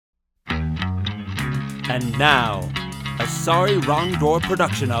And now, a Sorry Wrong Door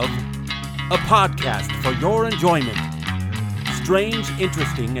production of a podcast for your enjoyment. Strange,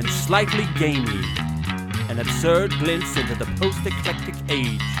 interesting, and slightly gamey. An absurd glimpse into the post-eclectic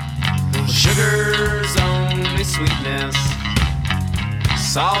age. Sugar's only sweetness,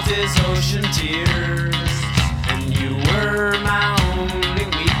 salt is ocean tears, and you were my only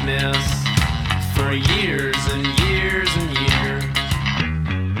weakness for years and years and years.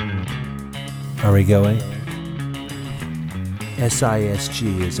 Are we going?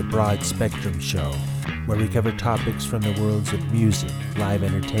 SISG is a broad spectrum show where we cover topics from the worlds of music, live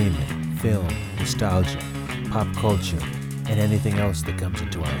entertainment, film, nostalgia, pop culture, and anything else that comes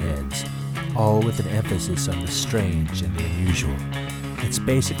into our heads, all with an emphasis on the strange and the unusual. It's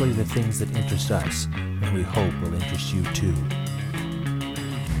basically the things that interest us, and we hope will interest you too.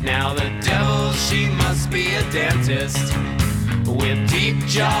 Now the devil, she must be a dentist with deep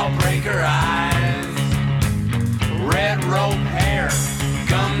jawbreaker eyes, red rope hair,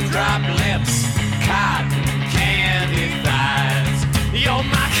 gumdrop lips, cotton candy thighs. You're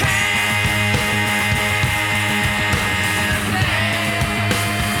my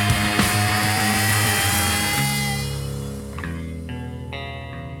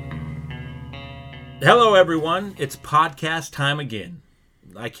Hello, everyone. It's podcast time again.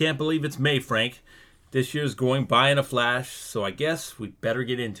 I can't believe it's May, Frank. This year's going by in a flash, so I guess we better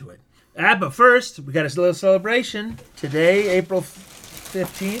get into it. But first, we got a little celebration. Today, April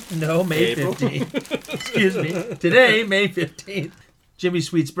 15th. No, May 15th. Excuse me. Today, May 15th. Jimmy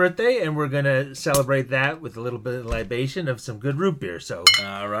Sweet's birthday, and we're going to celebrate that with a little bit of libation of some good root beer. So,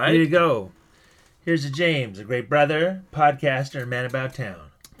 all right. Here you go. Here's to James, a great brother, podcaster, and man about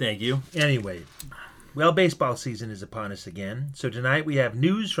town. Thank you. Anyway, well, baseball season is upon us again. So tonight we have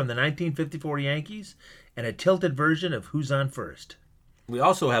news from the 1954 Yankees and a tilted version of Who's on First. We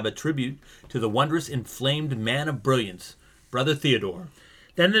also have a tribute to the wondrous inflamed man of brilliance, Brother Theodore.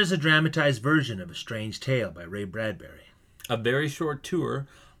 Then there's a dramatized version of A Strange Tale by Ray Bradbury. A very short tour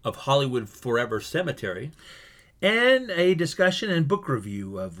of Hollywood Forever Cemetery. And a discussion and book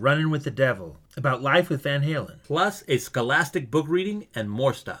review of Runnin' with the Devil, about life with Van Halen. Plus a scholastic book reading and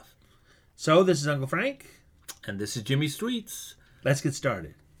more stuff. So this is Uncle Frank. And this is Jimmy Sweets. Let's get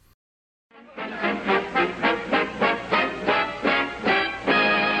started.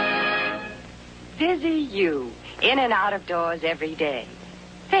 Busy you, in and out of doors every day.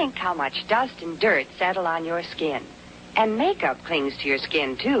 Think how much dust and dirt settle on your skin. And makeup clings to your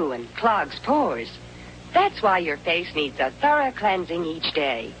skin, too, and clogs pores. That's why your face needs a thorough cleansing each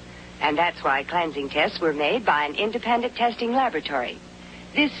day. And that's why cleansing tests were made by an independent testing laboratory.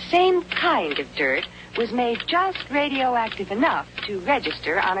 This same kind of dirt was made just radioactive enough to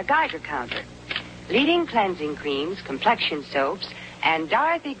register on a Geiger counter. Leading cleansing creams, complexion soaps, and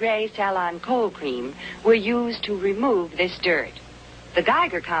Dorothy Gray Salon Cold Cream were used to remove this dirt. The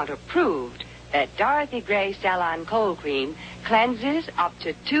Geiger counter proved that Dorothy Gray Salon Cold Cream cleanses up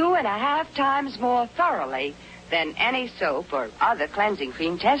to 2.5 times more thoroughly than any soap or other cleansing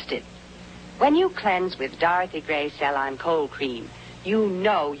cream tested. When you cleanse with Dorothy Gray Salon Cold Cream, you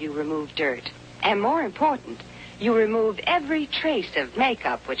know you remove dirt. And more important, you remove every trace of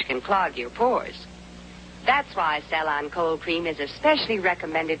makeup which can clog your pores. That's why Salon Cold Cream is especially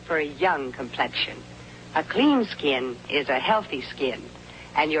recommended for a young complexion. A clean skin is a healthy skin,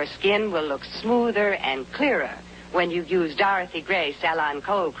 and your skin will look smoother and clearer when you use Dorothy Gray Salon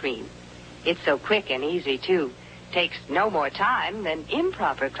Cold Cream. It's so quick and easy, too. Takes no more time than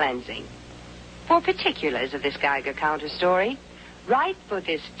improper cleansing. For particulars of this Geiger counter story, write for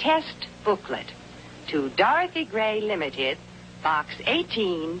this test booklet to Dorothy Gray Limited, Box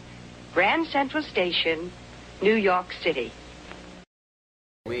 18, Grand Central Station, New York City.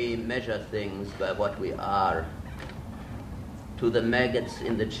 We measure things by what we are. To the maggots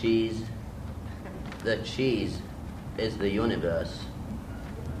in the cheese is the universe.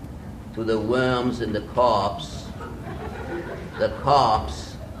 To the worms in the corpse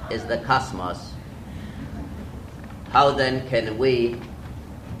is the cosmos. How then can we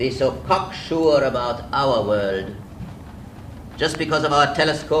be so cocksure about our world just because of our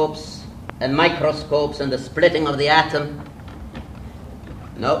telescopes and microscopes and the splitting of the atom?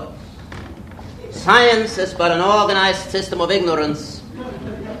 No. Science is but an organized system of ignorance.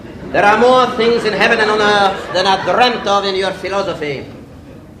 There are more things in heaven and on earth than are dreamt of in your philosophy.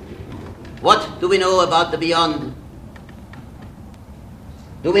 What do we know about the beyond?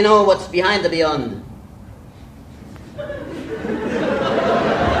 Do we know what's behind the beyond?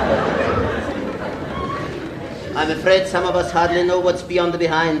 I'm afraid some of us hardly know what's beyond the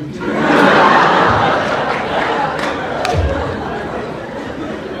behind.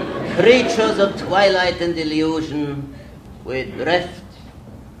 creatures of twilight and delusion, we drift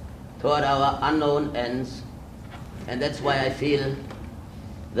toward our unknown ends, and that's why I feel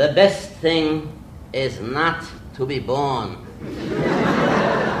the best thing is not to be born.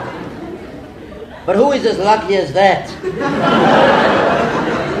 But who is as lucky as that?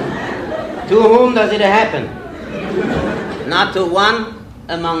 To whom does it happen? Not to one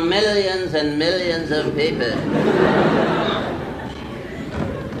among millions and millions of people.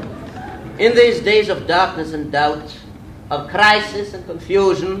 In these days of darkness and doubt, of crisis and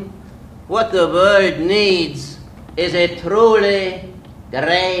confusion, what the world needs is a truly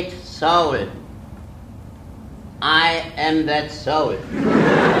great soul. I am that soul.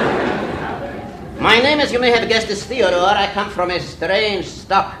 My name, as you may have guessed, is Theodore. I come from a strange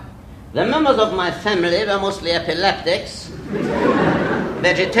stock. The members of my family were mostly epileptics,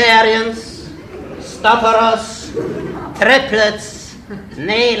 vegetarians, stutterers, triplets,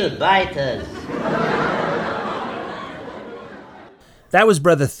 nail biters. That was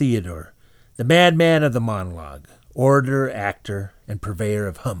Brother Theodore, the madman of the monologue, orator, actor, and purveyor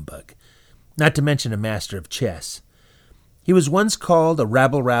of humbug, not to mention a master of chess. He was once called a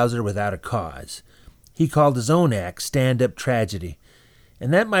rabble-rouser without a cause. He called his own act stand-up tragedy,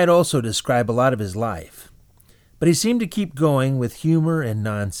 and that might also describe a lot of his life. But he seemed to keep going with humor and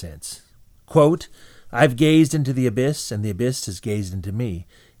nonsense. Quote, "I've gazed into the abyss, and the abyss has gazed into me,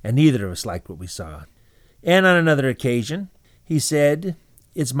 and neither of us liked what we saw." And on another occasion, he said,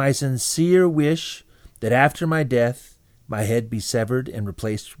 "It's my sincere wish that after my death, my head be severed and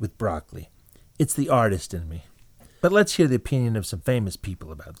replaced with broccoli. It's the artist in me." But let's hear the opinion of some famous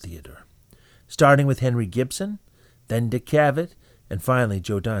people about Theodore, starting with Henry Gibson, then Dick Cavett, and finally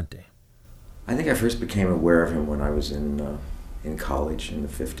Joe Dante. I think I first became aware of him when I was in college in the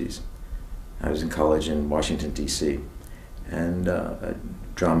 50s. I was in college in Washington, D.C., and a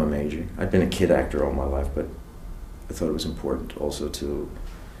drama major. I'd been a kid actor all my life, but I thought it was important also to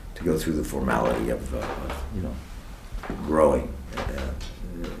go through the formality of growing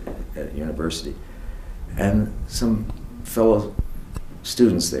at university. And some fellow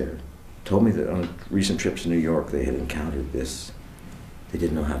students there told me that on a recent trip to New York they had encountered this. They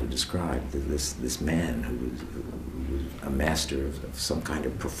didn't know how to describe this man who was a master of some kind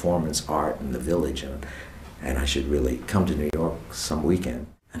of performance art in the Village, and I should really come to New York some weekend.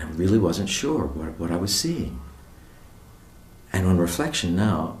 And I really wasn't sure what I was seeing. And on reflection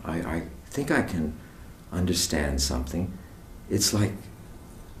now, I think I can understand something. It's like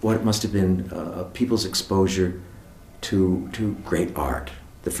what it must have been people's exposure to great art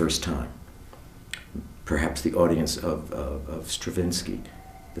the first time. Perhaps the audience of Stravinsky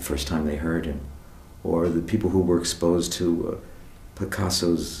the first time they heard him, or the people who were exposed to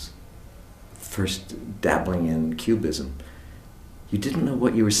Picasso's first dabbling in Cubism. You didn't know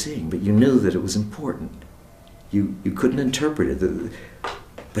what you were seeing, but you knew that it was important. You couldn't interpret it,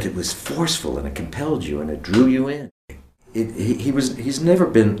 but it was forceful and it compelled you and it drew you in. He's never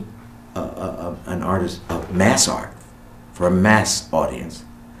been an artist of mass art for a mass audience,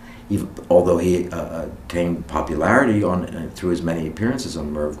 although he attained popularity through his many appearances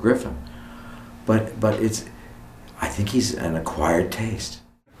on Merv Griffin. But I think he's an acquired taste.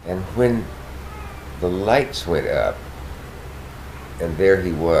 And when the lights went up, and there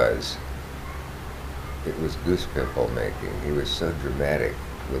he was, it was goose pimple making. He was so dramatic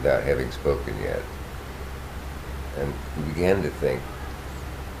without having spoken yet. And we began to think,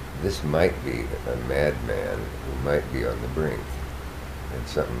 this might be a madman who might be on the brink, and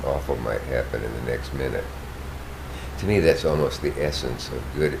something awful might happen in the next minute. To me, that's almost the essence of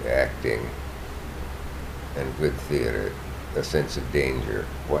good acting and good theater, a sense of danger.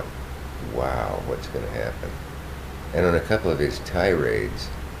 Wow, what's going to happen? And on a couple of his tirades,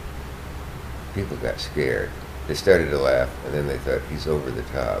 people got scared. They started to laugh, and then they thought, he's over the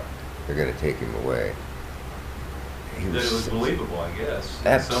top. They're going to take him away. It was believable, I guess.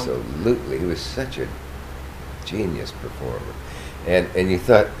 Absolutely. He was such a genius performer. And you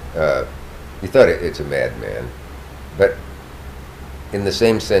thought it's a madman, but in the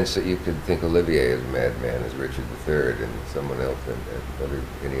same sense that you could think Olivier is a madman as Richard III and someone else, and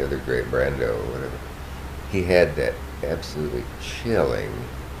any other great Brando or whatever. He had that absolutely chilling,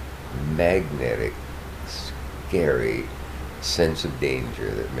 magnetic, scary sense of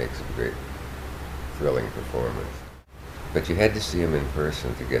danger that makes a great, thrilling performance. But you had to see him in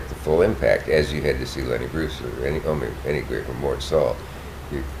person to get the full impact, as you had to see Lenny Bruce or any great, or Mort Saul.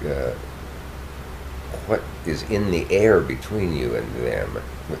 What is in the air between you and them,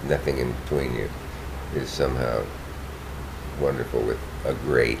 with nothing in between you, is somehow wonderful with a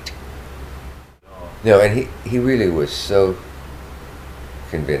great. No, and he really was so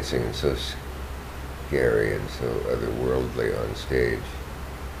convincing and so scary and so otherworldly on stage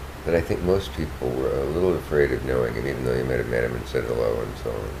that I think most people were a little afraid of knowing him, even though you might have met him and said hello and so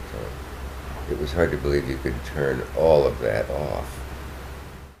on and so on. It was hard to believe you could turn all of that off.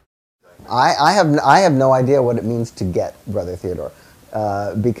 I have no idea what it means to get Brother Theodore,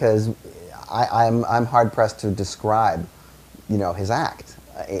 because I'm hard pressed to describe, his act.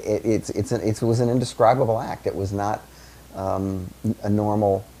 It was an indescribable act. It was not a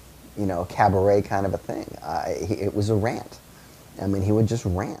normal, cabaret kind of a thing. It was a rant. I mean, he would just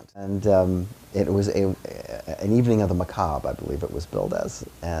rant, and it was an evening of the macabre, I believe it was billed as,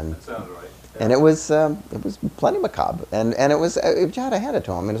 and That sounds right. and it was plenty macabre, and it had a head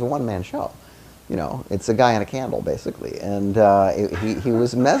to him. It was a one-man show, It's a guy and a candle, basically, and he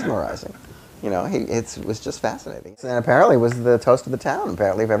was mesmerizing. It was just fascinating. And apparently it was the toast of the town.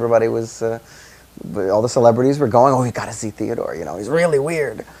 Apparently everybody was, all the celebrities were going, oh, you got to see Theodore, he's really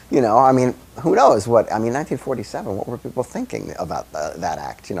weird. I mean, who knows 1947, what were people thinking about that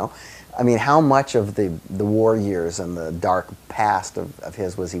act, I mean, how much of the war years and the dark past of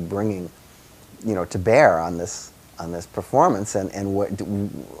his was he bringing, to bear on this performance, and what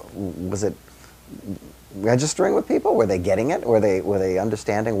was it registering with people? Were they getting it? Were they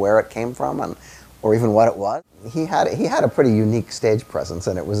understanding where it came from, or even what it was? He had a pretty unique stage presence,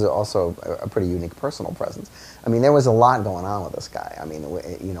 and it was also a pretty unique personal presence. I mean, there was a lot going on with this guy. I mean,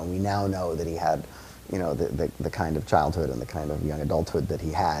 we now know that he had, the kind of childhood and the kind of young adulthood that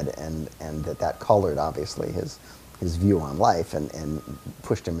he had, and that colored obviously his view on life and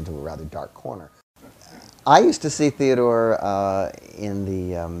pushed him into a rather dark corner. I used to see Theodore in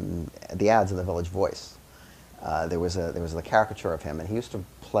the ads in the Village Voice. There was a caricature of him, and he used to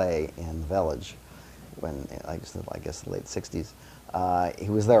play in the Village when I guess the late '60s. He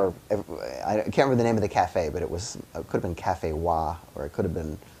was there. I can't remember the name of the cafe, but it could have been Cafe Wa, or it could have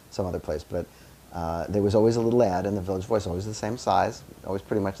been some other place. But there was always a little ad in the Village Voice, always the same size, always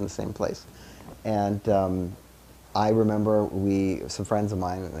pretty much in the same place. And I remember some friends of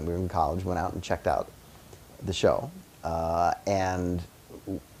mine, and we were in college, went out and checked out the show, and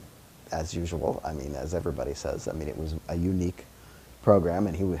as usual, I mean, as everybody says, I mean, it was a unique program,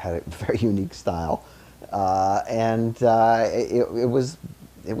 and he had a very unique style, and it was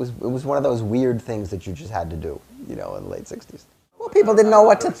one of those weird things that you just had to do, in the late '60s. Well, people didn't know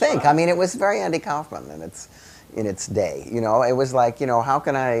what to think. I mean, it was very Andy Kaufman in its day. It was like, how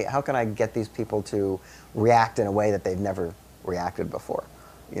can I get these people to react in a way that they've never reacted before?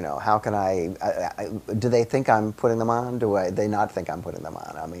 How can do they think I'm putting them on? Do they not think I'm putting them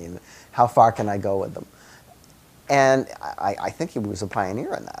on? I mean, how far can I go with them? And I think he was a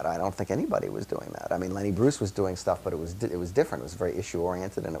pioneer in that. I don't think anybody was doing that. I mean, Lenny Bruce was doing stuff, but it was different. It was very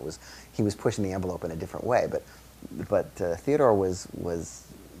issue-oriented, and he was pushing the envelope in a different way. But Theodore was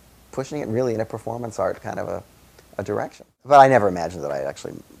pushing it really in a performance art kind of a direction. But I never imagined that I'd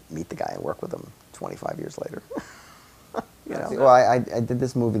actually meet the guy and work with him 25 years later. Well, I did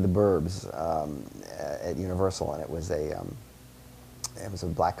this movie, The Burbs, at Universal, and it was a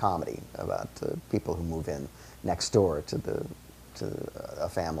black comedy about people who move in next door to a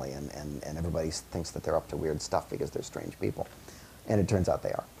family, and everybody thinks that they're up to weird stuff because they're strange people, and it turns out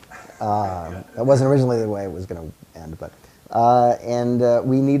they are. That wasn't originally the way it was going to end, but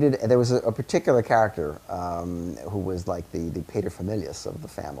there was a particular character who was like the paterfamilias of the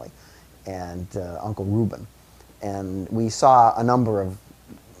family, and Uncle Reuben. And we saw a number of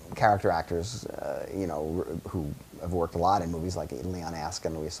character actors, who have worked a lot in movies, like Leon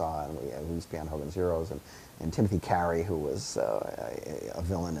Askin we saw, and who used to be on Hogan's Heroes, and Timothy Carey, who was a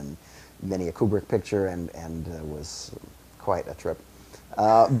villain in many a Kubrick picture, and was quite a trip.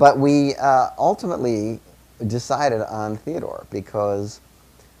 But we ultimately decided on Theodore because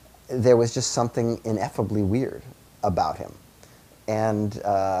there was just something ineffably weird about him. And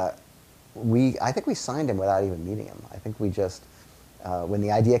I think we signed him without even meeting him. I think we just, when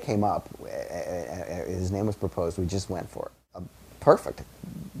the idea came up, his name was proposed, we just went for it. A perfect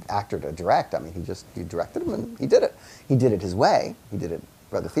actor to direct. I mean, he directed him, and he did it. He did it his way. He did it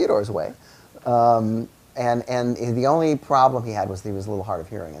Brother Theodore's way. And the only problem he had was he was a little hard of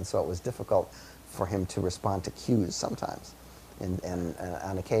hearing, and so it was difficult for him to respond to cues sometimes. And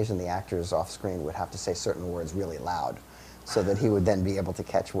on occasion, the actors off screen would have to say certain words really loud, so that he would then be able to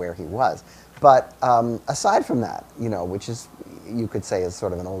catch where he was. But aside from that, which is, you could say, is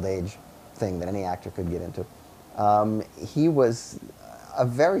sort of an old age thing that any actor could get into, he was a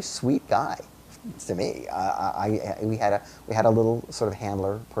very sweet guy to me. We had a little sort of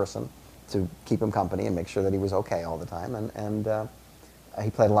handler person to keep him company and make sure that he was okay all the time, and he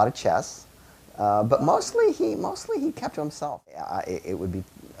played a lot of chess. But mostly he kept to himself. It would be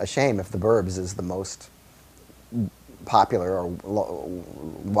a shame if The Burbs is the most popular or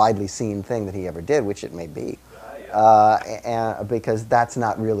widely seen thing that he ever did, which it may be, and because that's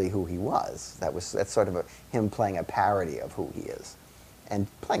not really who he was. That's sort of him playing a parody of who he is, and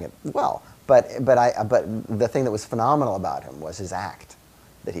playing it well. But the thing that was phenomenal about him was his act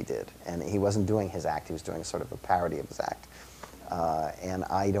that he did, and he wasn't doing his act; he was doing sort of a parody of his act. And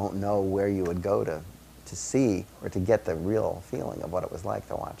I don't know where you would go to see or to get the real feeling of what it was like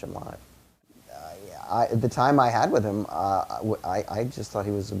to watch him live. The time I had with him, I just thought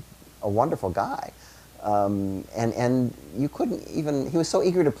he was a wonderful guy. And you couldn't even, he was so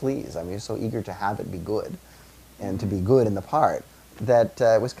eager to please. I mean, he was so eager to have it be good and to be good in the part that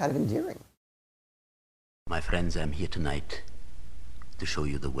it was kind of endearing. My friends, I'm here tonight to show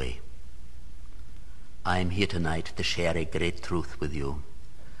you the way. I'm here tonight to share a great truth with you.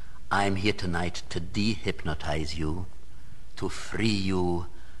 I'm here tonight to dehypnotize you, to free you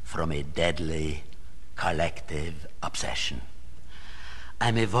from a deadly collective obsession.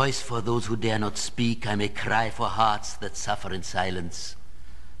 I'm a voice for those who dare not speak. I'm a cry for hearts that suffer in silence.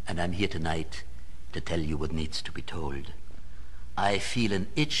 And I'm here tonight to tell you what needs to be told. I feel an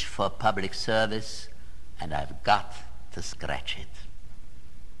itch for public service, and I've got to scratch it.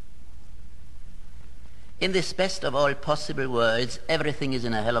 In this best of all possible worlds, everything is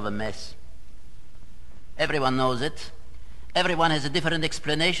in a hell of a mess. Everyone knows it. Everyone has a different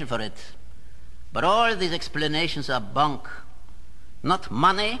explanation for it. But all these explanations are bunk. Not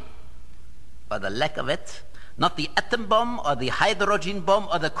money, or the lack of it, not the atom bomb, or the hydrogen bomb,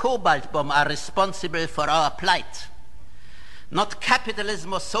 or the cobalt bomb are responsible for our plight. Not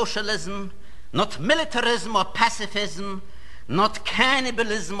capitalism or socialism, not militarism or pacifism, not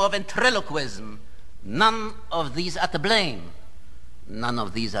cannibalism or ventriloquism. None of these are to blame. None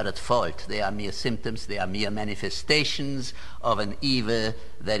of these are at fault. They are mere symptoms, they are mere manifestations of an evil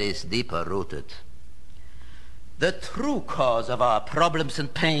that is deeper rooted. The true cause of our problems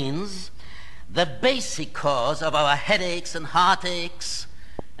and pains, the basic cause of our headaches and heartaches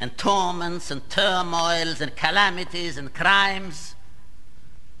and torments and turmoils and calamities and crimes,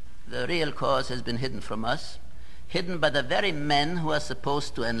 the real cause has been hidden from us, hidden by the very men who are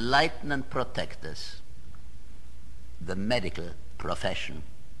supposed to enlighten and protect us, the medical profession.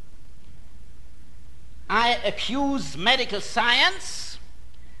 I accuse medical science.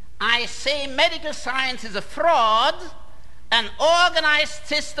 I say medical science is a fraud, an organized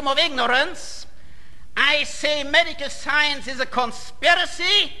system of ignorance. I say medical science is a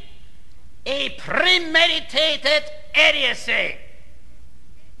conspiracy, a premeditated idiocy.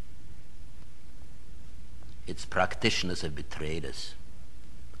 Its practitioners have betrayed us.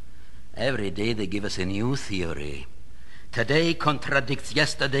 Every day they give us a new theory. Today contradicts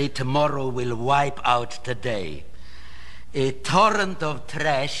yesterday, tomorrow will wipe out today. A torrent of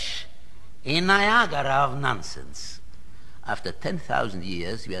trash, a Niagara of nonsense. After 10,000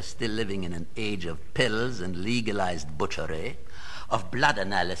 years, we are still living in an age of pills and legalized butchery, of blood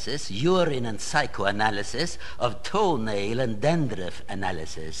analysis, urine and psychoanalysis, of toenail and dandruff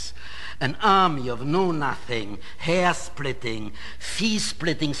analysis. An army of know-nothing, hair-splitting,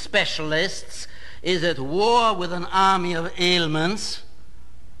 fee-splitting specialists is at war with an army of ailments,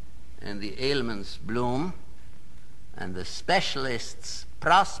 and the ailments bloom, and the specialists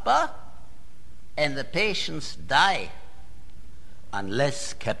prosper, and the patients die,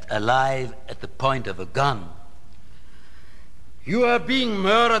 unless kept alive at the point of a gun. You are being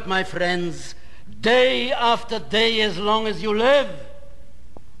murdered, my friends, day after day as long as you live.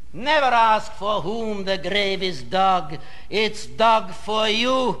 Never ask for whom the grave is dug. It's dug for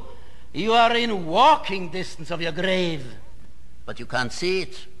you. You are in walking distance of your grave, but you can't see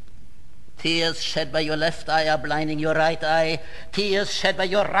it. Tears shed by your left eye are blinding your right eye. Tears shed by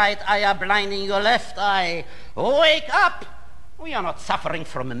your right eye are blinding your left eye. Wake up! We are not suffering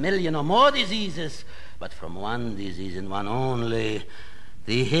from 1 million or more diseases, but from one disease and one only,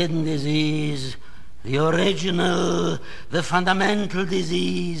 the hidden disease, the original, the fundamental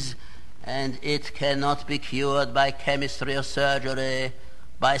disease, and it cannot be cured by chemistry or surgery,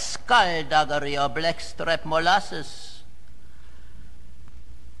 by skullduggery or blackstrap molasses.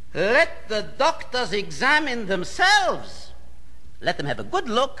 Let the doctors examine themselves. Let them have a good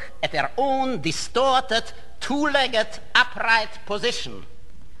look at their own distorted, two-legged, upright position.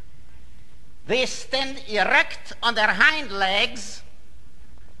 They stand erect on their hind legs,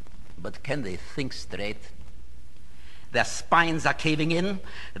 but can they think straight? Their spines are caving in,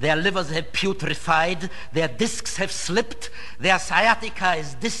 their livers have putrefied, their discs have slipped, their sciatica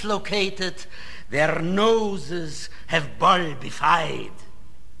is dislocated, their noses have bulbified.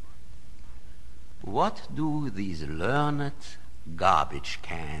 What do these learned garbage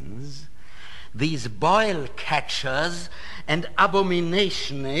cans, these boil catchers and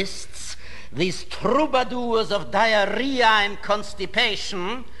abominationists, these troubadours of diarrhea and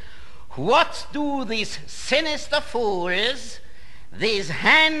constipation, what do these sinister fools, these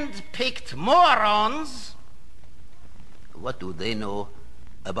hand-picked morons, what do they know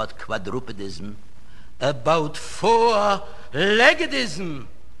about quadrupedism, about four-leggedism?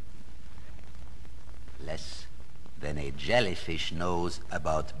 Less than a jellyfish knows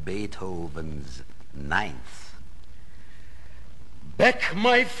about Beethoven's Ninth. Back,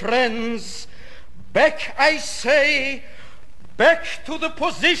 my friends, back, I say, back to the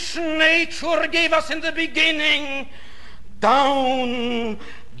position nature gave us in the beginning. Down,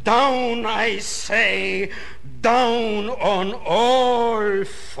 down, I say, down on all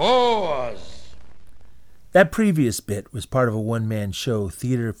fours. That previous bit was part of a one-man show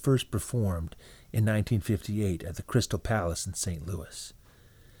Theodore first performed in 1958 at the Crystal Palace in St. Louis.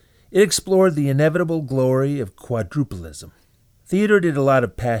 It explored the inevitable glory of quadruplism. Theodore did a lot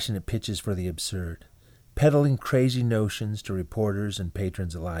of passionate pitches for the absurd, peddling crazy notions to reporters and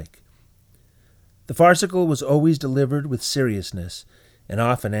patrons alike. The farcical was always delivered with seriousness and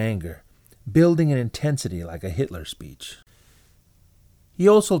often anger, building an intensity like a Hitler speech. He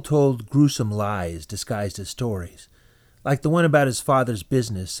also told gruesome lies disguised as stories, like the one about his father's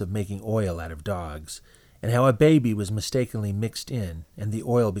business of making oil out of dogs, and how a baby was mistakenly mixed in, and the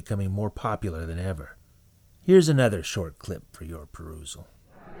oil becoming more popular than ever. Here's another short clip for your perusal.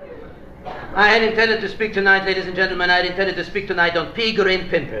 I had intended to speak tonight, ladies and gentlemen, I had intended to speak tonight on pea green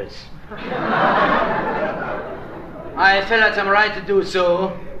pimpers. I felt like some right to do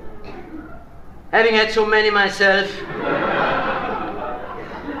so, having had so many myself.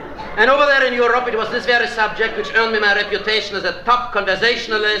 And over there in Europe, it was this very subject which earned me my reputation as a top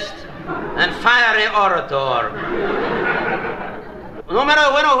conversationalist and fiery orator. No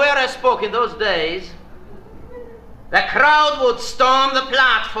matter when or where I spoke in those days, the crowd would storm the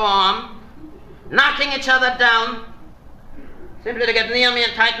platform, knocking each other down, simply to get near me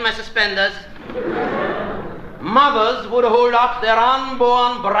and tighten my suspenders. Mothers would hold up their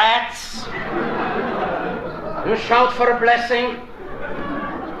unborn brats and shout for a blessing.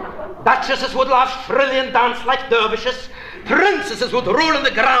 Duchesses would laugh shrilly and dance like dervishes. Princesses would roll on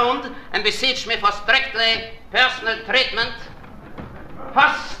the ground and beseech me for strictly personal treatment.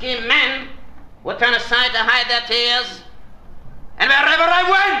 Husky men would turn aside to hide their tears. And wherever I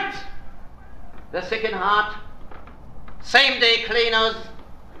went, the sick in heart, same-day cleaners,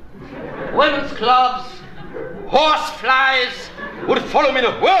 women's clubs, horseflies would follow me in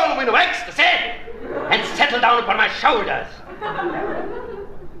a whirlwind of ecstasy and settle down upon my shoulders.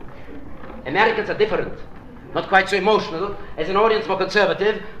 Americans are different. Not quite so emotional, as an audience more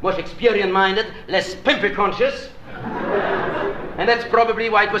conservative, more Shakespearean-minded, less pimple-conscious. And that's probably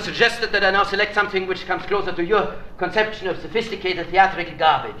why it was suggested that I now select something which comes closer to your conception of sophisticated theatrical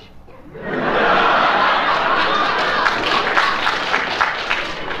garbage.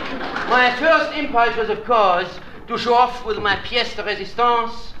 My first impulse was, of course, to show off with my pièce de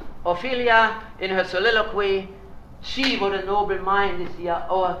résistance, Ophelia, in her soliloquy, "She what a noble mind is here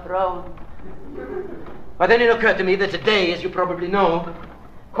overthrown." But then it occurred to me that today, as you probably know,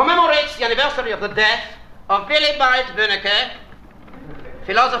 commemorates the anniversary of the death of Willibald Wönnecke,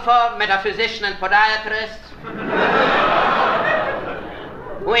 philosopher, metaphysician, and podiatrist,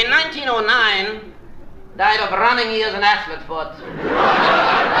 who in 1909 died of running ears and athlete foot.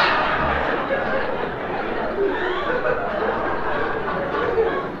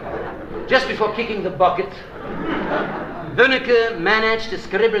 Just before kicking the bucket, Wönnecke managed to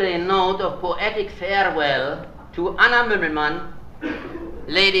scribble a note of poetic farewell to Anna Mümmelmann,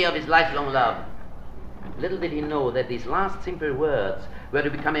 lady of his lifelong love. Little did he know that these last simple words were to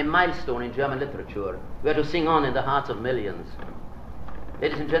become a milestone in German literature, were to sing on in the hearts of millions.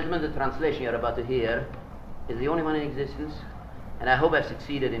 Ladies and gentlemen, the translation you're about to hear is the only one in existence, and I hope I've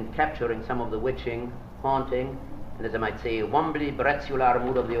succeeded in capturing some of the witching, haunting, and as I might say, wombly bretzular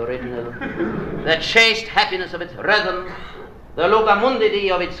mood of the original, the chaste happiness of its rhythm, the logamundity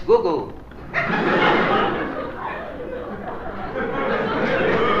of its gugu.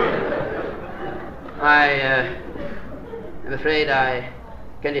 I'm afraid I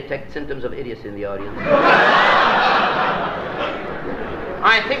can detect symptoms of idiocy in the audience.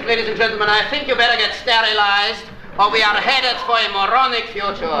 I think, ladies and gentlemen, I think you better get sterilized, or we are headed for a moronic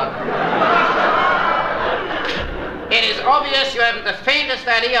future. It is obvious you haven't the faintest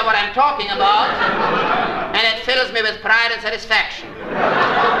idea what I'm talking about, and it fills me with pride and satisfaction.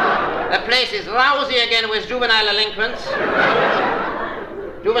 The place is lousy again with juvenile delinquents.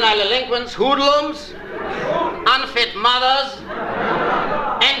 juvenile delinquents, hoodlums, unfit mothers,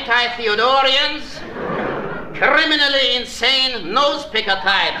 anti-Theodorians, criminally insane nose-picker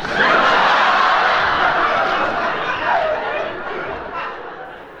types.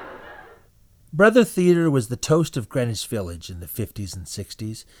 Brother Theodore was the toast of Greenwich Village in the 50s and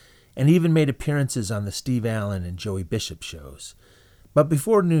 60s, and even made appearances on the Steve Allen and Joey Bishop shows. But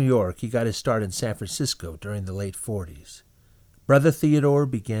before New York, he got his start in San Francisco during the late 40s. Brother Theodore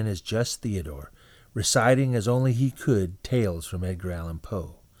began as just Theodore, reciting as only he could tales from Edgar Allan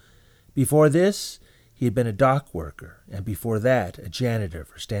Poe. Before this, he had been a dock worker, and before that, a janitor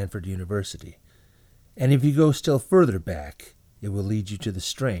for Stanford University. And if you go still further back, it will lead you to the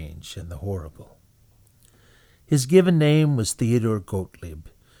strange and the horrible. His given name was Theodor Gottlieb,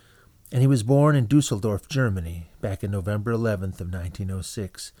 and he was born in Dusseldorf, Germany, back in November 11th of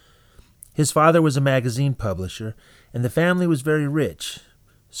 1906. His father was a magazine publisher, and the family was very rich,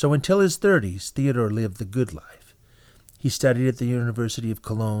 so until his 30s, Theodore lived the good life. He studied at the University of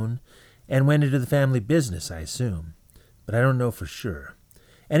Cologne, and went into the family business, I assume, but I don't know for sure.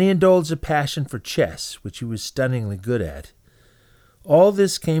 And he indulged a passion for chess, which he was stunningly good at. All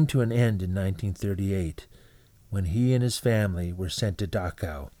this came to an end in 1938, when he and his family were sent to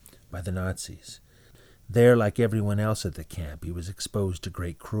Dachau by the Nazis. There, like everyone else at the camp, he was exposed to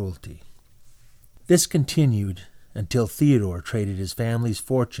great cruelty. This continued until Theodore traded his family's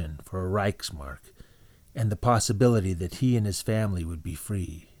fortune for a Reichsmark and the possibility that he and his family would be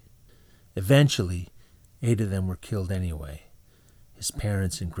free. Eventually, 8 of them were killed anyway, his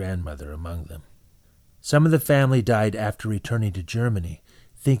parents and grandmother among them. Some of the family died after returning to Germany,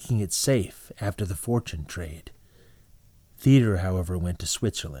 thinking it safe after the fortune trade. Theodore, however, went to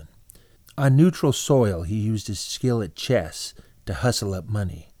Switzerland. On neutral soil, he used his skill at chess to hustle up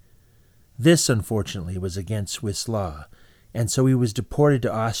money. This, unfortunately, was against Swiss law, and so he was deported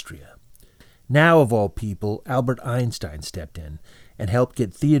to Austria. Now, of all people, Albert Einstein stepped in and helped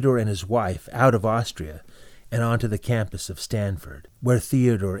get Theodore and his wife out of Austria and onto the campus of Stanford, where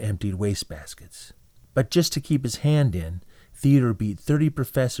Theodore emptied wastebaskets. But just to keep his hand in, Theodore beat 30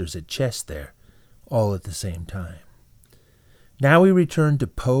 professors at chess there, all at the same time. Now we return to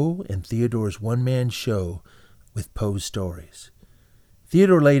Poe and Theodore's one-man show with Poe's stories.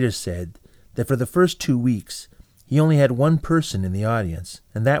 Theodore later said that for the first 2 weeks, he only had one person in the audience,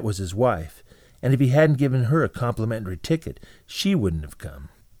 and that was his wife, and if he hadn't given her a complimentary ticket, she wouldn't have come.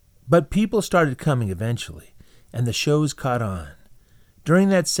 But people started coming eventually, and the shows caught on. During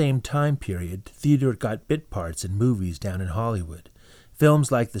that same time period, Theodore got bit parts in movies down in Hollywood,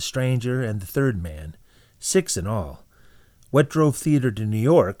 films like The Stranger and The Third Man, 6 in all. What drove Theodore to New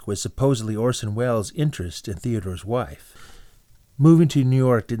York was supposedly Orson Welles' interest in Theodore's wife. Moving to New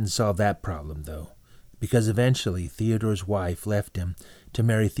York didn't solve that problem, though, because eventually Theodore's wife left him to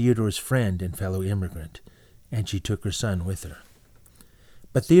marry Theodore's friend and fellow immigrant, and she took her son with her.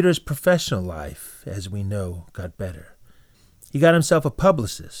 But Theodore's professional life, as we know, got better. He got himself a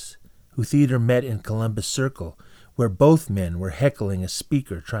publicist, who Theodore met in Columbus Circle, where both men were heckling a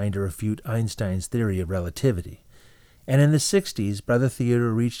speaker trying to refute Einstein's theory of relativity. And in the 60s, Brother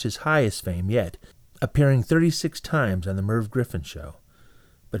Theodore reached his highest fame yet, appearing 36 times on the Merv Griffin Show.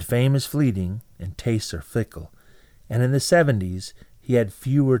 But fame is fleeting, and tastes are fickle, and in the 70s, he had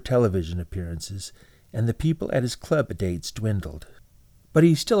fewer television appearances, and the people at his club dates dwindled. But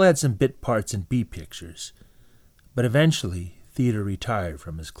he still had some bit parts in B pictures. But eventually, Theodore retired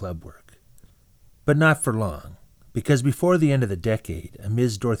from his club work. But not for long, because before the end of the decade, a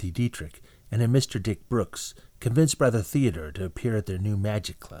Ms. Dorothy Dietrich and a Mr. Dick Brooks convinced Brother Theodore to appear at their new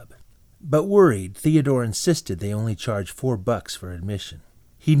magic club. But worried, Theodore insisted they only charge $4 for admission.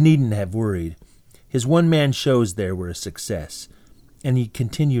 He needn't have worried. His one-man shows there were a success, and he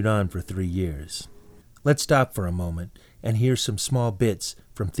continued on for 3 years. Let's stop for a moment and hear some small bits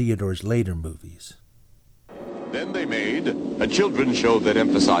from Theodore's later movies. Then they made a children's show that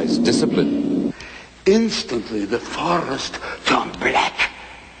emphasized discipline. Instantly the forest turned black.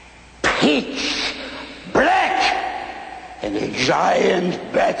 Pitch black! And a giant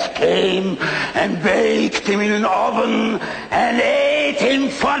bat came and baked him in an oven and ate him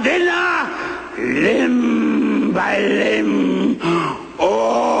for dinner, limb by limb,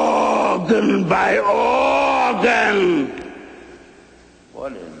 organ by organ.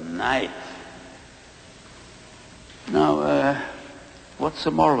 What a night. Now, what's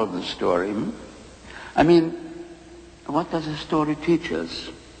the moral of the story? I mean, what does the story teach us?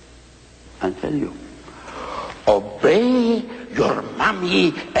 I'll tell you. Obey your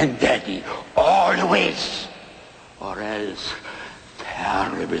mommy and daddy, always, or else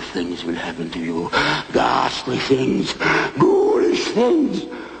terrible things will happen to you. Ghastly things, ghoulish ghoulish things,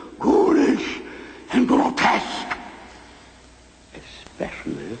 ghoulish and grotesque,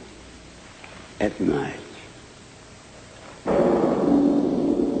 especially at night.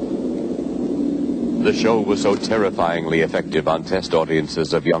 The show was so terrifyingly effective on test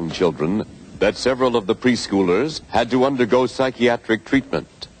audiences of young children that several of the preschoolers had to undergo psychiatric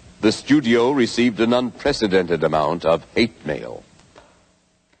treatment. The studio received an unprecedented amount of hate mail.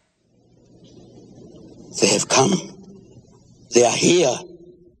 They have come. They are here.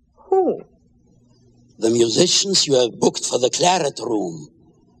 Who? The musicians you have booked for the Claret Room.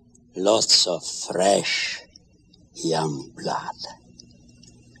 Lots of fresh, young blood.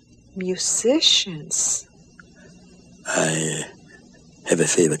 Musicians? I have a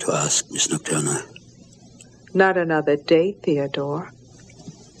favor to ask, Miss Nocturna. Not another date, Theodore.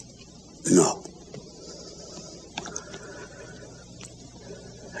 No.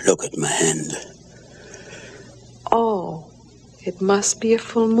 Look at my hand. Oh, it must be a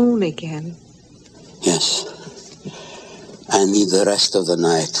full moon again. Yes. I need the rest of the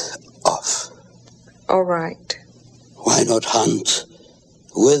night off. All right. Why not hunt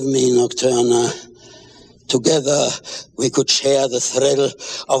with me, Nocturna? Together, we could share the thrill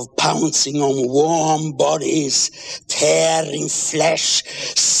of pouncing on warm bodies, tearing flesh,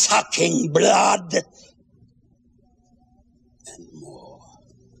 sucking blood, and more,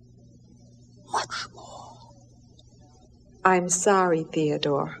 much more. I'm sorry,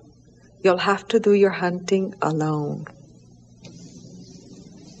 Theodore. You'll have to do your hunting alone.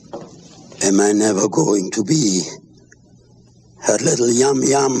 Am I never going to be her little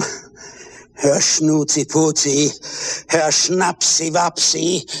yum-yum? Her schnoozy-poozy, her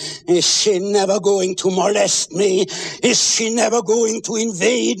schnapsy-wapsy. Is she never going to molest me? Is she never going to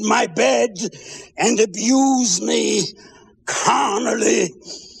invade my bed and abuse me carnally?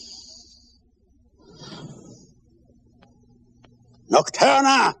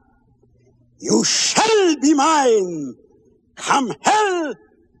 Nocturna, you shall be mine, come hell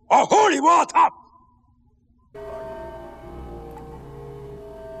or holy water!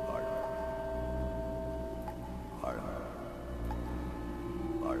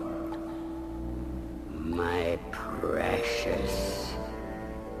 My precious.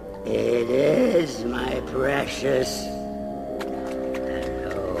 It is my precious.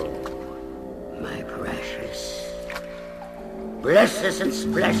 Hello, my precious. Blesses and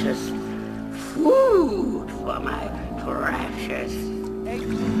splashes. Food for my precious. Eggs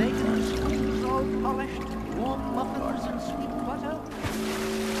and bacon, sweet, all polished, warm muffins and sweet butter.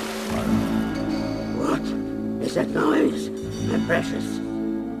 What is that noise, my precious?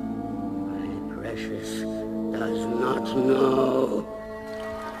 Precious does not know.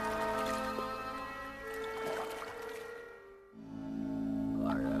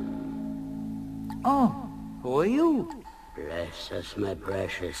 Oh, who are you? Bless us, my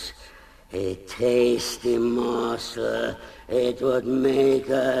precious. A tasty morsel, it would make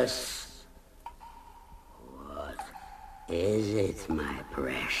us. What is it, my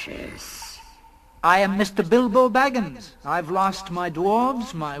precious? I am Mr. Bilbo Baggins. I've lost my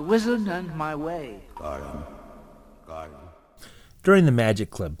dwarves, my wizard, and my way. During the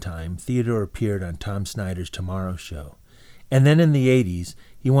Magic Club time, Theodore appeared on Tom Snyder's Tomorrow Show. And then in the 80s,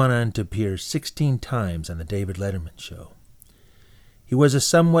 he went on to appear 16 times on the David Letterman Show. He was a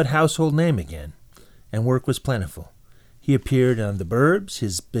somewhat household name again, and work was plentiful. He appeared on The Burbs,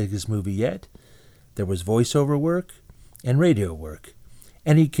 his biggest movie yet. There was voiceover work and radio work.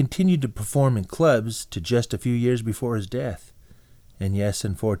 And he continued to perform in clubs to just a few years before his death. And yes,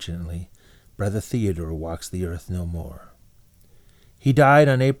 unfortunately, Brother Theodore walks the earth no more. He died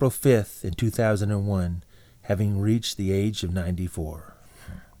on April 5th in 2001, having reached the age of 94.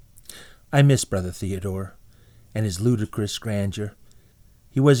 I miss Brother Theodore and his ludicrous grandeur.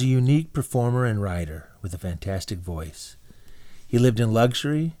 He was a unique performer and writer with a fantastic voice. He lived in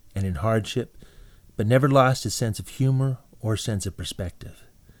luxury and in hardship, but never lost his sense of humor or sense of perspective.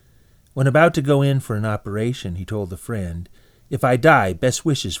 When about to go in for an operation, he told a friend, "If I die, best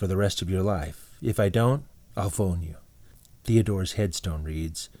wishes for the rest of your life. If I don't, I'll phone you." Theodore's headstone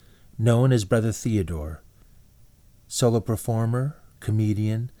reads, known as Brother Theodore, solo performer,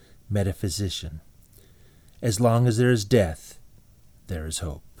 comedian, metaphysician. As long as there is death, there is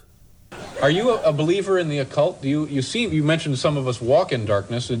hope. Are you a believer in the occult? You mentioned some of us walk in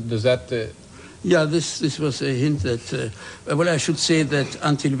darkness. Does that... Yeah, this was a hint that, well, I should say that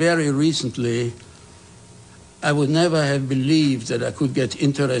until very recently, I would never have believed that I could get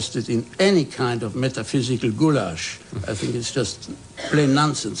interested in any kind of metaphysical goulash. I think it's just plain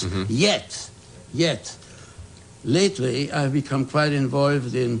nonsense. Yet, lately I've become quite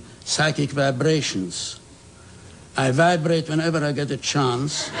involved in psychic vibrations. I vibrate whenever I get a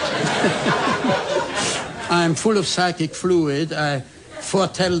chance. I'm full of psychic fluid. I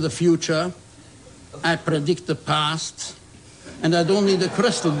foretell the future. I predict the past. And I don't need a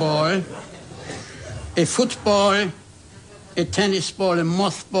crystal ball, a football, a tennis ball, a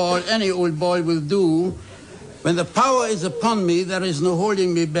mothball, any old ball will do. When the power is upon me, there is no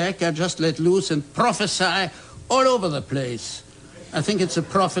holding me back. I just let loose and prophesy all over the place. I think it's a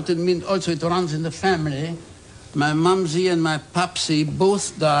prophet. It means also it runs in the family. My mumsy and my papsy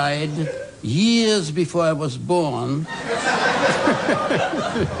both died years before I was born.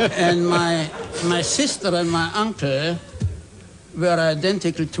 And my sister and my uncle were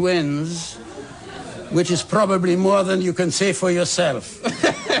identical twins, which is probably more than you can say for yourself.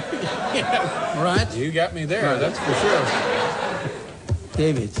 Yeah, right? You got me there, that's for sure.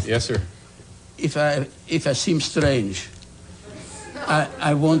 David. Yes, sir. If I seem strange,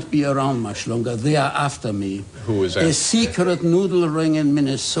 I won't be around much longer. They are after me. Who is that? A secret noodle ring in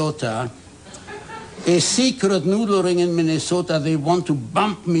Minnesota. A secret noodle ring in Minnesota. They want to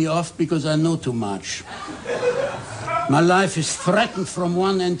bump me off because I know too much. My life is threatened from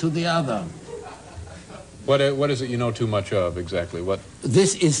one end to the other. What is it you know too much of, exactly? What?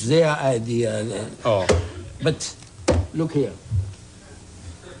 This is their idea. Oh. But look here.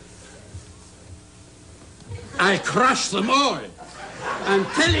 I crush them all. I'm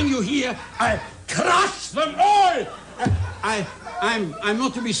telling you here, I crush them all. I'm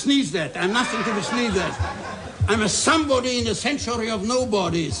not to be sneezed at. I'm nothing to be sneezed at. I'm a somebody in a century of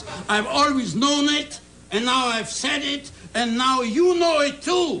nobodies. I've always known it, and now I've said it, and now you know it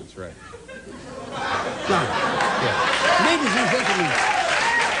too. That's right. Now, yeah. Ladies and gentlemen.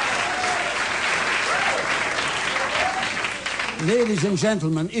 Ladies and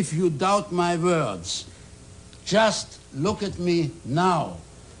gentlemen, if you doubt my words, just look at me now.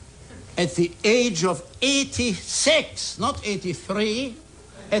 At the age of 86, not 83,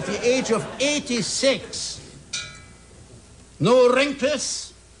 at the age of 86, no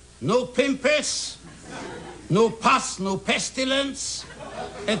wrinkles, no pimples, no pus, no pestilence.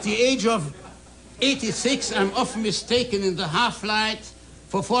 At the age of 86, I'm often mistaken in the half-light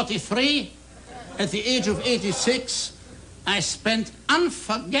for 43. At the age of 86, I spent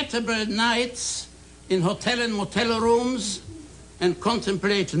unforgettable nights in hotel and motel rooms and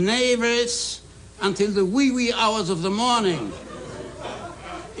contemplate navels until the wee hours of the morning.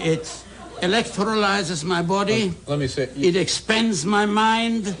 It electrolyzes my body. Let me say... It expands my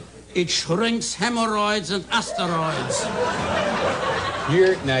mind. It shrinks hemorrhoids and asteroids.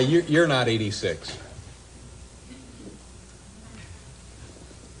 You're not 86.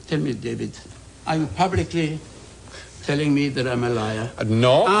 Tell me, David, are you publicly telling me that I'm a liar?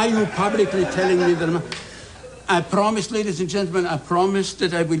 No. Are you publicly telling me that I'm a... I promise, ladies and gentlemen, I promise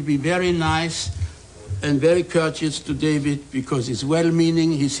that I will be very nice and very courteous to David because he's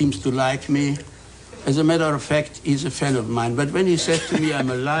well-meaning, he seems to like me. As a matter of fact, he's a friend of mine. But when he said to me I'm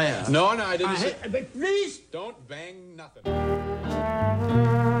a liar... No, I didn't say... But please... Don't bang nothing.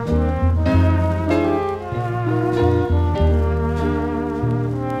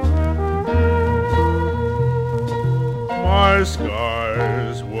 My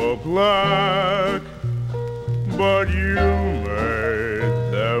skies were black, but you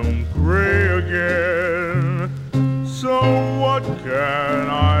made them gray again. So what can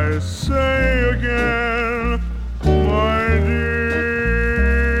I say again, my dear?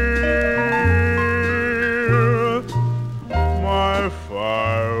 My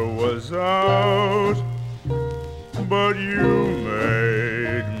fire was out, but you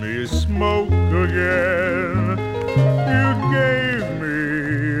made me smoke again. You gave me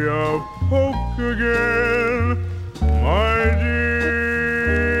a poke again, my dear.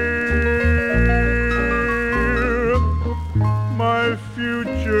 My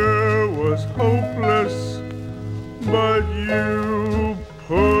future was hopeless, but you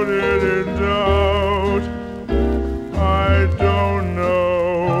put it in doubt. I don't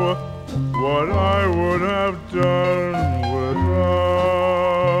know what I would have done without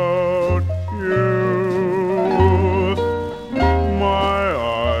you. My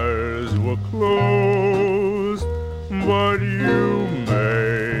eyes were closed, but you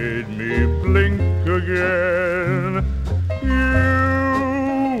made me blink again.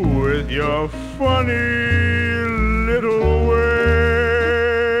 You, with your funny little way.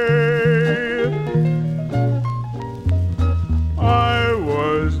 I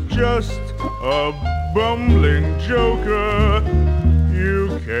was just a bumbling joker.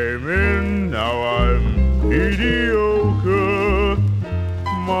 You came in, now I'm mediocre.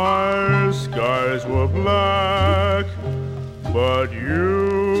 My skies were black, but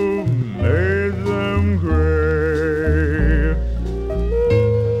you made them gray.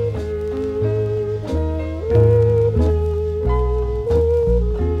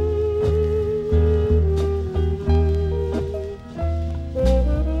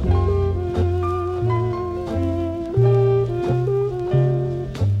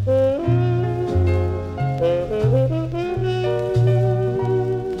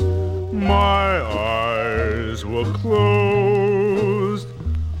 eyes were closed,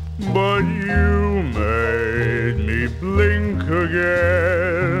 but you made me blink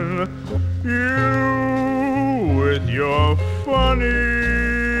again. You with your funny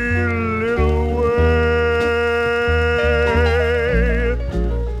little way.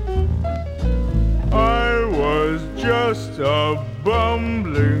 I was just a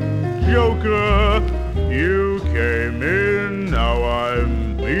bumbling joker. You came in, now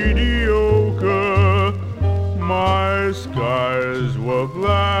I'm mediocre. My skies were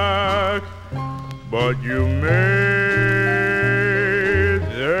black, but you made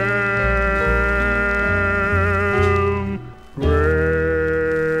them gray.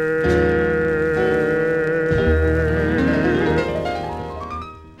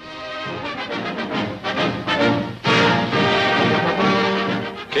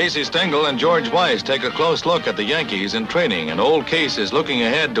 Casey Stengel and George Weiss take a close look at the Yankees in training, and old Case is looking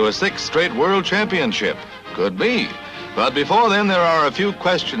ahead to a 6th straight World Championship. Could be. But before then, there are a few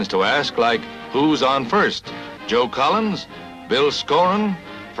questions to ask, like who's on first? Joe Collins, Bill Scoren,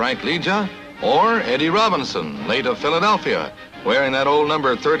 Frank Legia, or Eddie Robinson, late of Philadelphia, wearing that old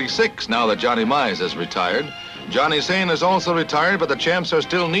number 36 now that Johnny Mize has retired. Johnny Sain is also retired, but the champs are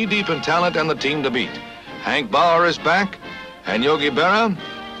still knee-deep in talent and the team to beat. Hank Bauer is back, and Yogi Berra,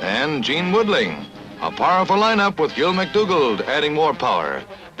 and Gene Woodling. A powerful lineup with Gil McDougald adding more power.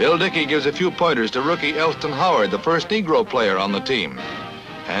 Bill Dickey gives a few pointers to rookie Elston Howard, the first Negro player on the team.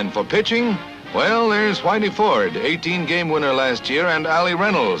 And for pitching, well, there's Whitey Ford, 18-game winner last year, and Allie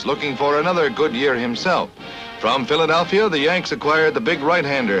Reynolds, looking for another good year himself. From Philadelphia, the Yanks acquired the big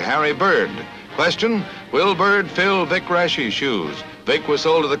right-hander, Harry Bird. Question, will Bird fill Vic Raschi's shoes? Vic was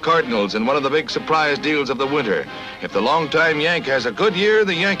sold to the Cardinals in one of the big surprise deals of the winter. If the longtime Yank has a good year,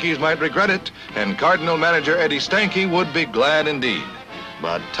 the Yankees might regret it, and Cardinal manager Eddie Stanky would be glad indeed.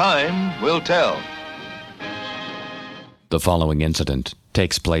 But time will tell. The following incident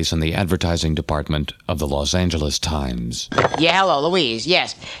takes place in the advertising department of the Los Angeles Times. Yeah, hello, Louise.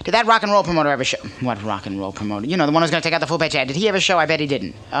 Yes. Did that rock and roll promoter ever show? What rock and roll promoter? You know, the one who's going to take out the full-page ad. Did he ever show? I bet he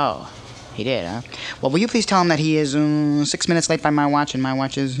didn't. Oh. He did, huh? Well, will you please tell him that he is 6 minutes late by my watch, and my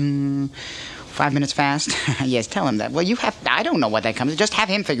watch is 5 minutes fast? Yes, tell him that. Well, I don't know what that comes to. Just have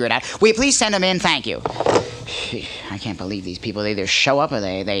him figure it out. Will you please send him in? Thank you. I can't believe these people. They either show up or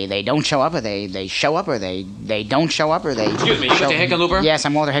they don't show up, or they show up or they don't show up, or they... Excuse me, Mr. Hickenlooper? Yes,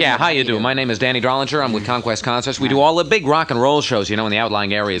 I'm Walter Hickenlooper. Yeah, how you do? My name is Danny Drollinger. I'm with Conquest Concerts. We do all the big rock and roll shows, you know, in the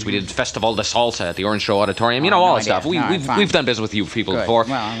outlying areas. We did Festival de Salsa at the Orange Show Auditorium. You know, all that stuff. We've done business with you people before.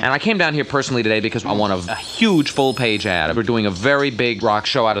 Well, and I came down here personally today because I want a huge full-page ad. We're doing a very big rock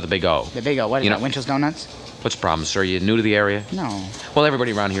show out of the Big O. The Big O? What is that, Winchell's Donuts? What's the problem, sir? You new to the area? No. Well,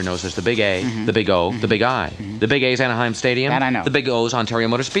 everybody around here knows there's the Big A, the Big O, the Big I. The Big A's Anaheim Stadium. That I know. The Big O's Ontario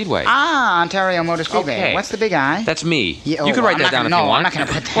Motor Speedway. Ah, Ontario Motor Speedway. Okay. What's the Big I? That's me. Yeah, you can write that down if you want. I'm not going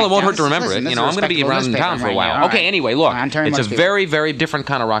to put that Well, it won't down. hurt to remember Listen, it. You know, I'm going to be around in town for a while. Okay, anyway, look. It's a very, very different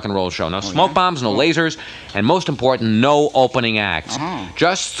kind of rock and roll show. No smoke bombs, no lasers, and most important, no opening acts.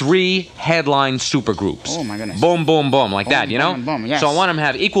 Just 3 headline supergroups. Oh, my goodness. Boom, boom, boom, like that, you know? Boom, boom, yes. So I want them to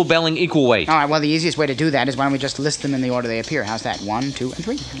have equal belling, equal weight. All right, well, the easiest way to do that is why don't we just list them in the order they appear. How's that? 1, 2, and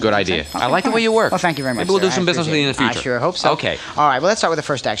 3. Good idea. I like the way you work. Well, thank you very much. Maybe we'll do some business with you in the future. I sure hope so. Okay. All right, well, let's start with the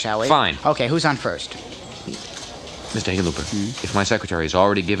first act, shall we? Fine. Okay, who's on first? Mr. Hickenlooper, if my secretary has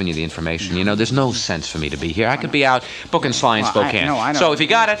already given you the information, you know, there's no sense for me to be here. I could be out booking Sly in Spokane. I know. So if you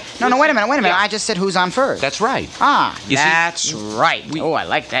got it... No, wait a minute. I just said who's on first. That's right. That's right. Oh, I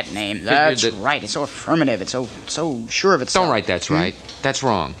like that name. That's right. It's so affirmative. It's so sure of itself. Don't write that's right. That's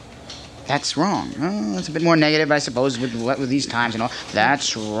wrong. That's wrong. Oh, it's a bit more negative, I suppose, with these times and all.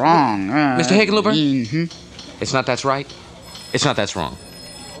 That's wrong. Mr. Hickenlooper? It's not that's right. It's not that's wrong.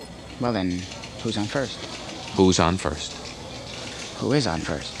 Well, then, who's on first? Who's on first? Who is on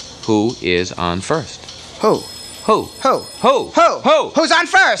first? Who is on first? Who? Who? Who? Who? Who? Who? Who's on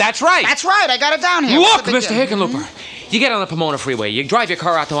first? That's right. That's right. I got it down here. Look, Mr. Hickenlooper. You get on the Pomona Freeway, you drive your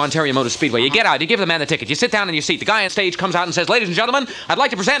car out to Ontario Motor Speedway, you get out, you give the man the ticket, you sit down in your seat, the guy on stage comes out and says, "Ladies and gentlemen, I'd like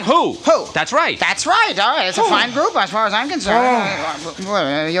to present who?" Who? That's right. That's right. All right, it's a fine group as far as I'm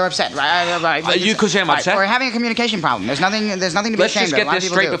concerned. You're upset, right? You could say I'm upset. We're having a communication problem. There's nothing to be ashamed of. Let's just get this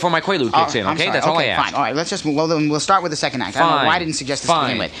straight before my Quaalude kicks in, okay? That's all I ask. Fine. All right, we'll start with the second act. I don't know why I didn't suggest this to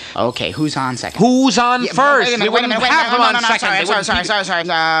begin with. Okay, who's on second? Who's on first? Wait a minute. Sorry.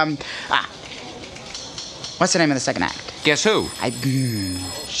 What's the name of the second act? Guess who?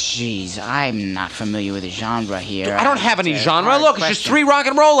 Jeez, I'm not familiar with the genre here. I don't have any genre. Look, it's just 3 rock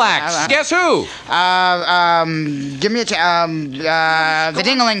and roll acts. Guess who? Give me a the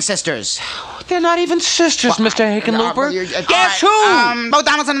Dingling Sisters. They're not even sisters, Mr. Hickenlooper. Guess who? Bo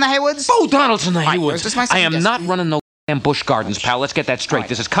Donaldson and the Haywoods? Bo Donaldson and the Haywoods. Where's my I am guess? not running no damn Busch Gardens, pal. Let's get that straight.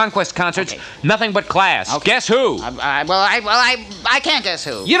 This is Conquest Concerts, nothing but class. Guess who? I can't guess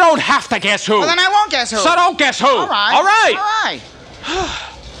who. You don't have to guess who. Well, then I won't guess who. So don't guess who. All right. All right. All right.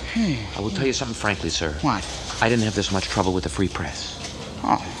 I will tell you something frankly, sir. What? I didn't have this much trouble with the free press.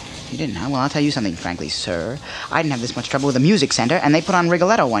 Oh, you didn't, huh? Well, I'll tell you something frankly, sir. I didn't have this much trouble with the Music Center, and they put on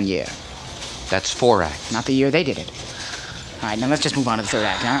Rigoletto one year. That's 4 acts. Not the year they did it. All right, now let's just move on to the third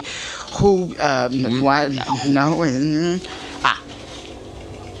act, huh? Who, what? No.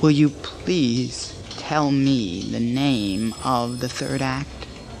 Will you please tell me the name of the third act?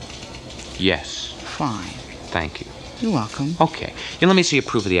 Yes. Fine. Thank you. You're welcome. Okay. Now, let me see you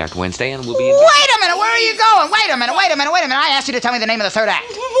proof of the act Wednesday, and we'll be in... Wait a minute! Where are you going? Wait a minute! I asked you to tell me the name of the third act.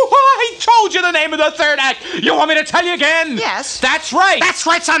 I told you the name of the third act. You want me to tell you again? Yes. That's right. That's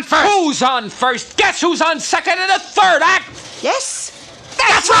right's on first. Who's on first? Guess who's on second in the third act? Yes.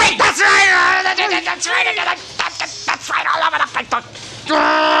 That's right. That's right. That's right. All over the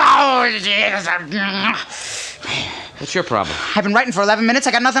What's your problem? I've been writing for 11 minutes.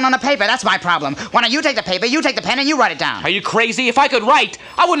 I got nothing on the paper. That's my problem. Why don't you take the paper, you take the pen, and you write it down? Are you crazy? If I could write,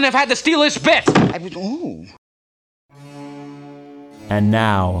 I wouldn't have had to steal this bit. Ooh. And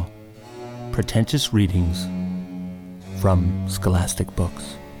now, pretentious readings from Scholastic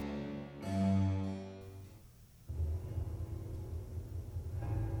Books.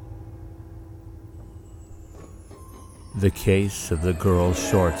 The Case of the Girl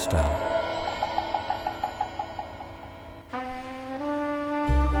Shortstop.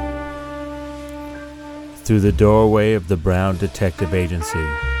 Through the doorway of the Brown Detective Agency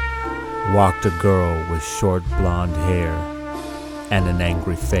walked a girl with short blonde hair and an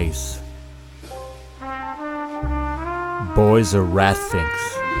angry face. "Boys are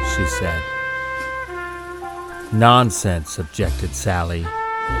rat-finks," she said. "Nonsense," objected Sally.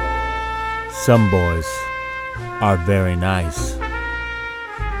 "Some boys are very nice."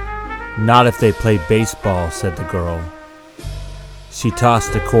 "Not if they play baseball," said the girl. She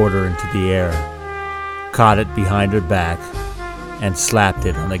tossed a quarter into the air, caught it behind her back, and slapped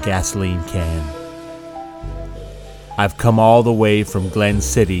it on a gasoline can. "I've come all the way from Glen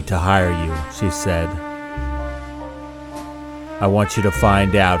City to hire you," she said. "I want you to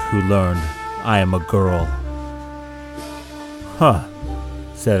find out who learned I am a girl." "Huh,"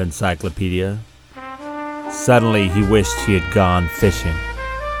 said Encyclopedia. Suddenly he wished he had gone fishing.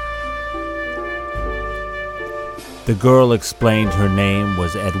 The girl explained her name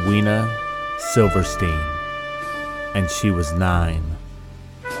was Edwina Silverstein, and she was 9.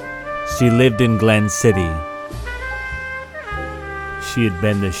 She lived in Glen City. She had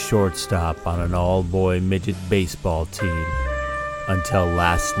been the shortstop on an all-boy midget baseball team until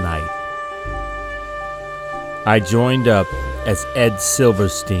last night. "I joined up as Ed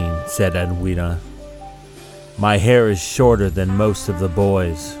Silverstein," said Edwina. "My hair is shorter than most of the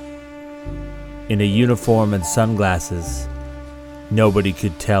boys. In a uniform and sunglasses, nobody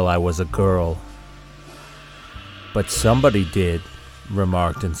could tell I was a girl." "But somebody did,"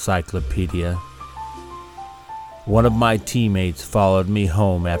 remarked Encyclopedia. "One of my teammates followed me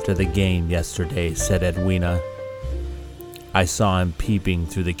home after the game yesterday," said Edwina. "I saw him peeping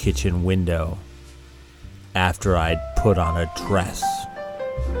through the kitchen window after I'd put on a dress."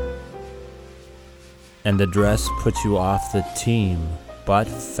 "And the dress put you off the team, but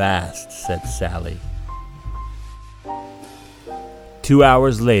fast," said Sally. 2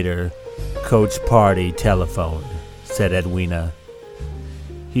 hours later, Coach Party telephoned, said Edwina.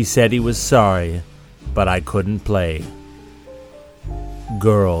 "He said he was sorry, but I couldn't play.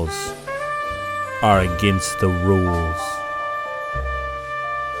 Girls are against the rules."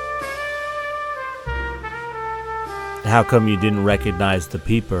 "How come you didn't recognize the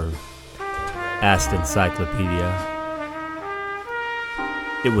peeper?" asked Encyclopedia.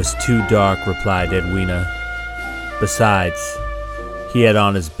 "It was too dark," replied Edwina. "Besides, he had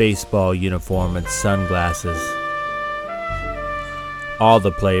on his baseball uniform and sunglasses. All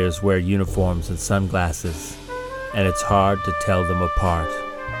the players wear uniforms and sunglasses, and it's hard to tell them apart."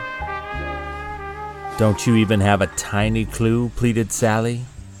 "Don't you even have a tiny clue?" pleaded Sally.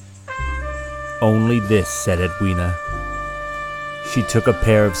 "Only this," said Edwina. She took a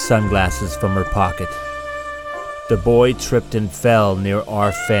pair of sunglasses from her pocket. "The boy tripped and fell near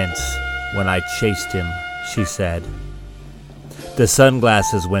our fence when I chased him," she said. "The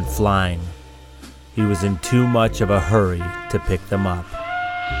sunglasses went flying. He was in too much of a hurry to pick them up."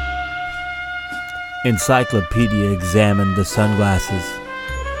 Encyclopedia examined the sunglasses.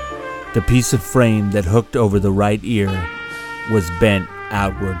 The piece of frame that hooked over the right ear was bent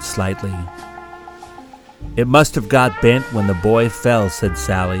outward slightly. "It must have got bent when the boy fell," said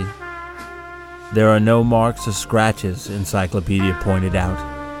Sally. "There are no marks or scratches," Encyclopedia pointed out.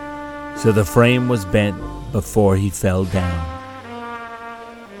 "So the frame was bent before he fell down."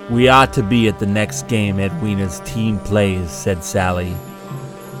 "We ought to be at the next game Edwina's team plays," said Sally.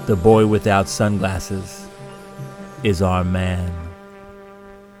 "The boy without sunglasses is our man."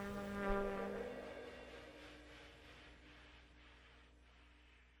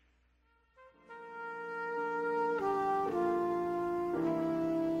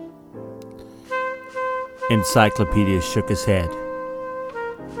 Encyclopedia shook his head.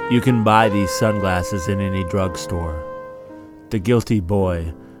 "You can buy these sunglasses in any drugstore. The guilty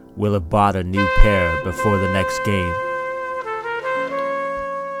boy will have bought a new pair before the next game."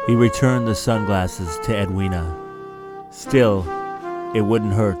 He returned the sunglasses to Edwina. "Still, it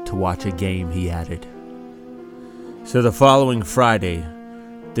wouldn't hurt to watch a game," he added. So the following Friday,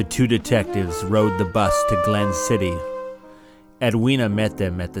 the two detectives rode the bus to Glen City. Edwina met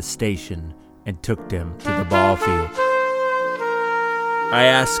them at the station and took them to the ball field. "I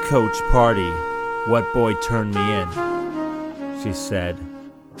asked Coach Party what boy turned me in," she said.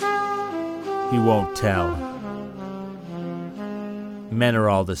 "He won't tell." "Men are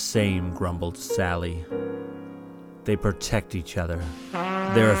all the same," grumbled Sally. "They protect each other.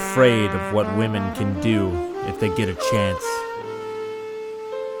 They're afraid of what women can do if they get a chance."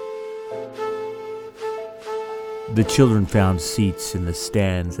 The children found seats in the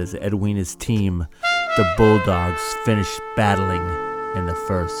stands as Edwina's team, the Bulldogs, finished battling in the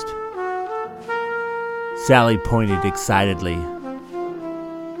first. Sally pointed excitedly.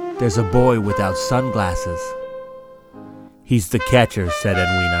 "There's a boy without sunglasses." "He's the catcher," said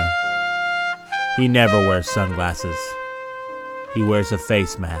Edwina. "He never wears sunglasses. He wears a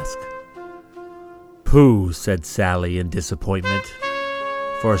face mask." "Pooh," said Sally in disappointment.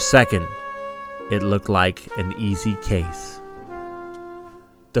 For a second, it looked like an easy case.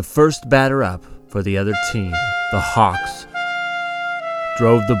 The first batter up for the other team, the Hawks,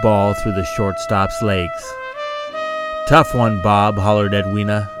 drove the ball through the shortstop's legs. "Tough one, Bob," hollered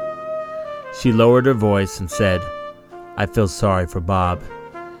Edwina. She lowered her voice and said, "I feel sorry for Bob.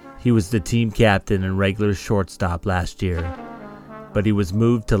 He was the team captain and regular shortstop last year, but he was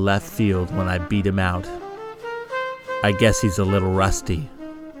moved to left field when I beat him out. I guess he's a little rusty."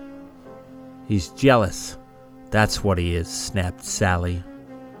 "He's jealous. That's what he is," snapped Sally.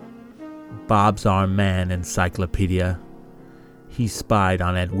 "Bob's our man, Encyclopedia. He spied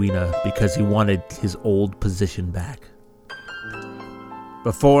on Edwina because he wanted his old position back."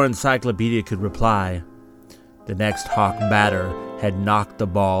 Before Encyclopedia could reply, the next Hawk batter had knocked the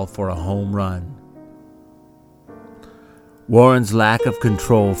ball for a home run. Warren's lack of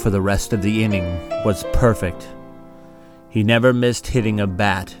control for the rest of the inning was perfect. He never missed hitting a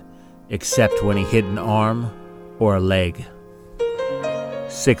bat, except when he hit an arm or a leg.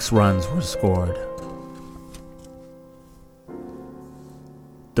 6 runs were scored.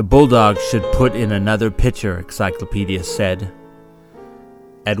 "The Bulldogs should put in another pitcher," Encyclopedia said.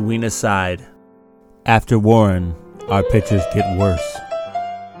 Edwina sighed. "After Warren, our pitchers get worse."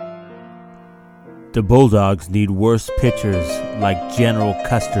 "The Bulldogs need worse pitchers like General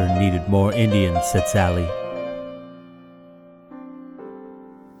Custer needed more Indians," said Sally.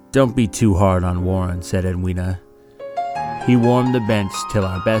 "Don't be too hard on Warren," said Edwina. "He warmed the bench till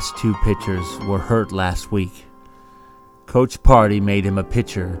our best 2 pitchers were hurt last week. Coach Party made him a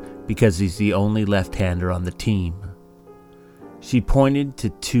pitcher because he's the only left-hander on the team." She pointed to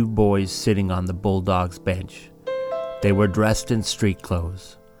 2 boys sitting on the Bulldogs bench. They were dressed in street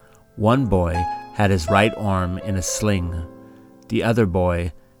clothes. One boy had his right arm in a sling. The other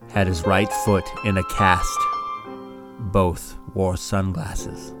boy had his right foot in a cast. Both wore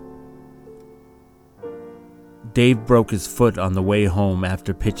sunglasses. "Dave broke his foot on the way home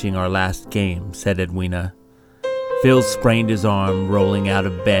after pitching our last game," said Edwina. "Phil sprained his arm rolling out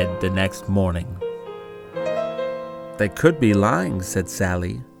of bed the next morning." "They could be lying," said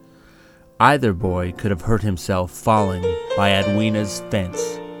Sally. "Either boy could have hurt himself falling by Edwina's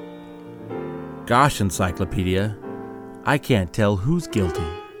fence." "Gosh, Encyclopedia, I can't tell who's guilty."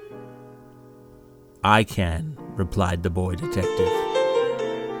 "I can," replied the boy detective.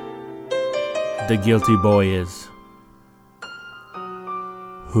 "The guilty boy is..."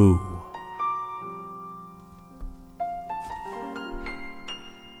 "Who?"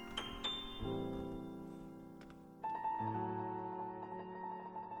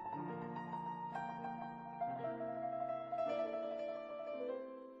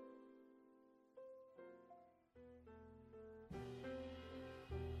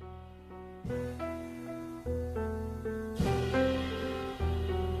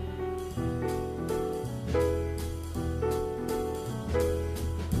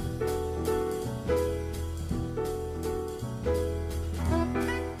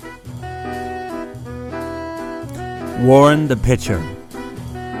 Warren the pitcher.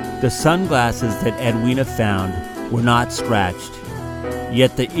 The sunglasses that Edwina found were not scratched,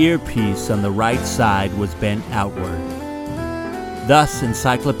 yet the earpiece on the right side was bent outward. Thus,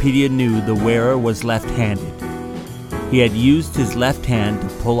 Encyclopedia knew the wearer was left-handed. He had used his left hand to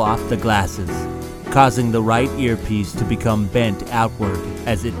pull off the glasses, causing the right earpiece to become bent outward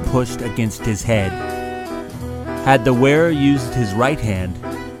as it pushed against his head. Had the wearer used his right hand,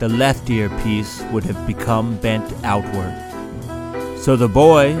 the left earpiece would have become bent outward. So the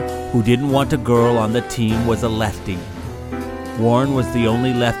boy who didn't want a girl on the team was a lefty. Warren was the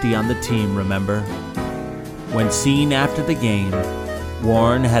only lefty on the team, remember? When seen after the game,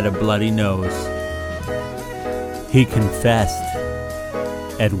 Warren had a bloody nose. He confessed,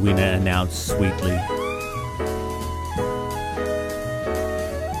 Edwina announced sweetly.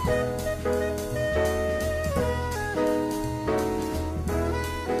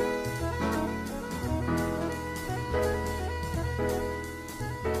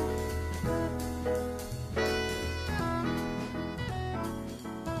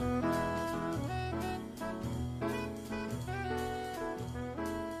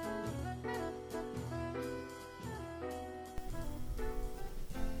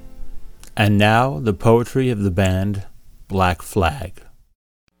 And now, the poetry of the band Black Flag.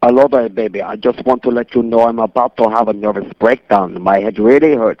 Hello there, baby. I just want to let you know I'm about to have a nervous breakdown. My head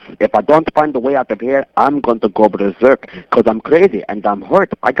really hurts. If I don't find a way out of here, I'm going to go berserk, because I'm crazy and I'm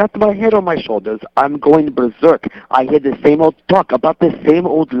hurt. I got my head on my shoulders. I'm going berserk. I hear the same old talk about the same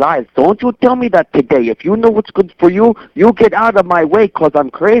old lies. Don't you tell me that today. If you know what's good for you, you get out of my way, because I'm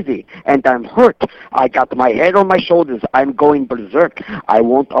crazy and I'm hurt. I got my head on my shoulders. I'm going berserk. I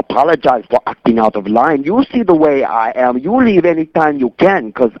won't apologize for acting out of line. You see the way I am. You leave anytime you can,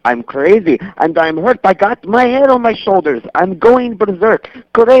 because I'm crazy and I'm hurt. I got my head on my shoulders. I'm going berserk.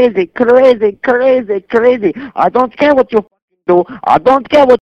 Crazy, crazy, crazy, crazy. I don't care what you do. I don't care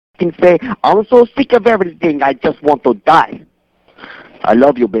what you can say. I'm so sick of everything. I just want to die. I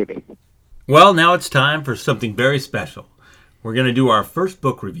love you, baby. Well, now it's time for something very special. We're going to do our first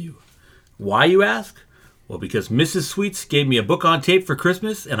book review. Why, you ask? Well, because Mrs. Sweets gave me a book on tape for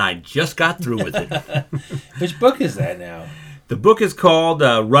Christmas, and I just got through with it. Which book is that now? The book is called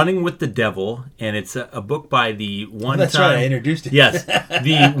Running with the Devil, and it's a book by the one-time... That's right, I introduced it. Yes,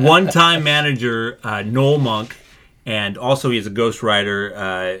 the one-time manager, Noel Monk, and also he's a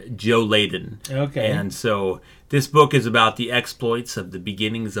ghostwriter, Joe Layden. Okay. And so this book is about the exploits of the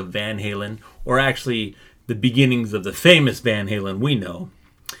beginnings of Van Halen, or actually the beginnings of the famous Van Halen we know,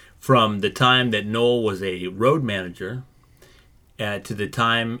 from the time that Noel was a road manager to the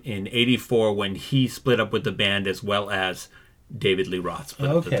time in '84 when he split up with the band, as well as David Lee Roth split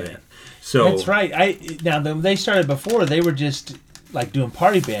up the band. So that's right. Now they started before. They were just like doing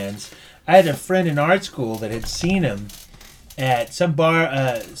party bands. I had a friend in art school that had seen him at some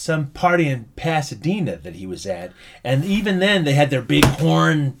bar, some party in Pasadena that he was at, and even then they had their big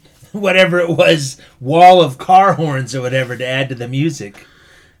horn, whatever it was, wall of car horns or whatever to add to the music.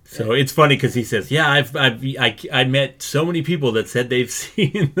 So it's funny because he says, "Yeah, I met so many people that said they've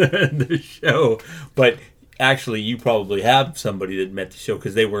seen the show, but." Actually, you probably have somebody that met the show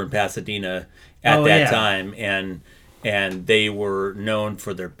because they were in Pasadena at that time, and they were known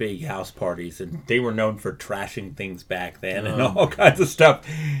for their big house parties, and they were known for trashing things back then and all kinds of stuff.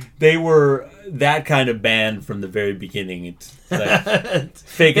 They were that kind of band from the very beginning. It's like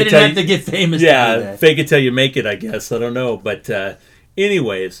fake they it didn't till have to get famous. Yeah, to do that. Fake it till you make it, I guess. I don't know, but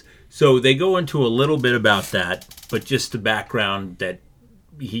anyways, so they go into a little bit about that, but just the background that.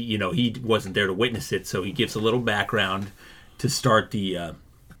 He wasn't there to witness it, so he gives a little background to start the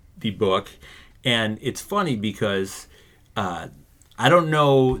book, and it's funny because I don't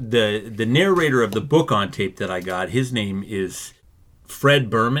know the narrator of the book on tape that I got. His name is Fred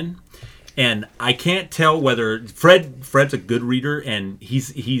Berman, and I can't tell whether Fred's a good reader, and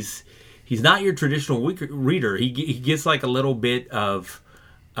he's not your traditional reader. He gets like a little bit of.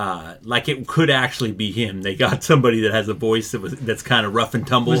 Like it could actually be him. They got somebody that has a voice that's kind of rough and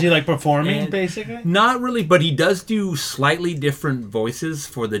tumble. Was he like performing, basically? Not really, but he does do slightly different voices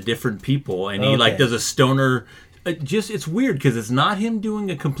for the different people, and he like does a stoner. It's weird because it's not him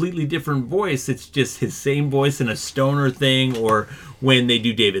doing a completely different voice. It's just his same voice in a stoner thing, or when they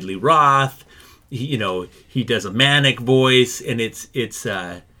do David Lee Roth, he does a manic voice, and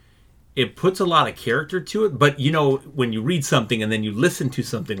it puts a lot of character to it, but when you read something and then you listen to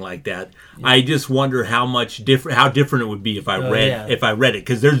something like that, I just wonder how different it would be if I read it,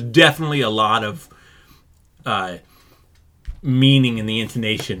 because there's definitely a lot of meaning in the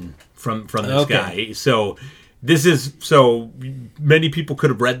intonation from this guy. So This is so many people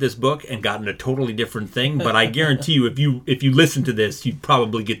could have read this book and gotten a totally different thing, but I guarantee you, if you listen to this, you'd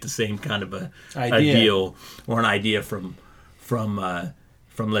probably get the same kind of a deal or an idea from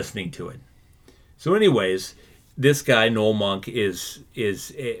listening to it. So, anyways, this guy Noel Monk is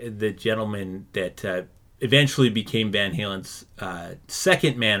the gentleman that eventually became Van Halen's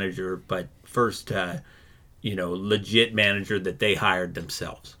second manager, but first legit manager that they hired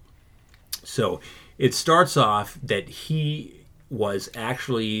themselves. So it starts off that he was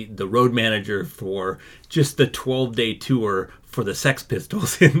actually the road manager for just the 12-day tour for the Sex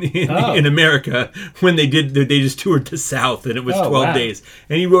Pistols in America when they just toured the South, and it was 12 days.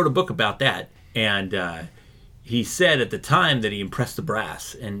 And he wrote a book about that. And he said at the time that he impressed the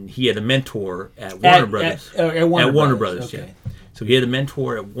brass, and he had a mentor at Warner Brothers. At Warner Brothers, okay. Yeah. So he had a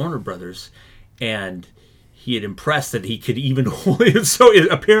mentor at Warner Brothers, and he had impressed that he could even hold it. So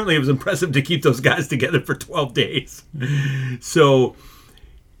apparently it was impressive to keep those guys together for 12 days. So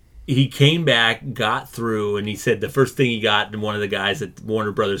he came back, got through, and he said the first thing he got, and one of the guys at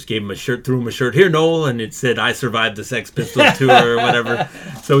Warner Brothers gave him a shirt, threw him a shirt. Here, Noel, and it said, "I survived the Sex Pistols tour," or whatever.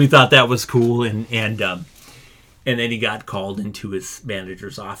 So he thought that was cool, and then he got called into his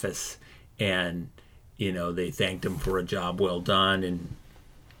manager's office, and they thanked him for a job well done, and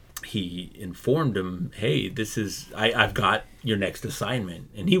he informed him, "Hey, I've got your next assignment."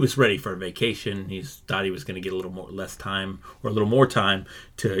 And he was ready for a vacation. He thought he was going to get a little more time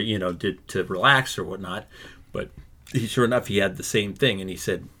to relax or whatnot. But sure enough, he had the same thing. And he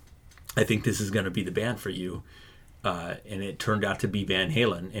said, "I think this is going to be the band for you." And it turned out to be Van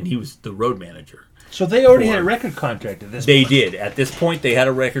Halen, and he was the road manager. So they already had a record contract at this point. They did. At this point, they had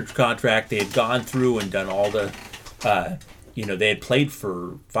a record contract. They had gone through and done all the... they had played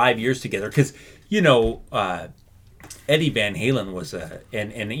for 5 years together because, Eddie Van Halen was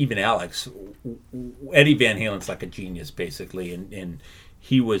and even Alex, Eddie Van Halen's like a genius basically, and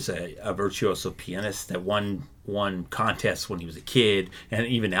he was a virtuoso pianist that won contests when he was a kid, and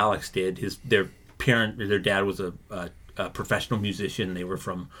even Alex did. Their dad was a professional musician. They were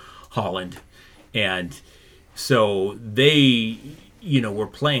from Holland, and so they were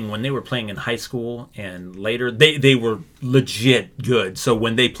playing when they were playing in high school and later. They were legit good. So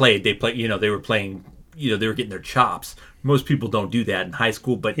when they played, they were playing. They were getting their chops. Most people don't do that in high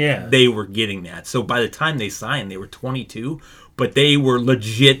school, but they were getting that. So by the time they signed, they were 22, but they were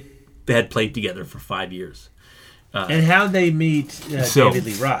legit. They had played together for 5 years. And how'd they meet David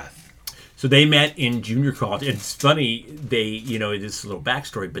Lee Roth? So they met in junior college. It's funny, it's a little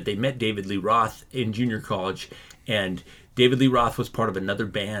backstory, but they met David Lee Roth in junior college, and David Lee Roth was part of another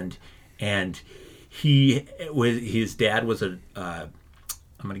band, and his dad was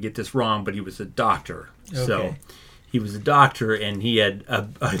I'm going to get this wrong, but he was a doctor. Okay. So he was a doctor, and he had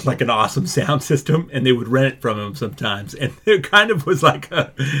like an awesome sound system, and they would rent it from him sometimes. And it kind of was like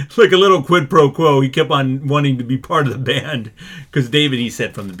a little quid pro quo. He kept on wanting to be part of the band because David, he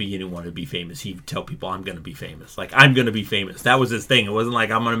said from the beginning, wanted to be famous. He would tell people, "I'm going to be famous. Like, I'm going to be famous." That was his thing. It wasn't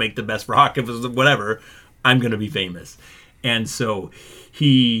like, "I'm going to make the best rock." It was whatever. I'm going to be famous. And so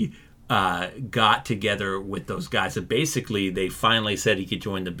he got together with those guys, and basically they finally said he could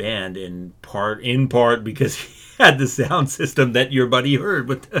join the band in part because he had the sound system that your buddy heard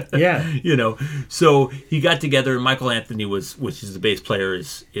with so he got together, and Michael Anthony which is the bass player,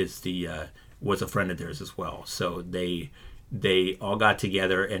 was a friend of theirs as well. So they all got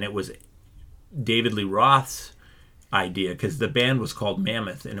together, and it was David Lee Roth's idea, because the band was called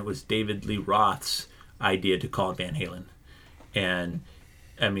Mammoth, and it was David Lee Roth's idea to call it Van Halen. And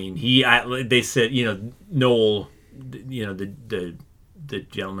I mean, they said, Noel, the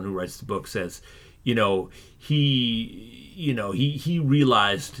gentleman who writes the book says, he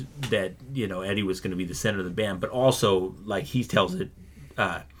realized that, Eddie was going to be the center of the band, but also, like he tells it,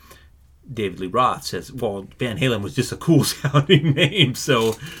 David Lee Roth says, well, Van Halen was just a cool sounding name,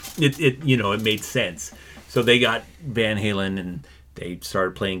 so it made sense. So they got Van Halen, and they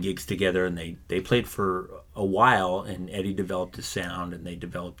started playing gigs together, and they played for a while, and Eddie developed his sound, and they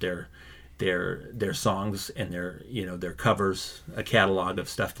developed their songs and their covers, a catalog of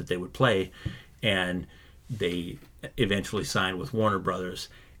stuff that they would play, and they eventually signed with Warner Brothers,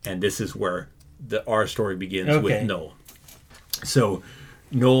 and this is where our story begins with Noel. So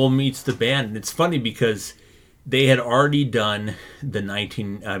Noel meets the band, and it's funny because they had already done the Van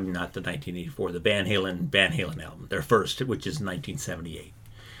Halen album, their first, which is 1978,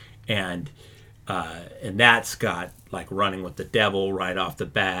 and that's got like Running with the Devil right off the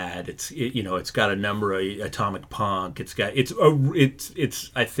bat. It's got a number of Atomic Punk. It's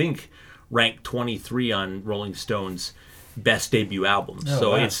I think ranked 23 on Rolling Stone's best debut albums. Oh,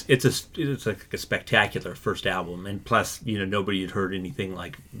 So wow. it's like a spectacular first album, and plus nobody had heard anything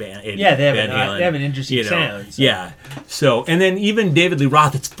like Van Halen. They have an interesting sound. So. Yeah. So and then even David Lee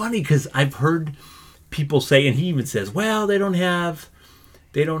Roth. It's funny because I've heard people say, and he even says, well, they don't have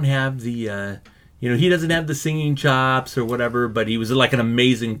the. He doesn't have the singing chops or whatever, but he was like an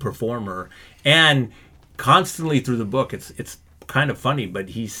amazing performer. And constantly through the book, it's kind of funny, but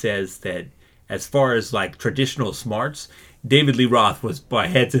he says that as far as like traditional smarts, David Lee Roth was by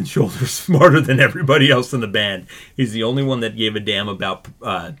heads and shoulders smarter than everybody else in the band. He's the only one that gave a damn about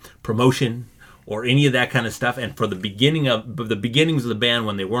promotion or any of that kind of stuff. And for the beginnings of the band,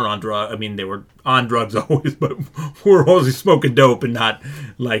 when they weren't on drugs, they were on drugs always, but were always smoking dope and not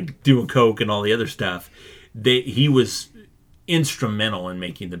like doing coke and all the other stuff. He was instrumental in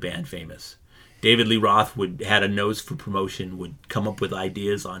making the band famous. David Lee Roth had a nose for promotion, would come up with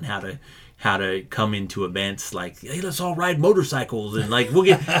ideas on how to come into events like, hey, let's all ride motorcycles and like we'll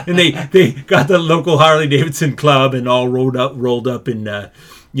get. And they got the local Harley Davidson club and all rolled up in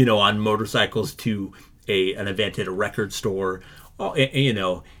on motorcycles to an event at a record store,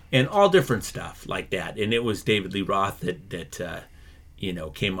 and all different stuff like that. And it was David Lee Roth that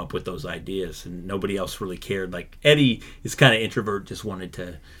came up with those ideas, and nobody else really cared. Like Eddie is kind of introvert, just wanted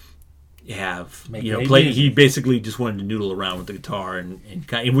to have play. He basically just wanted to noodle around with the guitar and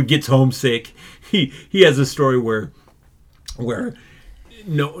would get homesick. He has a story where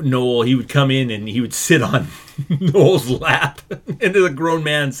Noel, he would come in and he would sit on Noel's lap, and there's a grown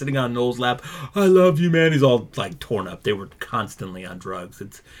man sitting on Noel's lap. I love you, man. He's all like torn up. They were constantly on drugs.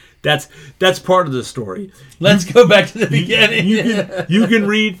 That's part of the story. Let's go back to the beginning. You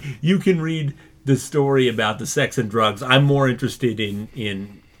can read the story about the sex and drugs. I'm more interested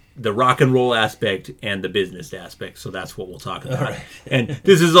in the rock and roll aspect and the business aspect, so that's what we'll talk about. Right. And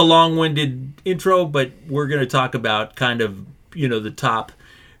this is a long-winded intro, but we're going to talk about kind of the top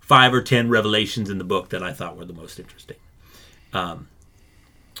 5 or 10 revelations in the book that I thought were the most interesting.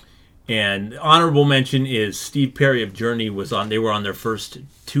 And honorable mention is Steve Perry of Journey they were on their first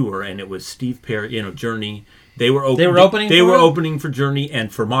tour, and it was Steve Perry, Journey. They were opening for Journey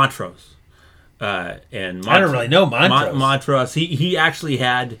and for Montrose. And I don't really know Montrose. Montrose. He actually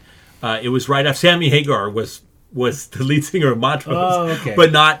had. It was right after Sammy Hagar was the lead singer of Montrose. Oh, okay.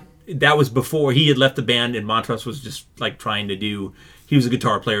 But not. That was before he had left the band, and Montrose was just like trying to do. He was a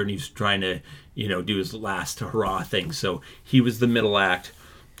guitar player, and he was trying to do his last hurrah thing. So he was the middle act,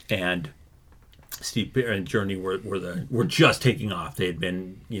 and Steve Perry and Journey were just taking off. They had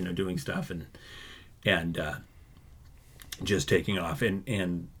been doing stuff and just taking off,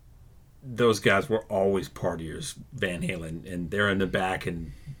 and those guys were always partiers, Van Halen, and they're in the back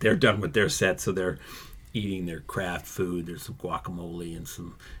and they're done with their set, so they're eating their craft food. There's some guacamole and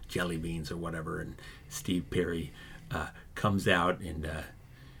some jelly beans or whatever, and Steve Perry comes out, and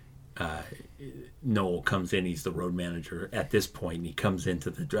Noel comes in. He's the road manager at this point, and he comes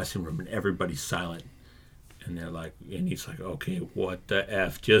into the dressing room, and everybody's silent, and they're like, and he's like, okay, what the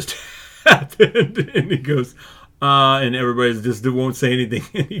F just happened? And he goes, and everybody's just won't say anything.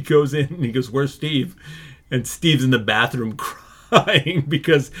 And he goes in and he goes, where's Steve? And Steve's in the bathroom crying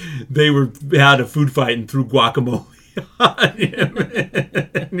because they had a food fight and threw guacamole on him.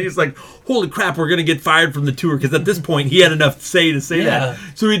 And he's like, holy crap, we're going to get fired from the tour. Because at this point, he had enough to say that.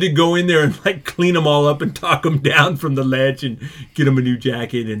 So he had to go in there and like clean them all up and talk them down from the ledge and get them a new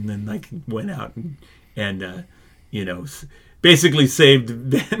jacket. And then like went out and basically saved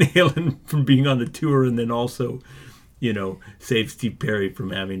Van Halen from being on the tour, and then also, saved Steve Perry from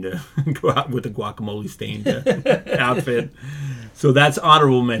having to go out with a guacamole stained outfit. So that's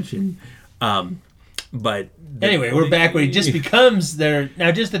honorable mention. But anyway, we're back where he just becomes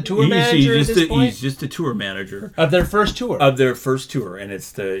just the tour manager at this point? He's just the tour manager. Of their first tour. And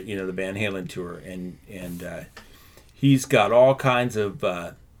it's the Van Halen tour. And he's got all kinds of,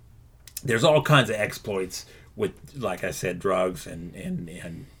 there's all kinds of exploits with, like I said, drugs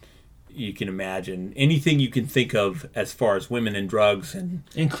and you can imagine anything you can think of as far as women and drugs,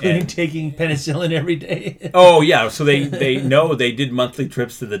 including taking penicillin every day. Oh yeah, so they did monthly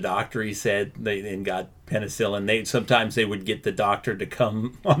trips to the doctor. He said they got penicillin. Sometimes they would get the doctor to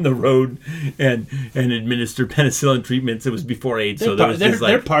come on the road and administer penicillin treatments. It was before AIDS,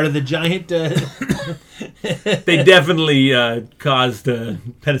 they're part of the giant. They definitely caused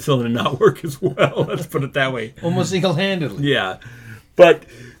penicillin to not work as well. Let's put it that way. Almost single-handedly. Yeah, but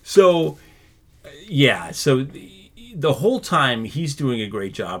so the whole time he's doing a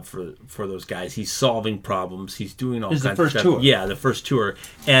great job for those guys. He's solving problems. He's doing all kinds of stuff. Tour. Yeah, the first tour.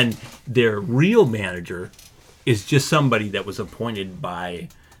 And their real manager is just somebody that was appointed by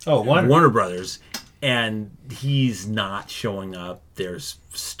Warner Brothers. and he's not showing up. There's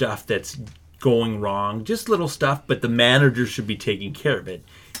stuff that's going wrong, just little stuff, but the manager should be taking care of it,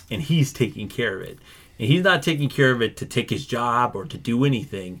 and he's taking care of it. And he's not taking care of it to take his job or to do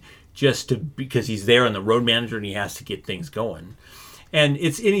anything, because he's there on the road manager and he has to get things going. And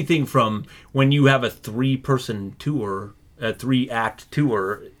it's anything from when you have a 3-person tour, a 3-act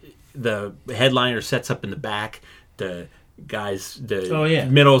tour, the headliner sets up in the back, the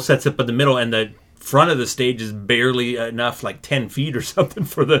middle sets up in the middle, and the front of the stage is barely enough, like 10 feet or something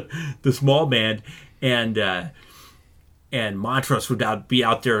for the small band. And Montrose would be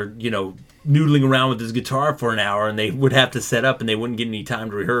out there, noodling around with his guitar for an hour, and they would have to set up, and they wouldn't get any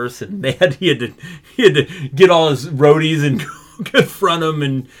time to rehearse, and he had to get all his roadies and confront him,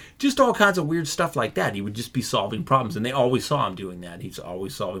 and just all kinds of weird stuff like that. He would just be solving problems, and they always saw him doing that. He's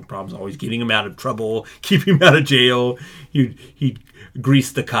always solving problems, always getting him out of trouble, keeping him out of jail. He'd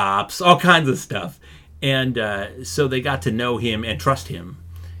grease the cops, all kinds of stuff. And so they got to know him and trust him,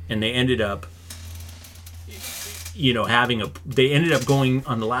 and they ended up they ended up going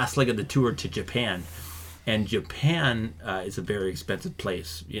on the last leg of the tour to Japan, and Japan is a very expensive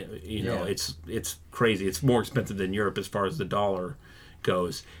place. It's crazy. It's more expensive than Europe as far as the dollar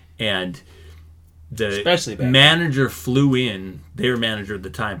goes. And the manager flew in, their manager at the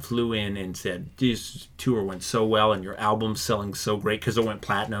time flew in and said, this tour went so well and your album's selling so great, because it went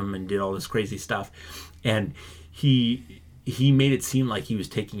platinum and did all this crazy stuff. And he made it seem like he was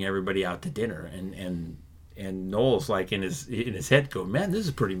taking everybody out to dinner, and Noel's like in his head going, man, this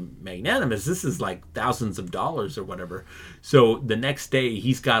is pretty magnanimous. This is like thousands of dollars or whatever. So the next day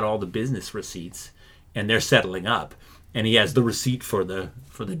he's got all the business receipts, and they're settling up, and he has the receipt for the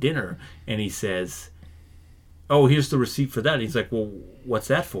dinner, and he says, oh, here's the receipt for that. And he's like, well, what's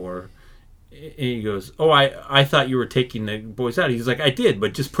that for? And he goes, oh, I thought you were taking the boys out. He's like, I did,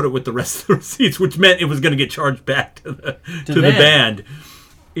 but just put it with the rest of the receipts, which meant it was going to get charged back to the band.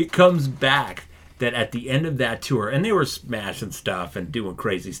 It comes back that at the end of that tour, and they were smashing stuff and doing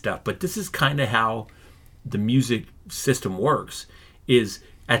crazy stuff, but this is kind of how the music system works, is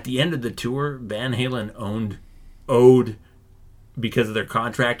at the end of the tour, Van Halen owed, because of their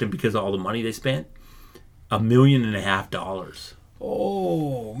contract and because of all the money they spent, $1.5 million.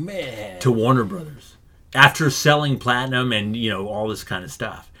 Oh, man. To Warner Brothers. After selling platinum and, all this kind of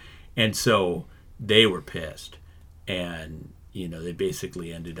stuff. And so they were pissed. And they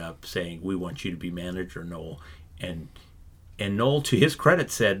basically ended up saying, we want you to be manager, Noel. And Noel, to his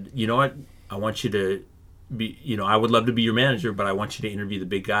credit, said, you know what, I want you to be, I would love to be your manager, but I want you to interview the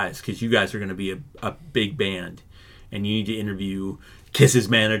big guys, because you guys are going to be a big band. And you need to interview Kiss's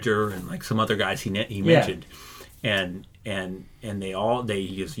manager and like some other guys he mentioned. And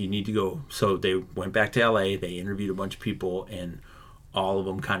he goes, you need to go. So they went back to LA, they interviewed a bunch of people, and all of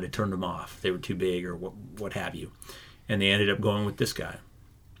them kind of turned them off. They were too big or what have you. And they ended up going with this guy.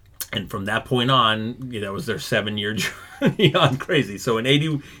 And from that point on, that was their 7-year journey on crazy. So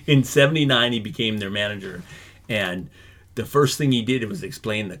in 79, he became their manager. And the first thing he did was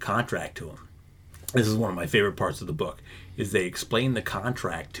explain the contract to him. This is one of my favorite parts of the book, is they explained the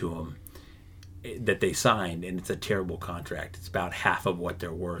contract to him that they signed, and it's a terrible contract. It's about half of what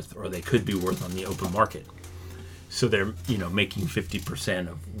they're worth, or they could be worth on the open market. So they're, making 50%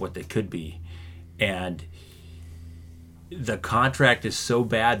 of what they could be. And the contract is so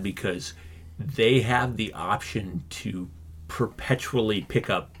bad because they have the option to perpetually pick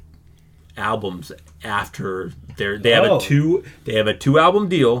up albums after they have a 2-album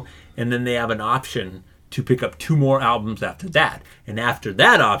deal, and then they have an option to pick up 2 more albums after that. And after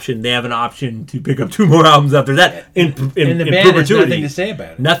that option, they have an option to pick up 2 more albums after that in the band perpetuity. has nothing to say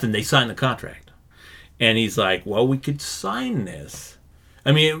about it. Nothing. They signed the contract. And he's like, well, we could sign this.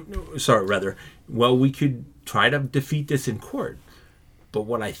 Well, we could try to defeat this in court. But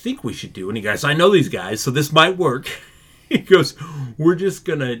what I think we should do, and he goes, I know these guys, so this might work. He goes, we're just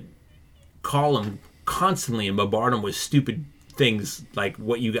going to call them constantly and bombard them with stupid things like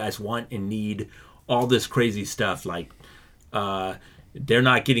what you guys want and need, all this crazy stuff, like they're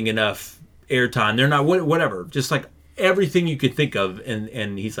not getting enough airtime, they're not whatever, just like everything you could think of.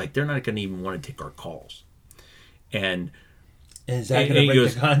 And he's like, they're not going to even want to take our calls. And is that going to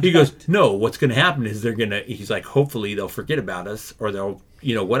break the contract? He goes, no, what's going to happen is he's like, hopefully they'll forget about us, or they'll,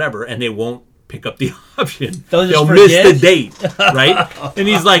 whatever, and they won't pick up the option. They'll miss the date, right? And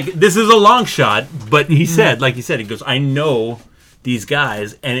he's like, this is a long shot, but he said, he goes, I know these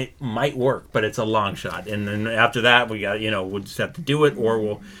guys, and it might work, but it's a long shot. And then after that, we got, we'll just have to do it, or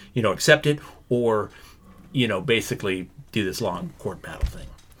we'll, accept it, or, basically do this long court battle thing.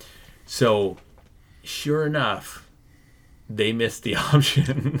 So, sure enough, they missed the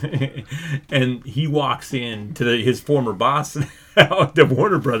option. And he walks in to his former boss at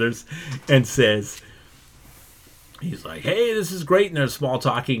Warner Brothers and says, he's like, hey, this is great. And they're small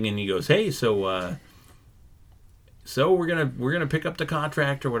talking. And he goes, hey, so we're gonna pick up the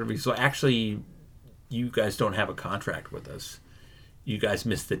contract or whatever. So actually, you guys don't have a contract with us. You guys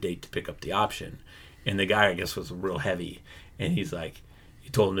missed the date to pick up the option. And the guy, I guess, was real heavy. And he's like, he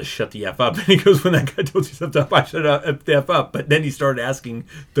told him to shut the F up. And he goes, when that guy told you something up, I shut the F up. But then he started asking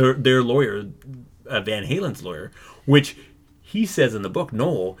their lawyer, Van Halen's lawyer, which he says in the book,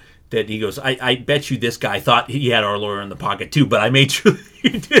 Noel, that he goes, I bet you this guy thought he had our lawyer in the pocket too, but I made sure that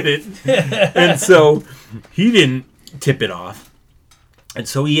he did it. And so he didn't tip it off. And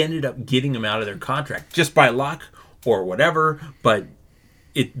so he ended up getting them out of their contract just by luck or whatever. But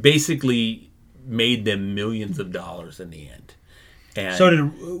it basically made them millions of dollars in the end. And so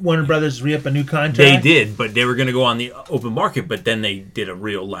did Warner Brothers re-up a new contract? They did, but they were going to go on the open market. But then they did a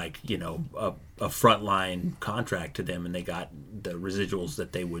real, like, you know, a frontline contract to them, and they got the residuals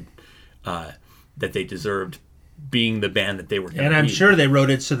that they would, that they deserved, being the band that they were going to be. And I'm sure they wrote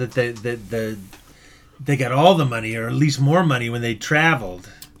it so that they got all the money, or at least more money, when they traveled.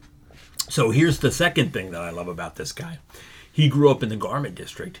 So here's the second thing that I love about this guy. He grew up in the garment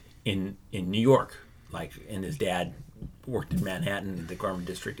district in New York, and his dad worked in Manhattan, the garment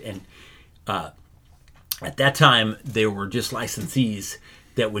district. And at that time, there were just licensees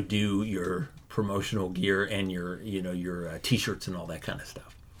that would do your promotional gear and your T-shirts and all that kind of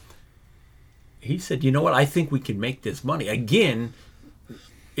stuff. He said, you know what? I think we can make this money. Again,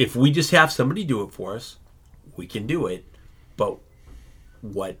 if we just have somebody do it for us, we can do it. But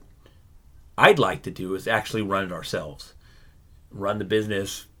what I'd like to do is actually run it ourselves. Run the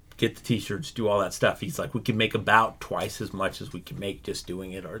business, get the T-shirts, do all that stuff. He's like, we can make about twice as much as we can make just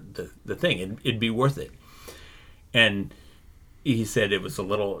doing it, or the thing. It'd be worth it. And he said it was a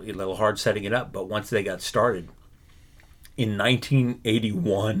little hard setting it up, but once they got started, in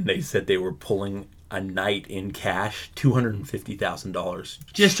 1981, they said they were pulling a night in cash,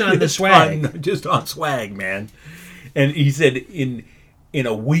 $250,000 just on the swag, just on swag, man. And he said in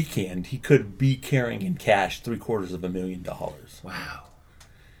a weekend he could be carrying in cash $750,000. Wow.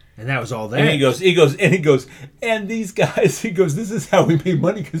 And that was all there. And he goes, and these guys, he goes, this is how we made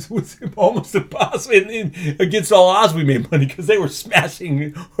money, because it was almost impossible. And against all odds, we made money because they were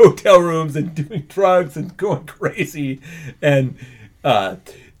smashing hotel rooms and doing drugs and going crazy. And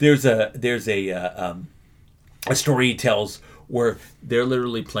there's a story he tells where they're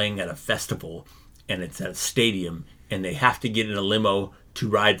literally playing at a festival, and it's at a stadium, and they have to get in a limo to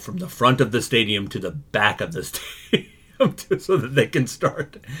ride from the front of the stadium to the back of the stadium. So that they can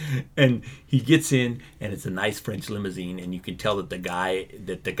start. And he gets in, and it's a nice French limousine, and you can tell that the guy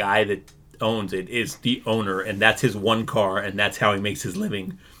that owns it is the owner, and that's his one car, and that's how he makes his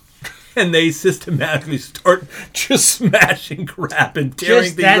living. And they systematically start just smashing crap and tearing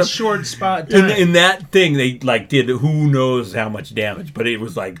just things that up. Short spot time. In that thing, they did who knows how much damage, but it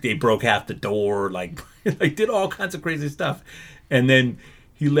was like they broke half the door, did all kinds of crazy stuff. And then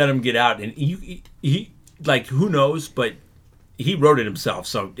he let him get out, and he who knows, but he wrote it himself.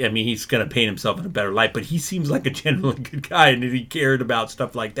 So, I mean, he's going to paint himself in a better light, but he seems like a generally good guy, and he cared about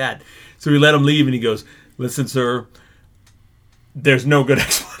stuff like that. So he let him leave, and he goes, listen, sir, there's no good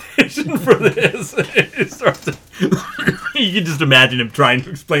explanation for this. You can just imagine him trying to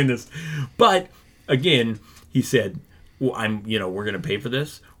explain this. But, again, he said, well, we're going to pay for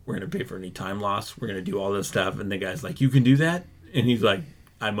this. We're going to pay for any time loss. We're going to do all this stuff. And the guy's like, you can do that? And he's like,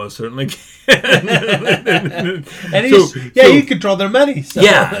 I most certainly can. And you control their money. So.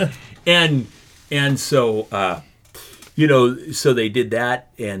 Yeah, and so so they did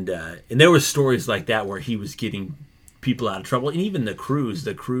that, and there were stories like that where he was getting people out of trouble, and even the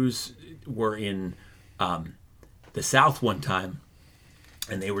crews were in the South one time,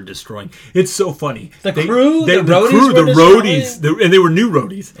 and they were destroying. It's so funny. The roadies, and they were new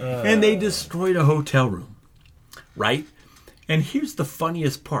roadies, and they destroyed a hotel room, right? And here's the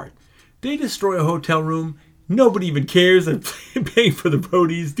funniest part. They destroy a hotel room. Nobody even cares. They're paying for the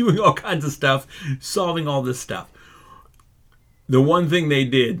roadies, doing all kinds of stuff, solving all this stuff. The one thing they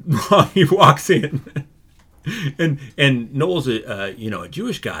did, he walks in, and Noel's a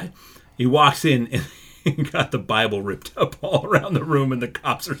Jewish guy. He walks in and he got the Bible ripped up all around the room, and the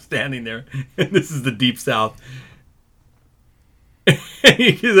cops are standing there. And this is the Deep South. And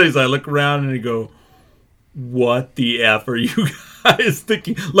I look around and I go, what the F are you guys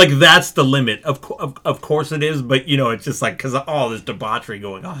thinking? Like, that's the limit. Of course it is, but, it's just like, because of all this debauchery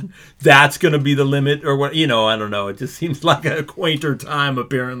going on, that's going to be the limit, or what, I don't know. It just seems like a quainter time,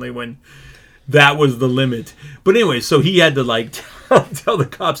 apparently, when that was the limit. But anyway, so he had to like tell the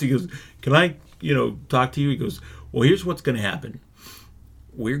cops. He goes, "Can I, talk to you?" He goes, "Well, here's what's going to happen.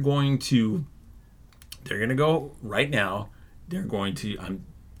 They're going to go right now. They're going to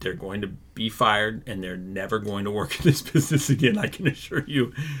be fired, and they're never going to work in this business again. I can assure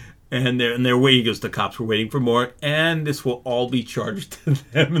you." And they're waiting. He goes, "The cops were waiting for more, and this will all be charged to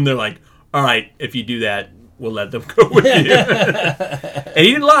them." And they're like, "All right, if you do that, we'll let them go with you." And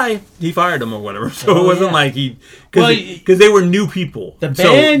he didn't lie. He fired them or whatever. So it wasn't like because they were new people. The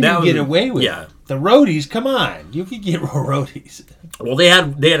band so you get away with. Yeah. The roadies, come on, you could get roadies. Well, they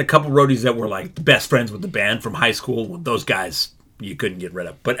had a couple roadies that were like the best friends with the band from high school. Those guys you couldn't get rid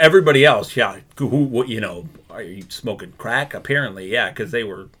of. But everybody else, yeah, who are you smoking crack? Apparently, yeah, because they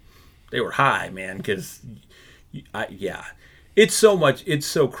were high, man. Because it's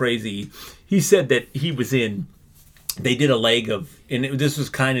so crazy. He said that they did a leg of, and this was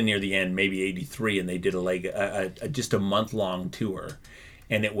kind of near the end, maybe 83, and they did a leg, just a month-long tour,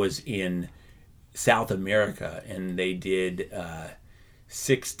 and it was in South America, and they did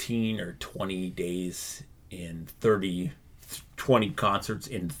 16 or 20 days in 20 concerts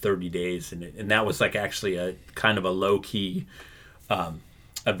in 30 days, and that was like actually a kind of a low-key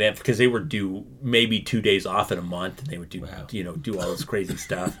event because they would do maybe 2 days off in a month, and they would do do all this crazy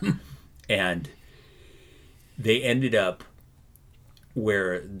stuff. And they ended up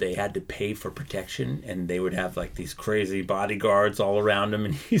where they had to pay for protection, and they would have like these crazy bodyguards all around them.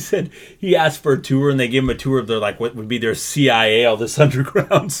 And he said he asked for a tour, and they gave him a tour of their like what would be their CIA, all this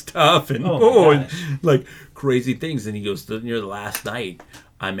underground stuff, and and like crazy things. And he goes, near the last night,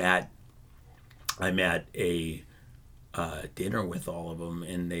 I'm at a dinner with all of them,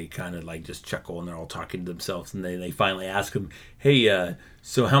 and they kind of like just chuckle, and they're all talking to themselves, and they finally ask him, "Hey,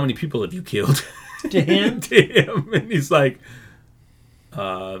 so how many people have you killed?" To him? To him. And he's like,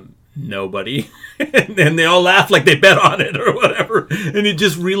 nobody. And then they all laugh like they bet on it or whatever. And he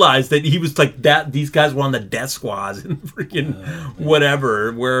just realized that he was like that. These guys were on the death squads and freaking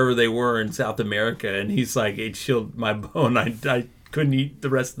whatever, wherever they were in South America. And he's like, it chilled my bone. I couldn't eat the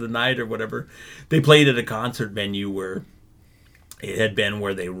rest of the night or whatever. They played at a concert venue where it had been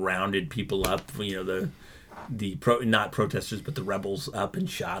where they rounded people up, not protesters, but the rebels up and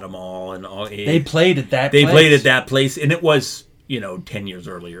shot them all. And all. They played at that place. They played at that place, and it was, 10 years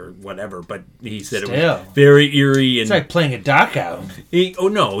earlier, whatever. But he said Still. It was very eerie. And it's like playing a Dachau.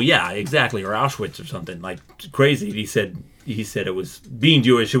 Yeah, exactly. Or Auschwitz or something. Like, crazy. He said it was, being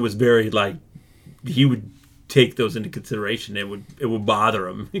Jewish, it was very, like, he would take those into consideration. It would bother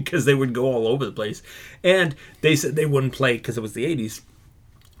him because they would go all over the place. And they said they wouldn't play because it was the 80s.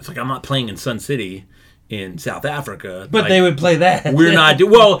 It's like, I'm not playing in Sun City in South Africa. But they would play that. We're not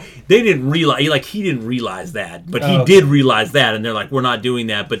they didn't realize, like, he didn't realize that, but he did realize that, and they're like, we're not doing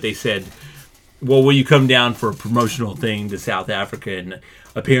that. But they said, well, will you come down for a promotional thing to South Africa? And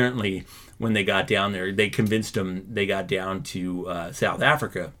apparently when they got down there, they convinced him. They got down to South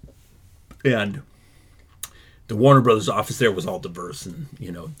Africa, and the Warner Brothers office there was all diverse, and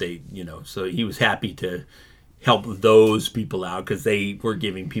so he was happy to help those people out because they were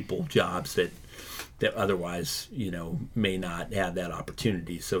giving people jobs that otherwise, may not have that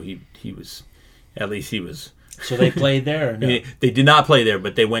opportunity. So he was. So they played there? Or no? They did not play there,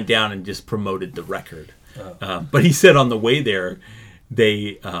 but they went down and just promoted the record. But he said on the way there,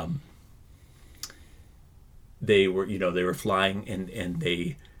 they were flying and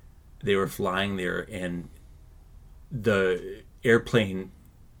they were flying there, and the airplane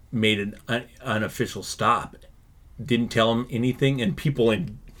made an unofficial stop, didn't tell him anything, and people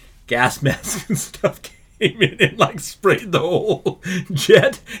in gas masks and stuff came in and like sprayed the whole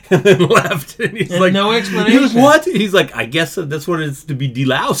jet and then left. And he's like, no explanation. He was, what? He's like, I guess that's what it's to be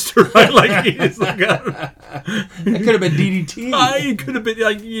deloused, right? Like, he's like, it could have been DDT. It could have been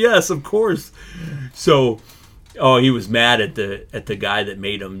like, yes, of course. So, he was mad at the guy that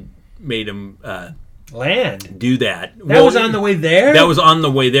made him land do that. That was on the way there. That was on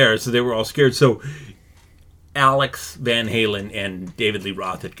the way there. So they were all scared. So Alex Van Halen and David Lee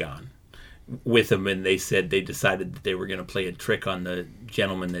Roth had gone with him, and they said they decided that they were going to play a trick on the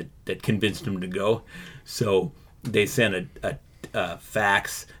gentleman that convinced him to go. So they sent a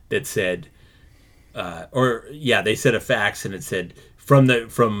fax that said, they sent a fax, and it said from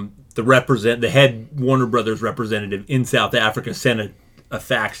the head Warner Brothers representative in South Africa sent a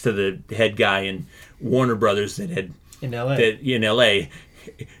fax to the head guy in Warner Brothers that had in LA.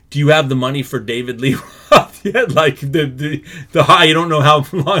 do you have the money for David Lee Roth yet? Like the high, you don't know how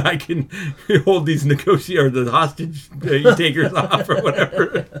long I can hold these the hostage takers off or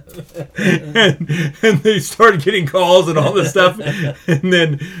whatever. And they started getting calls and all this stuff, and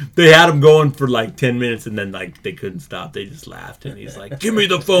then they had him going for like 10 minutes, and then like they couldn't stop. They just laughed, and he's like, "Give me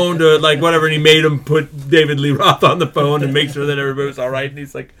the phone to like whatever," and he made him put David Lee Roth on the phone and make sure that everybody was all right. And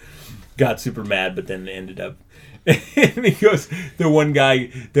he's like, got super mad, but then ended up. And he goes, the one guy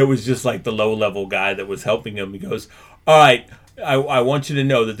that was just like the low-level guy that was helping him, he goes, all right, I want you to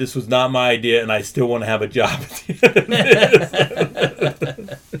know that this was not my idea, and I still want to have a job at the end of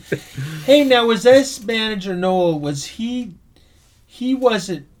this. Hey, now, was this manager, Noel, was he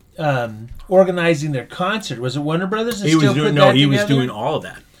wasn't organizing their concert? Was it Warner Brothers? He was doing all of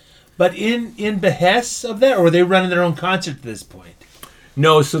that. But in behest of that, or were they running their own concert at this point?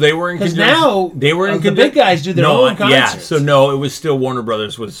 No, so they were in conjunction. Because now they were the big guys do their own concerts. Yeah, so no, it was still Warner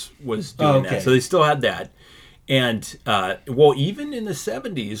Brothers was doing that. So they still had that. And even in the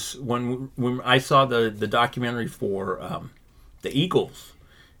 70s, when I saw the documentary for the Eagles,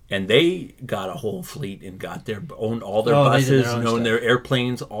 and they got a whole fleet and owned all their buses, and owned their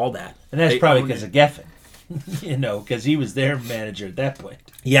airplanes, all that. And that's probably because of Geffen. Because he was their manager at that point.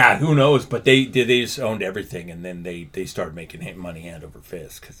 Yeah, who knows? But they just owned everything, and then they started making money hand over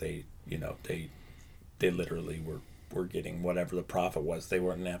fist because they literally were getting whatever the profit was. They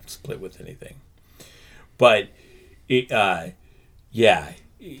weren't have to split with anything. But it's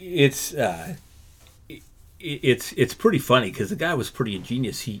pretty funny because the guy was pretty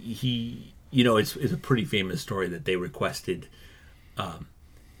ingenious. He it's a pretty famous story that they requested.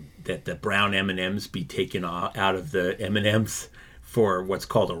 That the brown M&Ms be taken out of the M&Ms for what's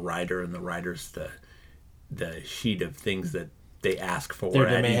called a rider, and the rider's the sheet of things that they ask for,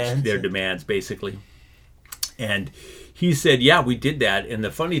 their demands, basically. And he said, yeah, we did that. And the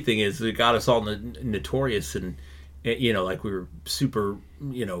funny thing is, it got us all notorious, and like we were super,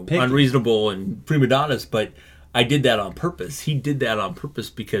 picky, unreasonable and prima donnas, but I did that on purpose. He did that on purpose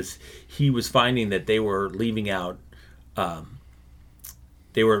because he was finding that they were leaving out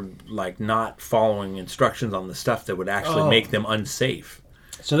they were like not following instructions on the stuff that would actually make them unsafe.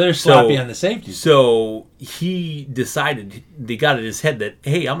 So they're sloppy on the safety. So he decided, they got in his head that,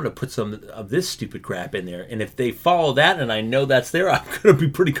 hey, I'm going to put some of this stupid crap in there. And if they follow that and I know that's there, I'm going to be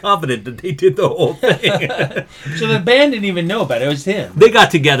pretty confident that they did the whole thing. So the band didn't even know about it. It was him. They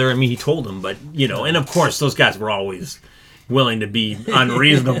got together. I mean, he told them, but, and of course those guys were always willing to be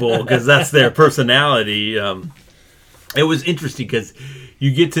unreasonable because that's their personality. It was interesting because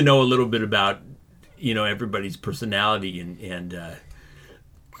you get to know a little bit about, everybody's personality, and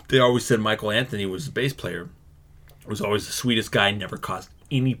they always said Michael Anthony was the bass player, was always the sweetest guy, never caused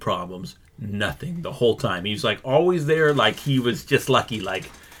any problems, nothing the whole time. He was like always there, like he was just lucky,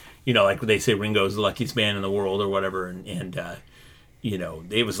 like like they say Ringo's the luckiest man in the world or whatever, and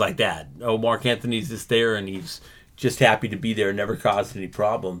it was like that. Oh, Mark Anthony's just there, and he's just happy to be there, never caused any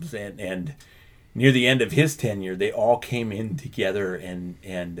problems, and near the end of his tenure, they all came in together, and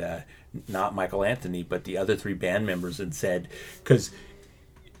not Michael Anthony, but the other three band members, and said, because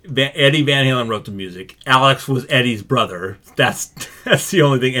Eddie Van Halen wrote the music, Alex was Eddie's brother. That's the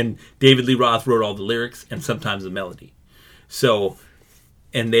only thing, and David Lee Roth wrote all the lyrics and sometimes the melody. So,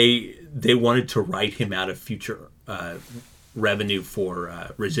 and they wanted to write him out of future revenue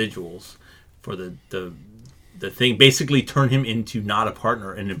for residuals for the thing, basically turn him into not a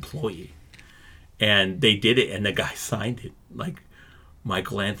partner, an employee. And they did it, and the guy signed it. Like,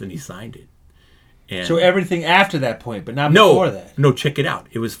 Michael Anthony signed it. And so everything after that point, but not before that? No, check it out.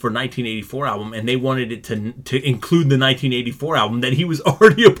 It was for 1984 album, and they wanted it to include the 1984 album that he was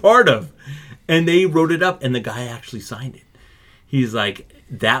already a part of. And they wrote it up, and the guy actually signed it. He's like,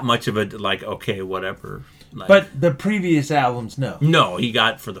 that much of a, like, okay, whatever. Like, but the previous albums, no. No, he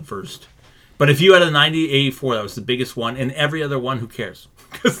got for the first. But if you had a 1984, that was the biggest one, and every other one, who cares?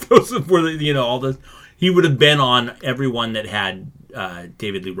 Because those were, all the... He would have been on every one that had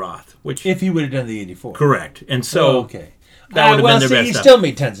David Lee Roth. Which, if he would have done the 84. Correct. And so... okay. That would have been their best he stuff. still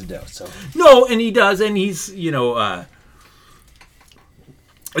made tons of dough, so... No, and he does, and he's, it's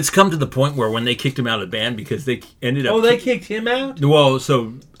come to the point where when they kicked him out of the band because they ended up... Oh, they kicked him out? Well,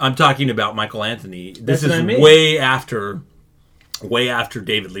 so I'm talking about Michael Anthony. This is way after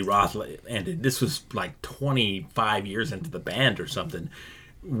David Lee Roth ended. This was like 25 years into the band or something.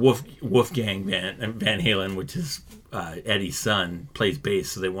 Wolfgang Van Halen, which is Eddie's son, plays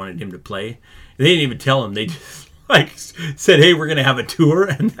bass, so they wanted him to play. They didn't even tell him. They just said, "Hey, we're gonna have a tour,"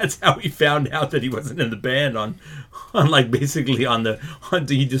 and that's how he found out that he wasn't in the band.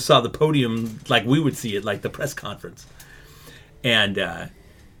 He just saw the podium like we would see it, like the press conference. And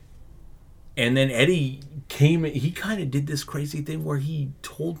then Eddie came. He kind of did this crazy thing where he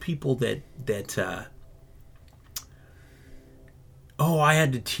told people that I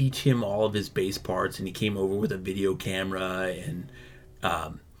had to teach him all of his bass parts, and he came over with a video camera, and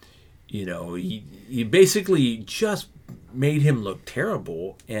he basically just made him look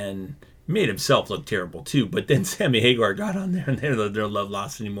terrible and made himself look terrible too. But then Sammy Hagar got on there, and their love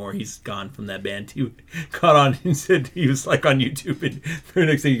lost anymore. He's gone from that band too. Got on and said, he was like on YouTube, and the very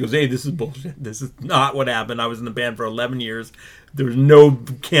next thing he goes, "Hey, this is bullshit. This is not what happened. I was in the band for 11 years. There was no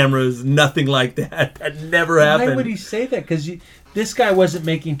cameras, nothing like that. That never happened." Why would he say that? Because this guy wasn't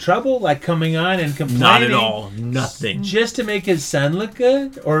making trouble, like coming on and complaining. Not at all. Nothing. Just to make his son look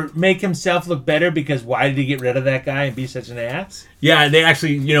good, or make himself look better. Because why did he get rid of that guy and be such an ass? Yeah, they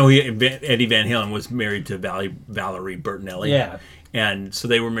actually, Eddie Van Halen was married to Valerie Bertinelli. Yeah. And so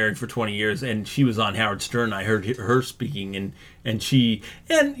they were married for 20 years, and she was on Howard Stern. I heard her speaking, and she,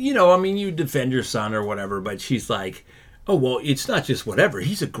 you defend your son or whatever, but she's like, oh, well, it's not just whatever.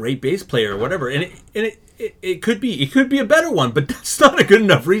 He's a great bass player or whatever. And it could be a better one, but that's not a good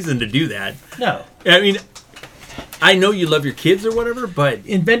enough reason to do that. No. I mean, I know you love your kids or whatever, but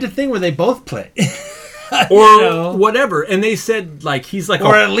invent a thing where they both play. Or whatever. And they said, like, he's like...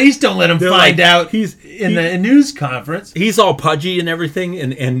 Or at least don't let him find out he's in the news conference. He's all pudgy and everything.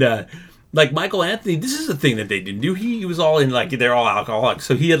 And like, Michael Anthony, this is a thing that they didn't do. He was all in, like, they're all alcoholics.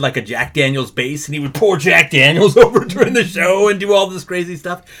 So he had, like, a Jack Daniels bass, and he would pour Jack Daniels over during the show and do all this crazy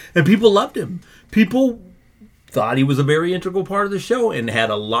stuff. And people loved him. People thought he was a very integral part of the show and had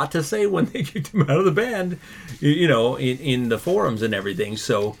a lot to say when they kicked him out of the band, in the forums and everything.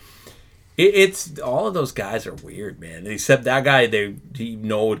 So... It's all of those guys are weird, man. Except that guy,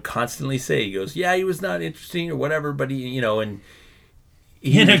 would constantly say, he goes, "Yeah, he was not interesting or whatever," but he in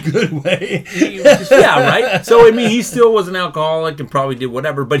a good way. Yeah, right. So I mean, he still was an alcoholic and probably did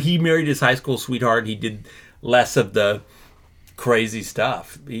whatever, but he married his high school sweetheart. He did less of the crazy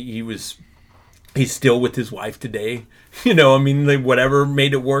stuff. He's still with his wife today. Whatever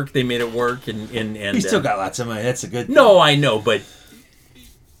made it work, they made it work, and he still got lots of money. That's a good thing. No, I know, but.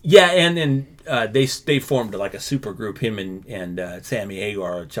 Yeah, and then they formed like a super group, him and Sammy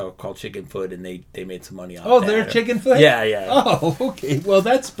Hagar, called Chickenfoot, and they made some money off that. Oh, they're Chickenfoot? Yeah. Oh, okay. Well,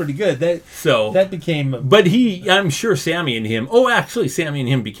 that's pretty good. That became... But I'm sure Sammy and him... Oh, actually, Sammy and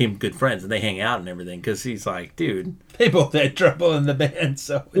him became good friends, and they hang out and everything, because he's like, dude... They both had trouble in the band,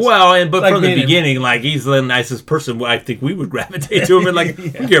 so... But like from the beginning, like, he's the nicest person. I think we would gravitate to him, and like, yeah. I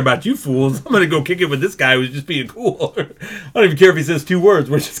don't care about you fools. I'm going to go kick it with this guy who's just being cool. I don't even care if he says 2 words.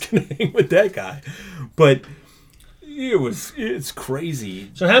 We're just going to hang with that guy. But it's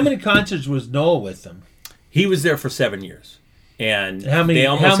crazy. So how many concerts was Noel with them? He was there for 7 years. And how many? They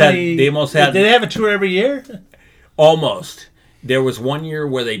almost had... Did they have a tour every year? Almost. There was 1 year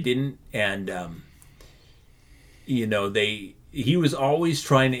where they didn't, and... he was always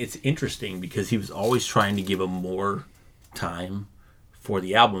trying to, it's interesting because he was always trying to give them more time for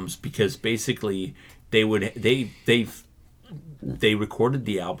the albums, because basically they recorded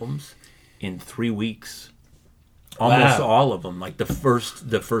the albums in 3 weeks, almost all of them, like the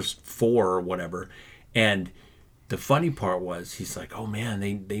first 4 or whatever. And the funny part was, he's like, oh man,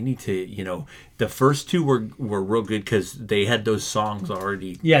 they need to, the first 2 were real good because they had those songs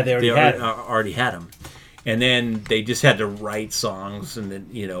already. Yeah, they already had them. And then they just had to write songs, and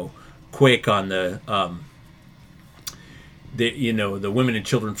then quick on the Women and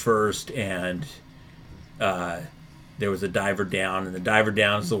Children First, and there was a Diver Down, and the Diver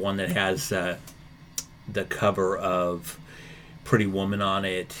Down is the one that has the cover of Pretty Woman on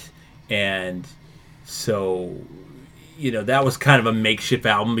it, and so that was kind of a makeshift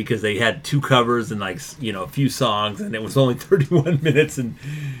album because they had 2 covers and a few songs, and it was only 31 minutes, and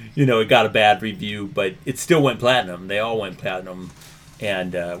it got a bad review, but it still went platinum. They all went platinum,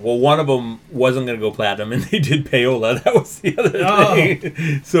 and one of them wasn't going to go platinum, and they did Paola. That was the other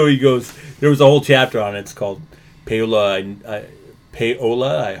thing. So he goes, there was a whole chapter on it. It's called Paola.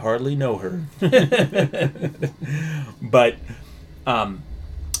 Paola, I hardly know her. But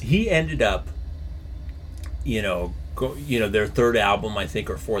he ended up, their 3rd album, I think,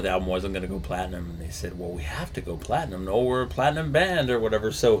 or 4th album wasn't going to go platinum, and they said, well, we have to go platinum. No, we're a platinum band or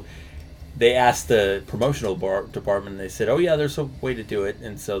whatever. So they asked the promotional department, and they said, oh yeah, there's a way to do it.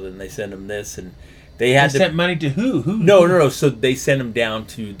 And so then they sent them this, and they sent money to who? No. So they sent them down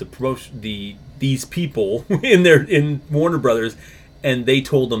to the promotion, these people in Warner Brothers, and they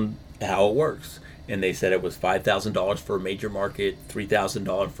told them how it works. And they said it was $5,000 for a major market,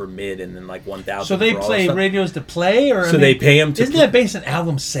 $3,000 for mid, and then like $1,000. So they play radios to play, or they pay them to. Isn't that based on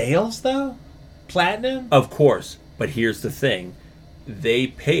album sales though? Platinum, of course, But here's the thing. They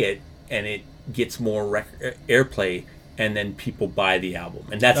pay it, and it gets more airplay, and then people buy the album.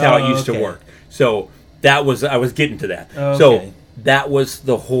 And that's how it used to work. So I was getting to that. Okay. So that was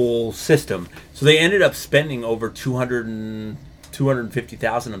the whole system. So they ended up spending over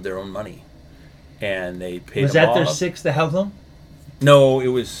 $250,000 of their own money. And they paid Was them that all their up. sixth album? No, it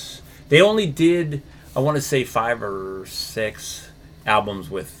was... They only did, I want to say, 5 or 6 albums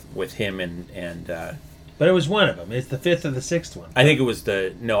with him and but it was one of them. It's the 5th or the 6th one. I think it was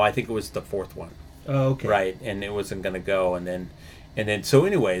the 4th one. Oh, okay. Right, and it wasn't going to go, and then so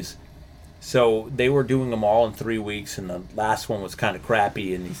anyways, so they were doing them all in 3 weeks, and the last one was kind of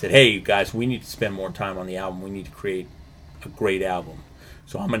crappy, and he said, "Hey guys, we need to spend more time on the album. We need to create a great album.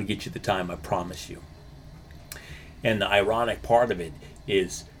 So I'm going to get you the time, I promise you." And the ironic part of it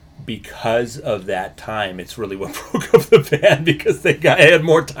is, because of that time, it's really what broke up the band, because they had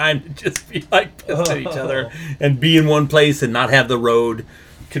more time to just be like pissed at each other and be in one place and not have the road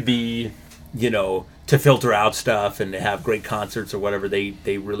could be, to filter out stuff and to have great concerts or whatever.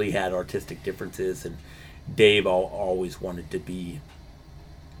 They really had artistic differences, and Dave always wanted the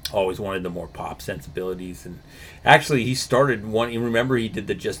more pop sensibilities. And actually, he started one. You remember, he did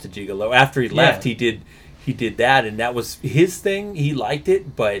the Just a Gigolo. After he left, he did that, and that was his thing. He liked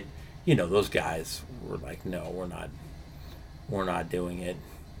it, but those guys were like, "No, we're not doing it.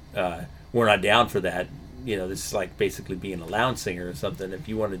 We're not down for that. This is like basically being a lounge singer or something. If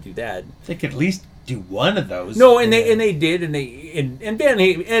you want to do that, they could at least do one of those." No, and they did, and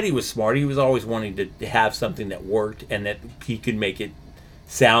Eddie was smart. He was always wanting to have something that worked and that he could make it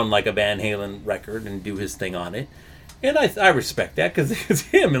sound like a Van Halen record and do his thing on it. And I respect that, because it's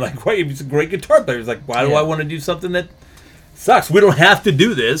him. And he's a great guitar player. He's like, why do I want to do something that sucks? We don't have to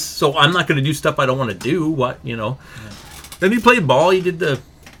do this, so I'm not going to do stuff I don't want to do. What. Then he played ball. He did the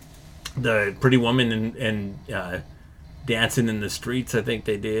Pretty Woman and Dancing in the Streets, I think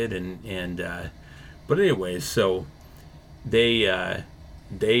they did. But anyways, so they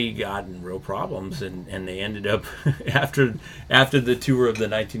got in real problems, and they ended up after the tour of the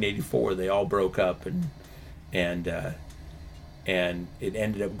 1984, they all broke up, and it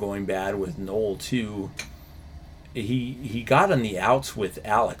ended up going bad with Noel too. He got on the outs with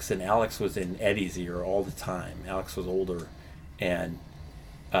Alex, and Alex was in Eddie's ear all the time. Alex was older, and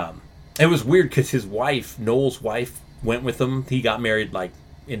it was weird because his wife, Noel's wife, went with him. He got married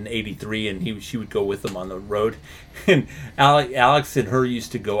in '83, and she would go with him on the road. And Alex and her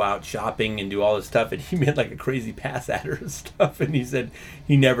used to go out shopping and do all this stuff, and he made a crazy pass at her and stuff. And he said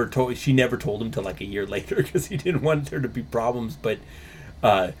she never told him till a year later, because he didn't want there to be problems. But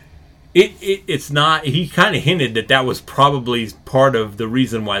it's not. He kind of hinted that was probably part of the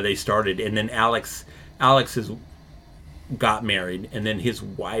reason why they started. And then Alex got married, and then his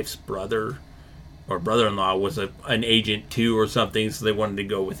wife's brother or brother-in-law was an agent too or something, so they wanted to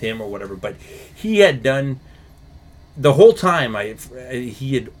go with him or whatever. But he had done the whole time.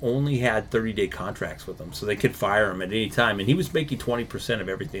 He had only had 30-day contracts with them, so they could fire him at any time, and he was making 20% of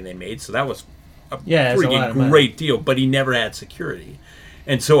everything they made, so that was a pretty great deal. But he never had security,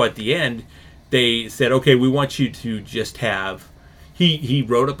 and so at the end they said, "Okay, we want you to just have." He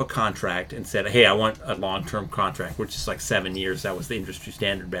wrote up a contract and said, "Hey, I want a long-term contract," which is 7 years. That was the industry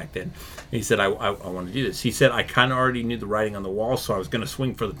standard back then. And he said, I want to do this. He said, "I kind of already knew the writing on the wall, so I was going to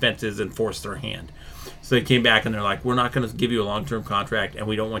swing for the fences and force their hand." So they came back and they're like, "We're not going to give you a long-term contract, and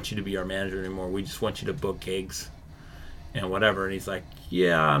we don't want you to be our manager anymore. We just want you to book gigs and whatever." And he's like,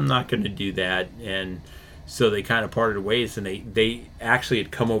 "Yeah, I'm not going to do that." And so they kind of parted ways, and they actually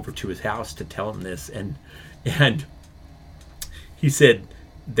had come over to his house to tell him this, and he said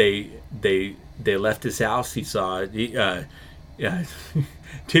they left his house. He saw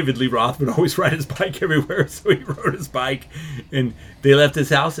David Lee Roth would always ride his bike everywhere, so he rode his bike. And they left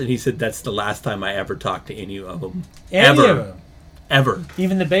his house, and he said, "That's the last time I ever talked to any of them. Ever.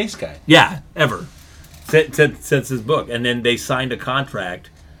 Even the bass guy. Yeah, ever. Since his book." And then they signed a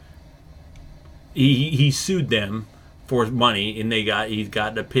contract. He sued them for money, and he's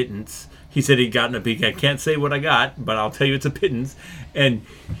gotten a pittance. He said he'd gotten I can't say what I got, but I'll tell you it's a pittance. And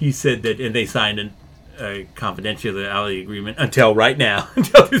he said that, and they signed a confidentiality agreement until right now,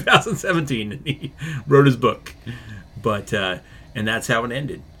 until 2017, and he wrote his book. But, and that's how it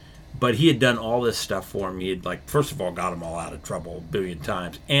ended. But he had done all this stuff for him. He had, first of all, got him all out of trouble a billion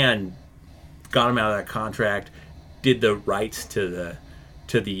times, and got him out of that contract, did the rights to the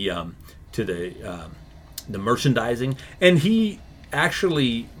merchandising, and he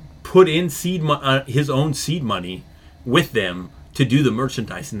actually put in his own seed money with them to do the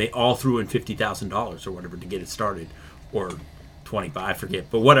merchandise, and they all threw in $50,000 or whatever to get it started, or 25, I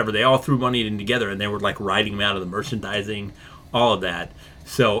forget, but whatever. They all threw money in together, and they were like writing him out of the merchandising, all of that.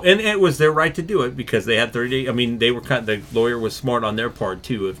 So, and it was their right to do it because they had 30 days. I mean, they were the lawyer was smart on their part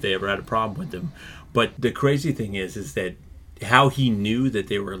too if they ever had a problem with them. But the crazy thing is that how he knew that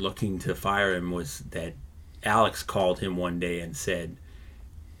they were looking to fire him was that Alex called him one day and said,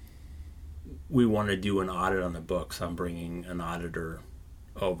 "We want to do an audit on the books. I'm bringing an auditor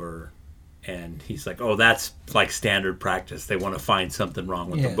over." And he's like, "Oh, that's like standard practice. They want to find something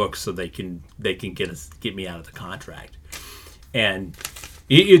wrong with the books so they can get me out of the contract." And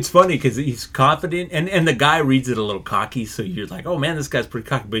it's funny because he's confident, and the guy reads it a little cocky, so you're like, "Oh man, this guy's pretty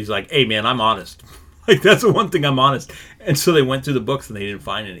cocky." But he's like, "Hey man, I'm honest. Like that's the one thing I'm honest." And so they went through the books and they didn't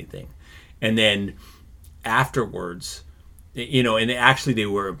find anything. And then afterwards, you know, and they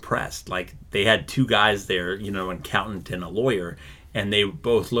were impressed. Like they had two guys there, you know, an accountant and a lawyer. And they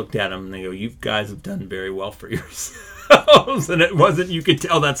both looked at him and they go, "You guys have done very well for yourselves." And it wasn't, you could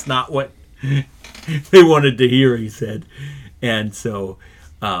tell that's not what they wanted to hear, he said. And so,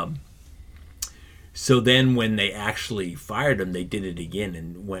 so then when they actually fired him, they did it again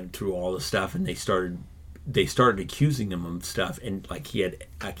and went through all the stuff, and they started accusing him of stuff, and like he had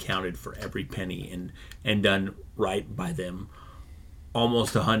accounted for every penny and done right by them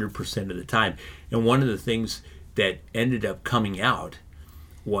almost 100% of the time. And one of the things that ended up coming out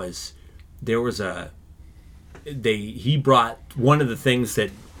was he brought one of the things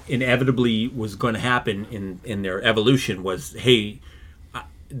that inevitably was going to happen in their evolution was, hey,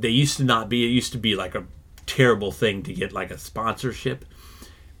 it used to be like a terrible thing to get like a sponsorship,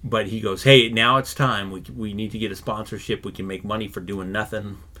 but he goes, "Hey, now it's time. We need to get a sponsorship. We can make money for doing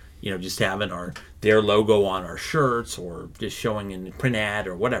nothing, you know, just having their logo on our shirts or just showing in the print ad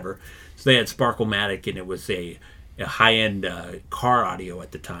or whatever." So they had Sparkle-Matic, and it was a high-end car audio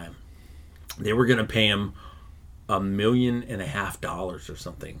at the time. They were going to pay him $1.5 million or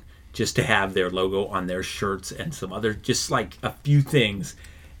something just to have their logo on their shirts and some other, just like a few things.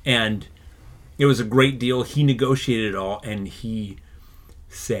 And it was a great deal. He negotiated it all, and he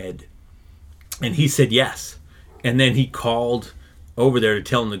said yes. And then he called over there to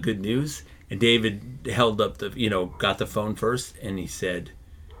tell him the good news. And David held up got the phone first, and he said,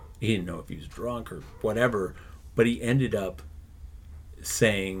 he didn't know if he was drunk or whatever, but he ended up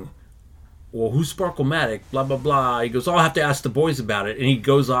saying, "Well, who's Sparkle-Matic? Blah, blah, blah." He goes, "I'll have to ask the boys about it." And he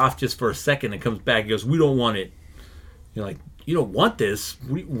goes off just for a second and comes back. He goes, "We don't want it." You're like, "You don't want this?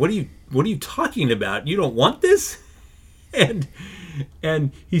 What are you talking about? You don't want this?" And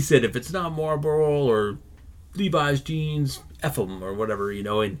he said, "If it's not Marlboro or Levi's jeans, F them," or whatever, you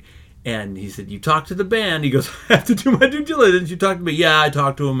know, and he said, "You talked to the band." He goes, "I have to do my due diligence. You talked to me?" "Yeah, I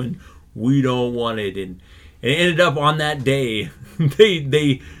talked to him, and we don't want it." And it ended up on that day,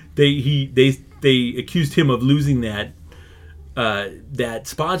 they accused him of losing that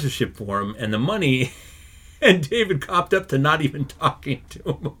sponsorship for him and the money, and David copped up to not even talking to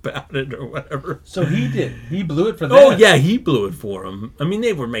him about it or whatever. So he blew it for them. Oh yeah, he blew it for him. I mean,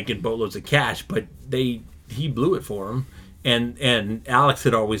 they were making boatloads of cash, but he blew it for him. And Alex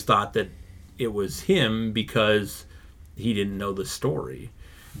had always thought that it was him because he didn't know the story.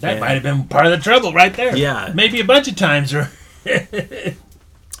 That might have been part of the trouble right there. Yeah. Maybe a bunch of times. It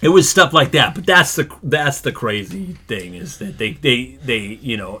was stuff like that. But that's the crazy thing is that they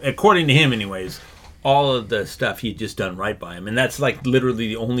you know, according to him anyways, all of the stuff he'd just done right by him. And that's like literally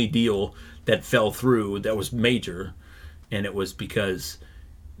the only deal that fell through that was major. And it was because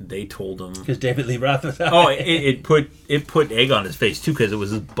they told him, because David Lee Roth was out. Oh, it put egg on his face too, because it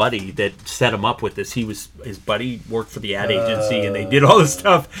was his buddy that set him up with this. His buddy worked for the ad agency, and they did all this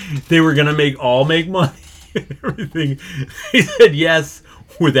stuff. They were gonna make money and everything. He said yes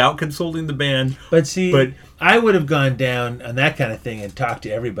without consulting the band. But I would have gone down on that kind of thing and talked to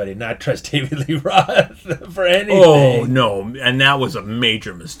everybody, not trust David Lee Roth for anything. Oh, no. And that was a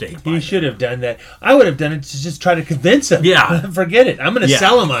major mistake. He should have done that. I would have done it to just try to convince him. Yeah. Forget it. I'm going to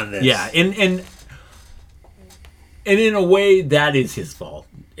sell him on this. Yeah. And in a way, that is his fault.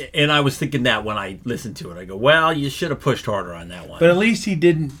 And I was thinking that when I listened to it. I go, well, you should have pushed harder on that one. But at least he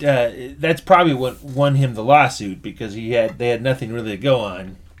didn't. That's probably what won him the lawsuit, because they had nothing really to go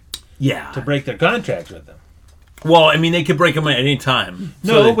on. Yeah. To break their contract with them. Well, I mean, they could break them at any time.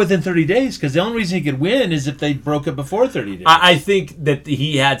 No, within 30 days, because the only reason he could win is if they broke it before 30 days. I think that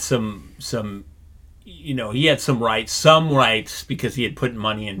he had some he had some rights because he had put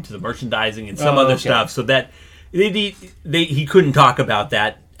money into the merchandising and some other stuff, so that he couldn't talk about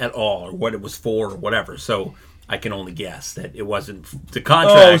that at all, or what it was for, or whatever. So I can only guess that it wasn't the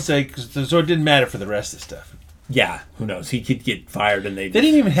contract. Oh, so it didn't matter for the rest of the stuff. Yeah, who knows? He could get fired, and they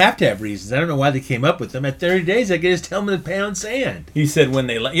didn't even have to have reasons. I don't know why they came up with them. At 30 days, I could just tell them to pound sand. He said when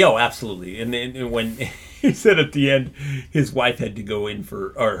they absolutely, and then when he said at the end, his wife had to go in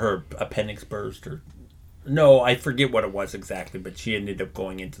for her appendix burst, or no, I forget what it was exactly, but she ended up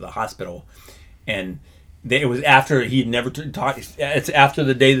going into the hospital, and it was after he'd never talked. It's after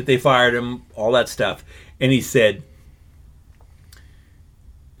the day that they fired him, all that stuff, and he said.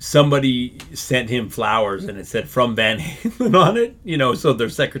 Somebody sent him flowers and it said from Van Halen on it, so their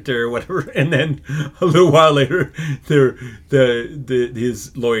secretary or whatever. And then a little while later,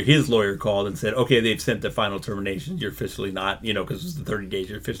 his lawyer called and said, okay, they've sent the final termination. You're officially not, because it's the 30 days,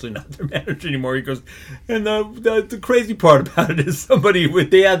 you're officially not their manager anymore. He goes, and the crazy part about it is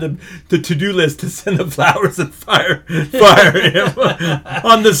they had the to-do list to send the flowers and fire him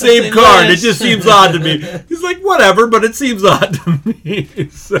on the same card. It just seems odd to me. He's like, whatever, but it seems odd to me.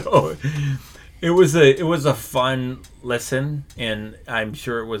 So it was a fun listen, and I'm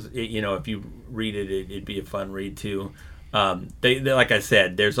sure it was. If you read it, it'd be a fun read too. They like I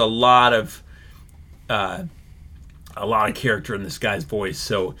said, there's a lot of character in this guy's voice,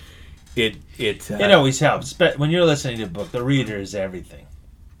 so it always helps. But when you're listening to a book, the reader is everything.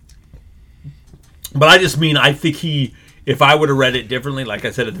 But I just mean, I think if I would have read it differently, like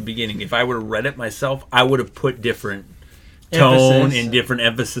I said at the beginning, if I would have read it myself, I would have put different tone and different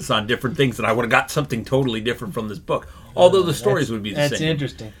emphasis on different things, and I would have got something totally different from this book. Although the stories would be the same. That's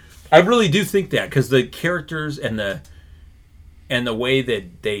interesting. I really do think that, because the characters and the way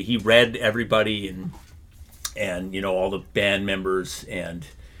that he read everybody and all the band members and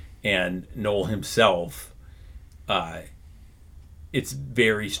Noel himself, it's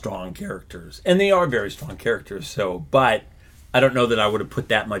very strong characters, and they are very strong characters. So, but I don't know that I would have put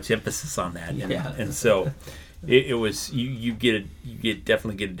that much emphasis on that, and so. It was you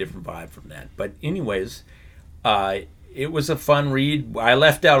definitely get a different vibe from that. But anyways, it was a fun read. I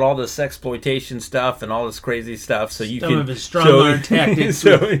left out all this sexploitation stuff and all this crazy stuff, so some of his strong arm tactics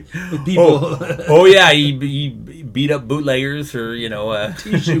with people. He beat up bootleggers or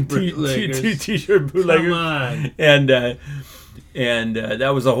t-shirt bootleggers. T-shirt bootleggers. Come on. And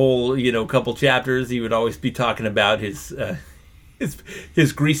that was a whole couple chapters. He would always be talking about his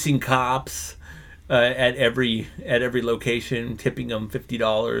greasing cops. At every location, tipping them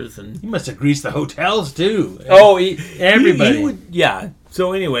 $50, and he must have greased the hotels too. Oh, everybody. He would, yeah.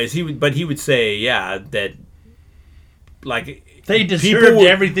 So, anyways, he would say, that like they deserved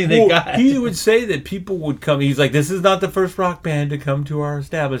everything they got. He would say that people would come. He's like, this is not the first rock band to come to our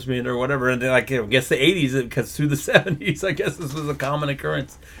establishment or whatever. And then, like, I guess the 80s, because through the 70s, I guess this was a common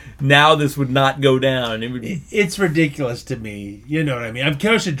occurrence. Now this would not go down. It's ridiculous to me. You know what I mean? I'm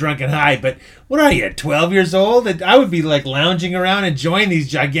kind of drunk and high, but what are you, 12 years old? I would be like lounging around enjoying these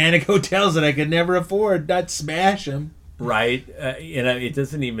gigantic hotels that I could never afford, not smash them. Right. It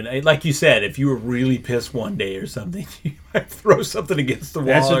doesn't even, like you said, if you were really pissed one day or something, you might throw something against the wall.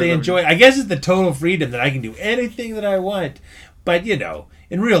 That's what they enjoy. I guess it's the total freedom that I can do anything that I want. But,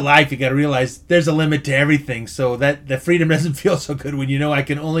 in real life, you got to realize there's a limit to everything. So that the freedom doesn't feel so good when I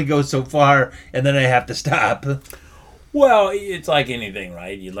can only go so far and then I have to stop. Well, it's like anything,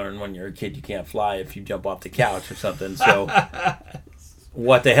 right? You learn when you're a kid you can't fly if you jump off the couch or something. So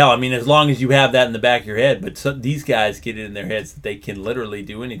what the hell? I mean, as long as you have that in the back of your head. But these guys get it in their heads that they can literally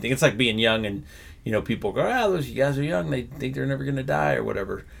do anything. It's like being young and, people go, those guys are young. They think they're never going to die or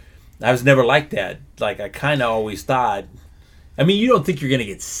whatever. I was never like that. Like, I kind of always thought... I mean, you don't think you're going to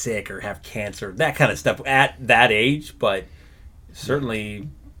get sick or have cancer, that kind of stuff at that age, but certainly,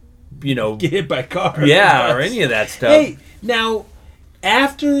 get hit by a car. Yeah, or any of that stuff. Hey, now,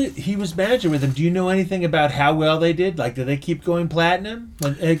 after he was manager with them, do you know anything about how well they did? Like, did they keep going platinum?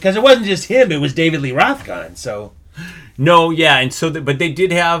 Because it wasn't just him; it was David Lee Roth gone. So, no, yeah, and so, but they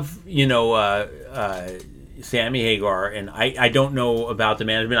did have, Sammy Hagar, and I don't know about the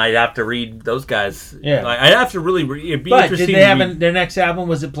management. I'd have to read those guys. Yeah, I'd have to really read. It'd be but interesting. Did they have their next album?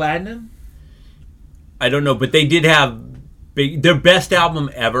 Was it platinum? I don't know, but they did have their best album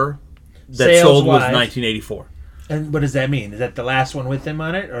ever that Sales sold was wise. 1984. And what does that mean? Is that the last one with him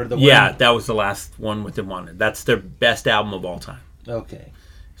on it, or the one? That was the last one with him on it. That's their best album of all time. Okay.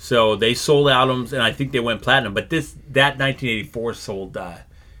 So they sold albums, and I think they went platinum. But that 1984 sold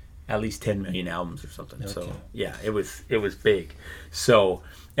at least 10 million albums or something. Okay. So yeah, it was big. So,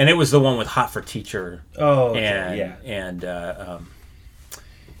 and it was the one with Hot for Teacher. Oh, okay, and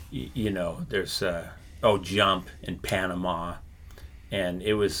there's Jump and Panama, and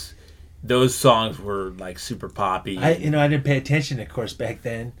it was those songs were like super poppy. I didn't pay attention, of course, back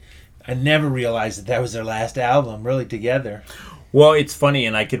then. I never realized that was their last album, really, together. Well, it's funny,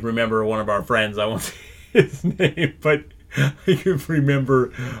 and I could remember one of our friends. I won't his name, but I can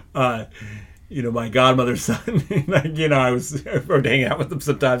remember, my godmother's son. I would hang out with him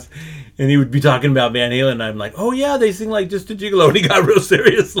sometimes, and he would be talking about Van Halen, and I'm like, oh yeah, they sing like Just a Gigolo, and he got real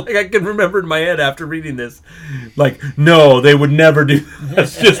serious. Like, I can remember in my head after reading this, like, no, they would never do that.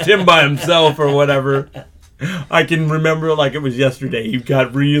 That's just him by himself or whatever. I can remember like it was yesterday. You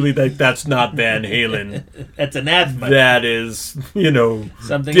got really like, that's not Van Halen. That's anathema. That is,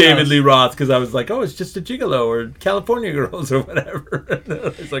 something David else. Lee Roth, because I was like, oh, it's Just a Gigolo or California Girls or whatever.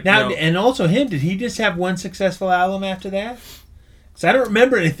 It's like, now, no. and also him, did he just have one successful album after that? So I don't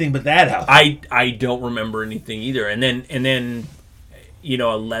remember anything but that album. I don't remember anything either. And then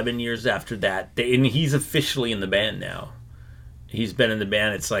 11 years after that, and he's officially in the band now. He's been in the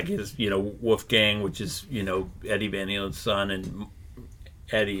band. It's like his, Wolfgang, which is, Eddie Van Halen's son, and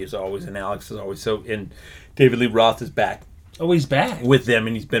Eddie is always, and Alex is always. So, and David Lee Roth is back. Oh, he's back with them,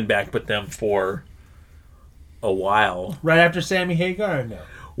 and he's been back with them for a while. Right after Sammy Hagar, or no?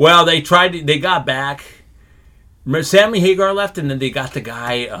 Well, they got back. Sammy Hagar left, and then they got the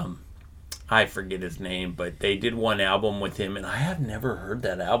guy, I forget his name, but they did one album with him, and I have never heard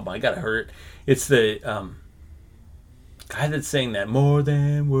that album. I gotta hear it. It's the guy that sang that More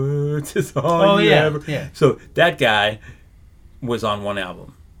Than Words is all you ever. Yeah. So that guy was on one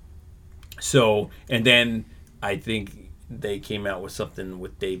album. So, and then I think they came out with something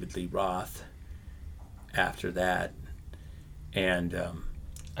with David Lee Roth after that. And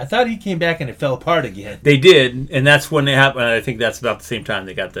I thought he came back and it fell apart again. They did, and that's when it happened. I think that's about the same time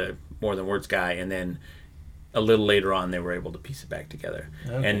they got the More Than Words guy, and then a little later on they were able to piece it back together.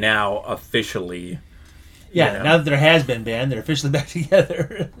 Okay. And now officially... Yeah, now that there has been band, they're officially back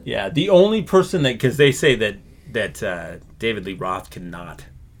together. Yeah, the only person because they say that David Lee Roth cannot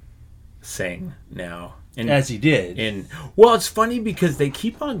sing now. And, as he did. And well, it's funny because they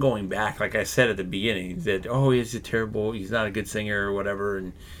keep on going back. Like I said at the beginning, that he's not a good singer or whatever,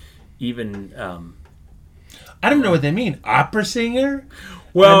 and even I don't know what they mean. Opera singer?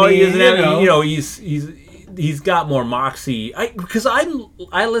 Well, he's got more moxie. Because I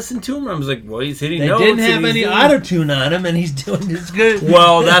listened to him and I was like, well, he's hitting notes. They didn't have any auto-tune on him, and he's doing this good.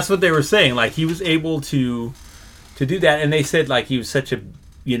 Well, that's what they were saying. Like, he was able to do that, and they said like he was such a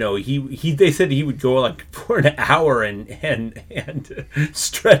they said he would go like for an hour and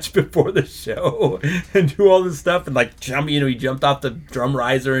stretch before the show and do all this stuff and like jump. He jumped off the drum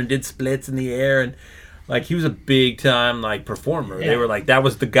riser and did splits in the air and. Like, he was a big-time, performer. Yeah. They were like, that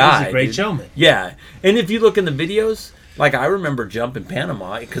was the guy. He was a great showman. Yeah. And if you look in the videos, like, I remember Jump in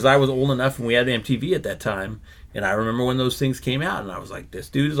Panama, because I was old enough and we had MTV at that time, and I remember when those things came out, and I was like, this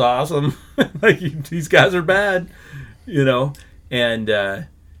dude is awesome. Like, these guys are bad, And, I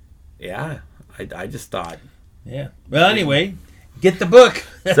just thought. Yeah. Well, anyway... Get the book.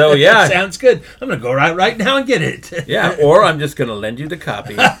 So, yeah. Sounds good. I'm going to go right now and get it. Yeah, or I'm just going to lend you the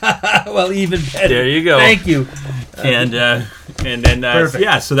copy. Well, even better. There you go. Thank you. And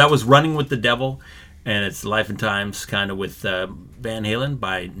then, so that was Running with the Devil, and it's Life and Times kind of with Van Halen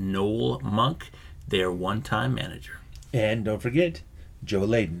by Noel Monk, their one-time manager. And don't forget, Joe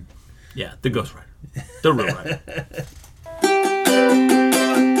Layden. Yeah, the Ghost Rider. The real writer.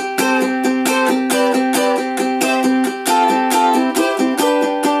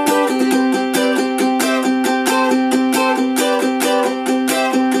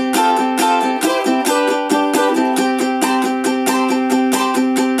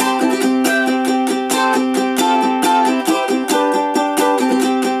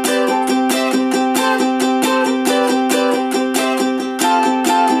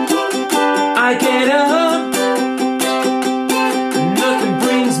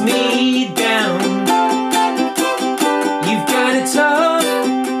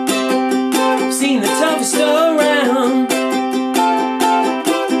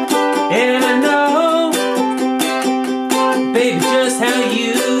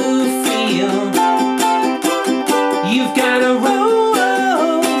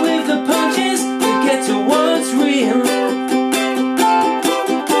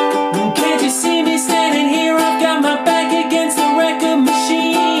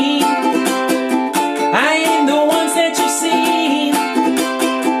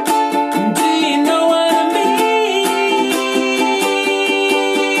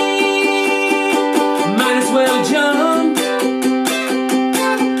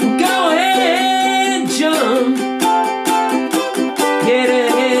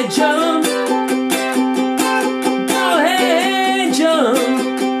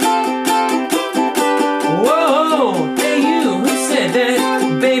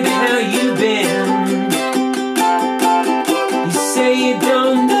 You say you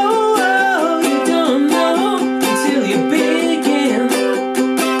don't know, you don't know.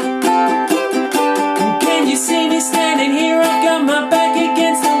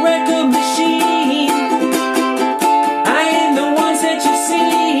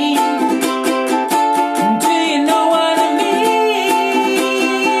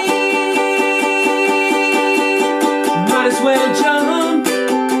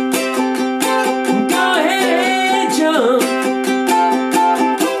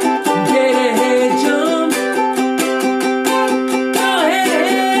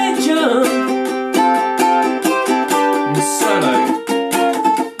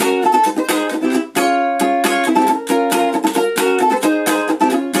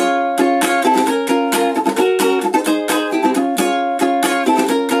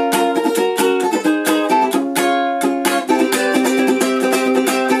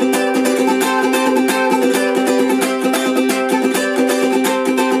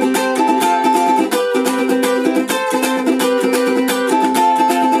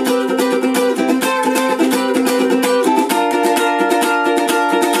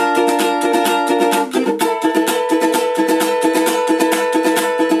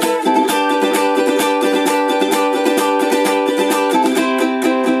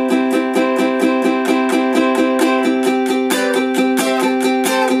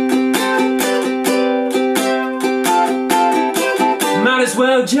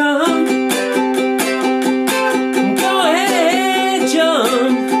 well, jump. Go ahead,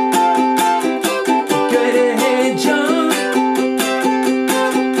 jump. Go ahead, jump.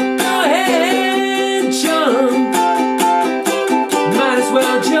 Go ahead, jump. Might as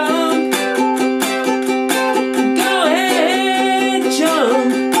well jump. Go ahead,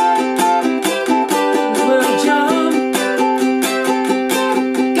 jump. Well, jump.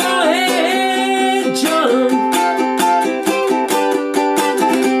 Go ahead, jump.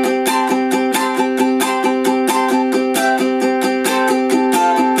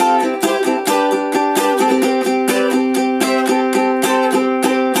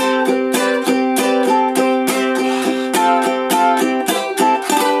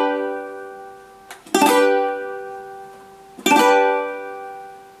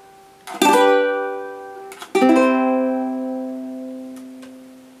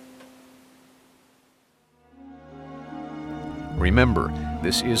 Remember,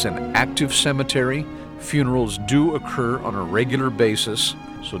 this is an active cemetery. Funerals do occur on a regular basis,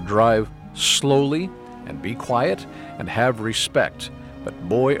 so drive slowly and be quiet and have respect. But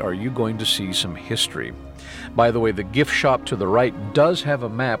boy, are you going to see some history. By the way, the gift shop to the right does have a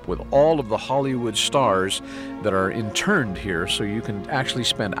map with all of the Hollywood stars that are interned here, so you can actually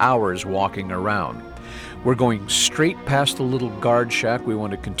spend hours walking around. We're going straight past the little guard shack. We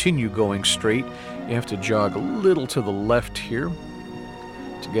want to continue going straight. You have to jog a little to the left here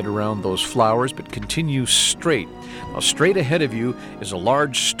to get around those flowers, but continue straight. Now, straight ahead of you is a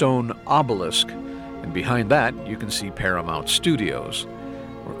large stone obelisk, and behind that you can see Paramount Studios.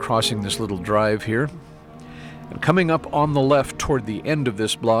 We're crossing this little drive here, and coming up on the left toward the end of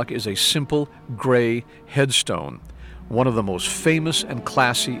this block is a simple gray headstone, one of the most famous and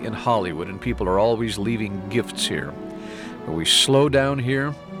classy in Hollywood, and people are always leaving gifts here. But we slow down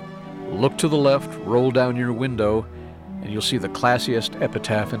here, look to the left, roll down your window, and you'll see the classiest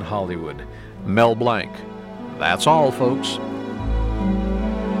epitaph in Hollywood, Mel Blanc. That's all, folks.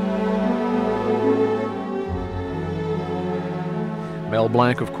 Mel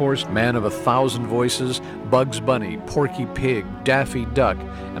Blanc, of course, man of 1,000 voices, Bugs Bunny, Porky Pig, Daffy Duck,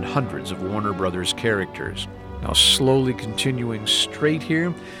 and hundreds of Warner Brothers characters. Now, slowly continuing straight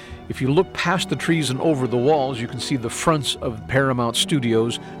here, if you look past the trees and over the walls, you can see the fronts of Paramount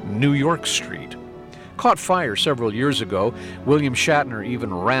Studios' New York Street. Caught fire several years ago. William Shatner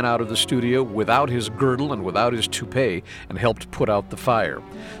even ran out of the studio without his girdle and without his toupee and helped put out the fire.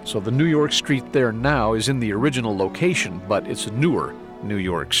 So the New York Street there now is in the original location, but it's a newer New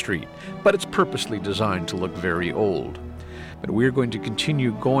York Street. But it's purposely designed to look very old. But we're going to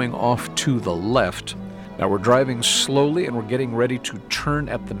continue going off to the left. Now we're driving slowly and we're getting ready to turn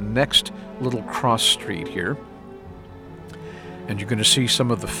at the next little cross street here. And you're going to see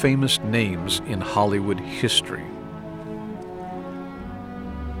some of the famous names in Hollywood history.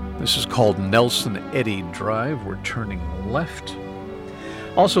 This is called Nelson Eddy Drive. We're turning left.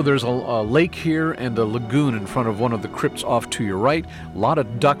 Also, there's a lake here and a lagoon in front of one of the crypts off to your right. A lot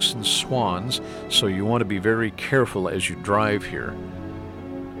of ducks and swans, so you want to be very careful as you drive here.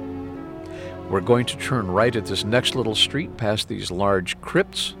 We're going to turn right at this next little street past these large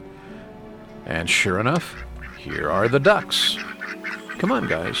crypts. And sure enough, here are the ducks. Come on,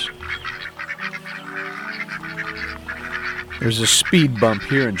 guys. There's a speed bump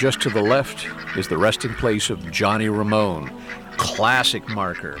here, and just to the left is the resting place of Johnny Ramone. Classic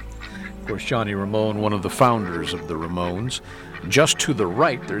marker. Of course, Johnny Ramone, one of the founders of the Ramones. Just to the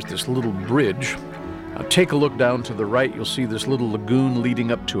right, there's this little bridge. Now, take a look down to the right. You'll see this little lagoon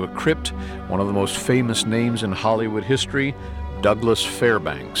leading up to a crypt, one of the most famous names in Hollywood history, Douglas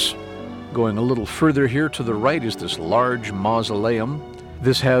Fairbanks. Going a little further here to the right is this large mausoleum.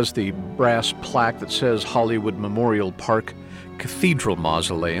 This has the brass plaque that says Hollywood Memorial Park Cathedral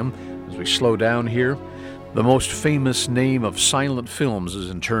Mausoleum. As we slow down here, the most famous name of silent films is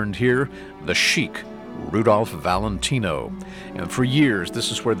interned here, the Sheik, Rudolph Valentino. And for years,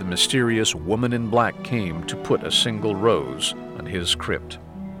 this is where the mysterious woman in black came to put a single rose on his crypt.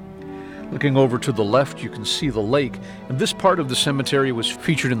 Looking over to the left, you can see the lake, and this part of the cemetery was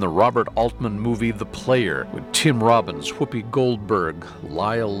featured in the Robert Altman movie The Player, with Tim Robbins, Whoopi Goldberg,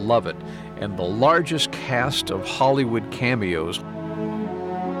 Lyle Lovett, and the largest cast of Hollywood cameos.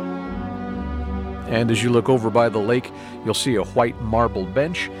 And as you look over by the lake, you'll see a white marble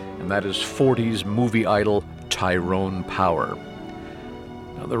bench, and that is 40s movie idol Tyrone Power.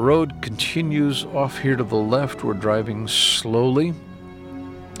 Now the road continues off here to the left. We're driving slowly.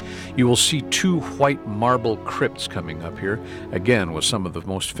 You will see two white marble crypts coming up here, again with some of the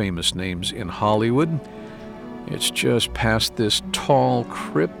most famous names in Hollywood. It's just past this tall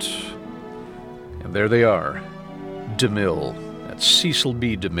crypt, and there they are. DeMille, that's Cecil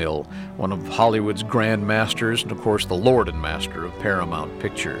B. DeMille, one of Hollywood's grand masters, and of course the Lord and Master of Paramount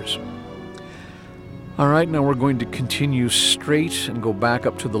Pictures. All right, now we're going to continue straight and go back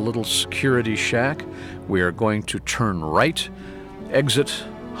up to the little security shack. We are going to turn right, exit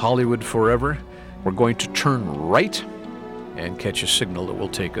Hollywood Forever. We're going to turn right and catch a signal that will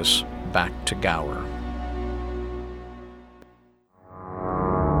take us back to Gower.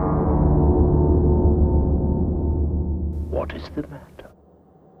 What is the matter?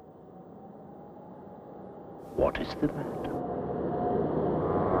 What is the matter?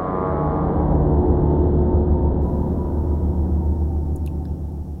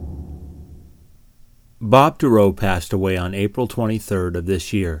 Bob Dorough passed away on April 23rd of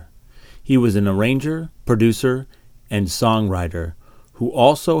this year. He was an arranger, producer, and songwriter who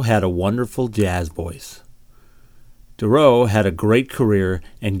also had a wonderful jazz voice. Dorough had a great career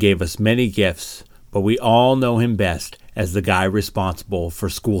and gave us many gifts, but we all know him best as the guy responsible for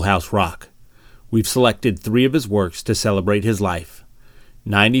Schoolhouse Rock. We've selected 3 of his works to celebrate his life.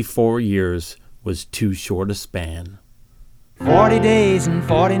 94 years was too short a span. 40 days and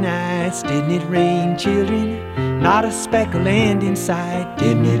 40 nights, didn't it rain, children? Not a speck of land in sight,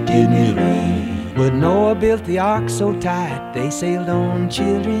 didn't it rain? But Noah built the ark so tight, they sailed on,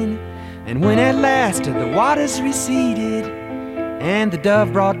 children. And when at last the waters receded, and the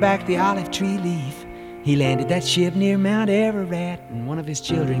dove brought back the olive tree leaf, he landed that ship near Mount Ararat, and one of his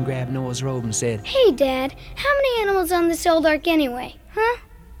children grabbed Noah's robe and said, "Hey, Dad, how many animals on this old ark anyway, huh?"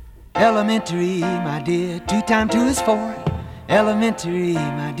 Elementary, my dear, 2 times 2 is 4. Elementary,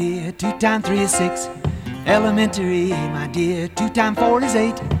 my dear, 2 times 3 is 6. Elementary, my dear, 2 times 4 is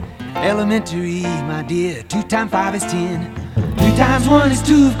 8. Elementary, my dear, 2 times 5 is 10. 2 times 1 is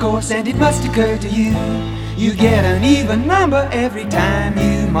 2, of course, and it must occur to you. You get an even number every time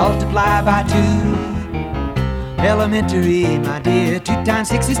you multiply by 2. Elementary, my dear, 2 times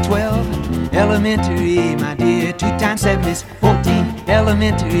 6 is 12. Elementary, my dear, 2 times 7 is 14.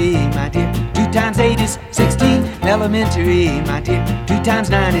 Elementary, my dear, 2 times 8 is 16. Elementary, my dear, 2 times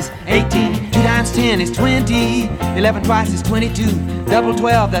 9 is 18. 2 times 10 is 20. 11 twice is 22. Double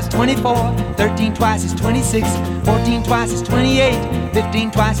 12, that's 24. 13 twice is 26. 14 twice is 28. 15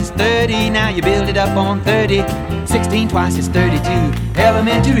 twice is 30. Now you build it up on 30. 16 twice is 32.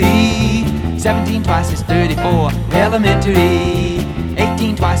 Elementary. 17 twice is 34. Elementary.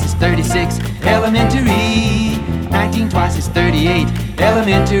 18 twice is 36. Elementary. 19 twice is 38.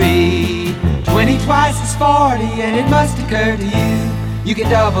 Elementary. 20 twice is 40, and it must occur to you. You can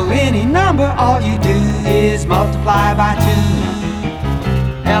double any number, all you do is multiply by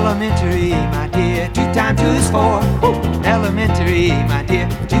 2. Elementary, my dear, 2 times 2 is 4. Woo. Elementary, my dear,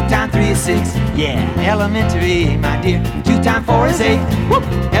 2 times 3 is 6. Yeah. Elementary, my dear, 2 times 4 is 8. Woo.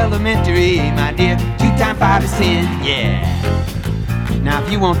 Elementary, my dear, 2 times 5 is 10. Yeah. Now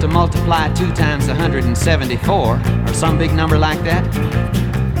if you want to multiply 2 times 174, or some big number like that,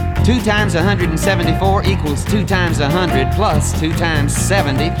 2 times 174 equals 2 times 100 plus 2 times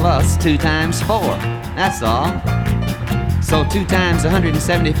 70 plus 2 times 4. That's all. So 2 times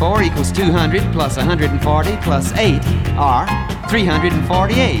 174 equals 200 plus 140 plus 8 are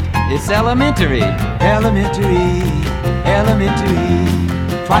 348. It's elementary. Elementary.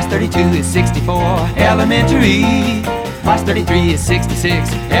 Elementary. Twice 32 is 64. Elementary. Twice 33 is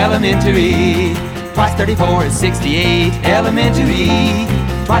 66. Elementary. Twice 34 is 68. Elementary.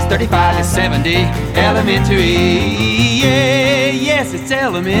 Twice 35 is 70. Elementary. Yeah, yes, it's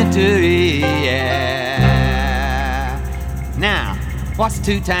elementary. Yeah. Now, what's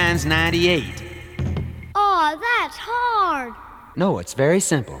 2 times 98? Aw, that's hard. No, it's very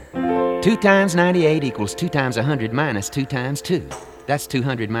simple. 2 times 98 equals 2 times 100 minus 2 times 2. That's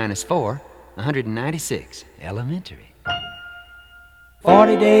 200 minus 4, 196. Elementary.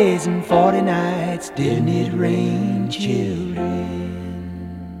 40 days and 40 nights, didn't it rain, children?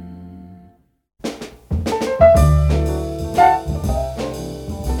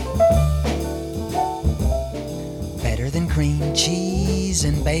 Better than cream cheese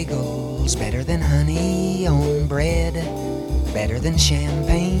and bagels, better than honey on bread, better than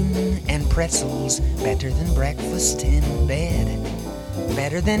champagne and pretzels, better than breakfast in bed,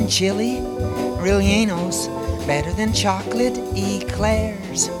 better than chili rellenos, better than chocolate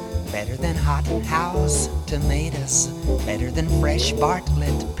eclairs, better than hot house tomatoes, better than fresh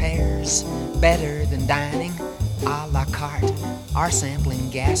Bartlett pears, better than dining a la carte, or sampling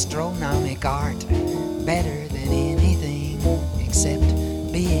gastronomic art, better than anything except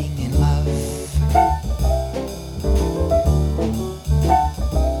being in love.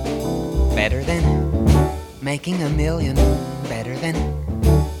 Better than making $1 million, better than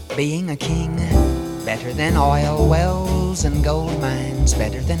being a king, better than oil wells and gold mines,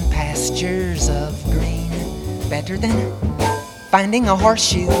 better than pastures of green, better than finding a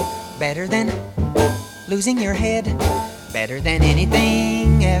horseshoe, better than losing your head, better than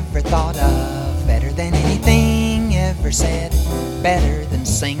anything ever thought of, better than anything ever said, better than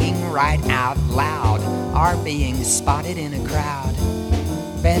singing right out loud or being spotted in a crowd,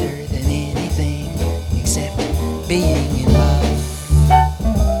 better than anything except being in love.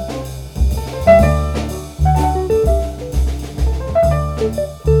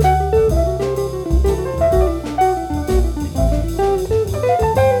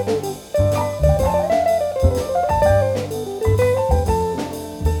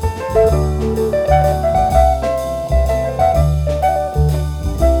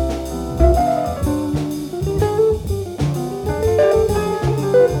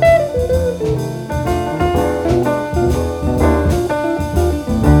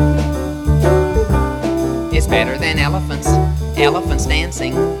 Elephants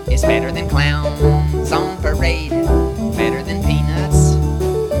dancing is better than clowns on parade, better than peanuts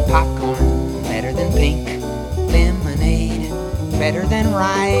and popcorn, better than pink lemonade, better than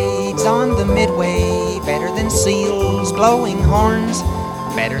rides on the Midway, better than seals blowing horns,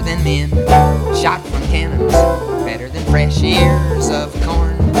 better than men shot from cannons, better than fresh ears of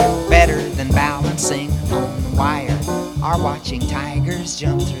corn, better than balancing on the wire or watching tigers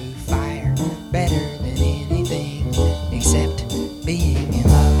jump through fire, better than anything except being in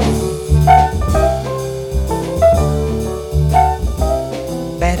love.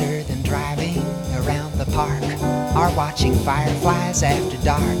 Better than driving around the park or watching fireflies after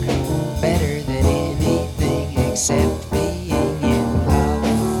dark. Better than anything except being in love.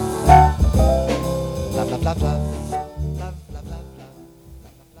 Love, love, love, love.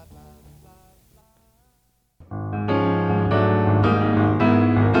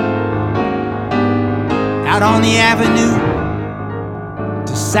 Out on the avenue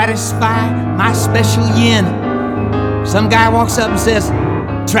to satisfy my special yen, some guy walks up and says,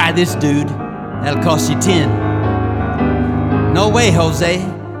 "Try this, dude, that'll cost you 10. "No way, Jose,"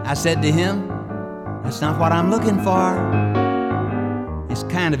 I said to him, "that's not what I'm looking for. It's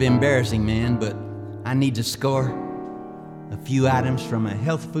kind of embarrassing, man, but I need to score a few items from a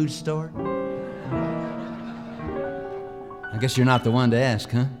health food store." I guess you're not the one to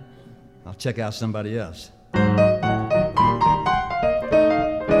ask, huh? I'll check out somebody else.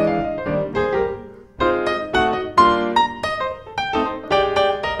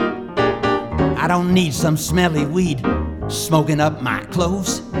 I don't need some smelly weed smoking up my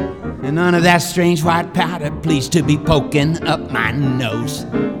clothes, and none of that strange white powder pleased to be poking up my nose.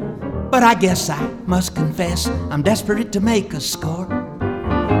 But I guess I must confess I'm desperate to make a score.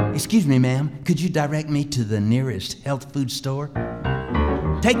 Excuse me, ma'am, could you direct me to the nearest health food store?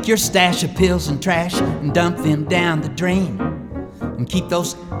 Take your stash of pills and trash and dump them down the drain, and keep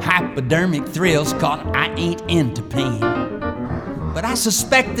those hypodermic thrills, 'cause I ain't into pain. But I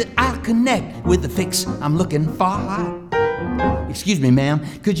suspect that I'll connect with the fix I'm looking for. Excuse me, ma'am,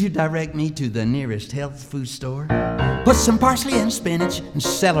 could you direct me to the nearest health food store? Put some parsley and spinach and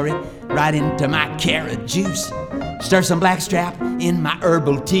celery right into my carrot juice. Stir some blackstrap in my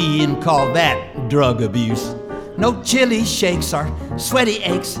herbal tea and call that drug abuse. No chili shakes or sweaty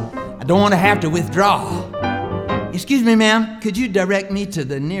aches, I don't want to have to withdraw. Excuse me, ma'am, could you direct me to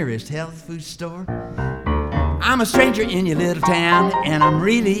the nearest health food store? I'm a stranger in your little town, and I'm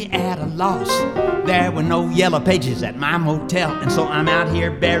really at a loss. There were no yellow pages at my motel, and so I'm out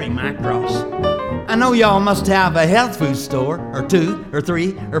here bearing my cross. I know y'all must have a health food store, or 2, or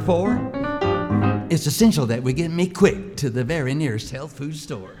 3, or 4. It's essential that we get me quick to the very nearest health food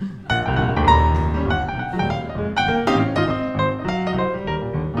store.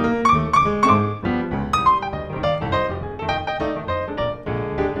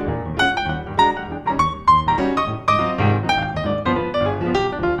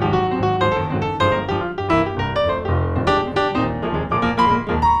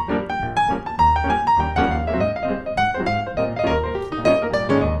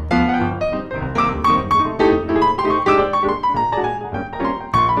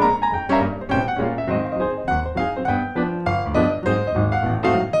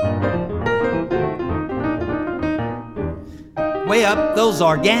 Weigh up those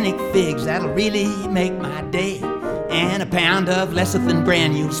organic figs, that'll really make my day. And a pound of lecithin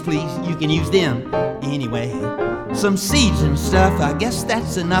granules, please, you can use them anyway. Some seeds and stuff, I guess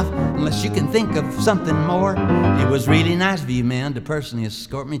that's enough, unless you can think of something more. It was really nice of you, man, to personally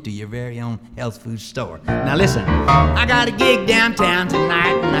escort me to your very own health food store. Now listen, I got a gig downtown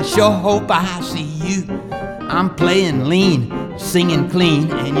tonight, and I sure hope I see you. I'm playing lean, singing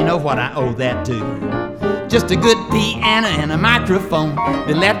clean, and you know what I owe that to? Just a good piano and a microphone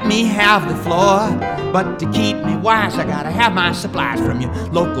that let me have the floor. But to keep me wise, I gotta have my supplies from your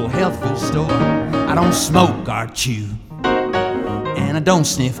local health food store. I don't smoke or chew, and I don't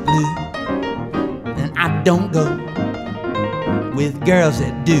sniff glue, and I don't go with girls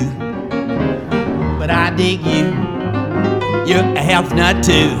that do. But I dig you, you're a health nut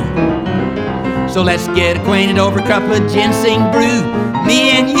too. So let's get acquainted over a cup of ginseng brew,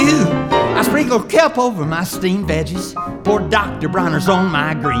 me and you. I sprinkle kelp over my steamed veggies, pour Dr. Bronner's on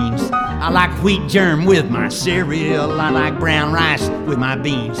my greens. I like wheat germ with my cereal, I like brown rice with my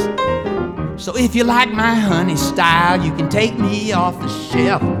beans. So if you like my honey style, you can take me off the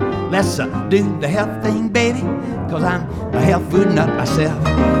shelf. Let's do the health thing, baby, 'cause I'm a health food nut myself.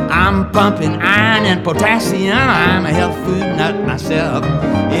 I'm pumping iron and potassium, I'm a health food nut myself.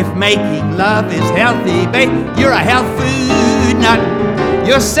 If making love is healthy, baby, you're a health food nut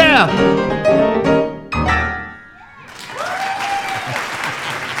yourself.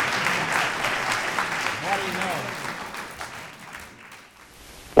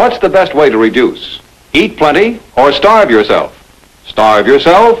 What's the best way to reduce? Eat plenty or starve yourself? Starve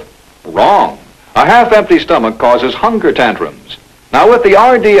yourself? Wrong. A half-empty stomach causes hunger tantrums. Now with the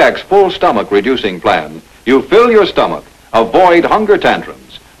RDX full stomach reducing plan, you fill your stomach, avoid hunger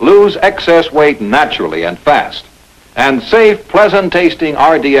tantrums, lose excess weight naturally and fast. And safe, pleasant-tasting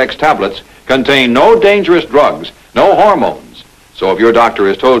RDX tablets contain no dangerous drugs, no hormones. So if your doctor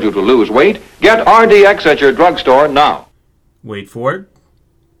has told you to lose weight, get RDX at your drugstore now. Wait for it.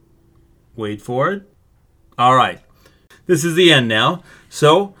 Wait for it. All right. This is the end now.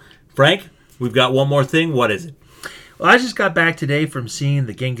 So, Frank, we've got one more thing. What is it? Well, I just got back today from seeing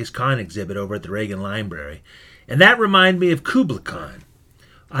the Genghis Khan exhibit over at the Reagan Library, and that reminded me of Kublai Khan.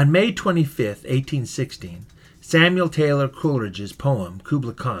 On May 25th, 1816, Samuel Taylor Coleridge's poem,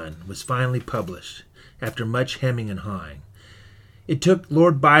 Kublai Khan, was finally published after much hemming and hawing. It took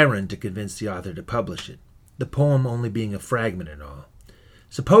Lord Byron to convince the author to publish it, the poem only being a fragment and all.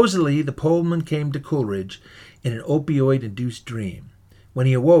 Supposedly, the poem came to Coleridge in an opioid-induced dream. When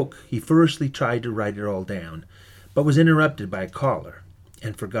he awoke, he firstly tried to write it all down, but was interrupted by a caller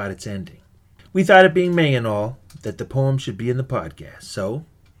and forgot its ending. We thought it being May and all that the poem should be in the podcast, so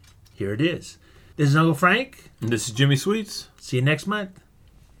here it is. This is Uncle Frank. And this is Jimmy Sweets. See you next month.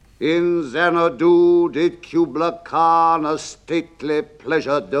 In Xanadu did Kublai Khan a stately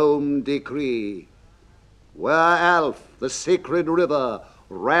pleasure dome decree, where Alph, the sacred river,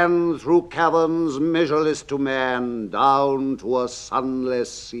 ran through caverns measureless to man, down to a sunless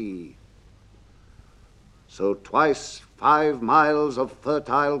sea. So twice 5 miles of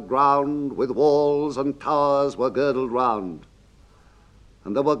fertile ground, with walls and towers, were girdled round.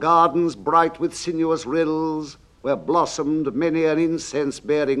 And there were gardens bright with sinuous rills, where blossomed many an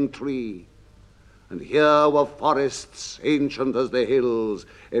incense-bearing tree. And here were forests ancient as the hills,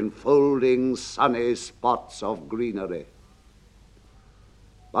 enfolding sunny spots of greenery.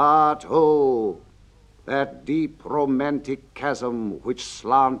 But oh, that deep romantic chasm which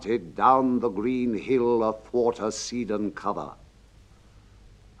slanted down the green hill athwart a cedarn cover.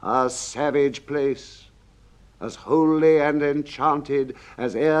 A savage place, as holy and enchanted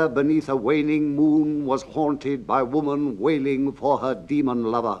as ere beneath a waning moon was haunted by woman wailing for her demon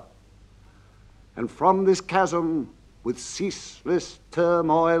lover. And from this chasm, with ceaseless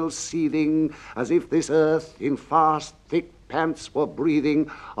turmoil seething, as if this earth in fast, thick pants were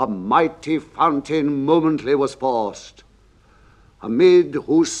breathing, a mighty fountain momently was forced, amid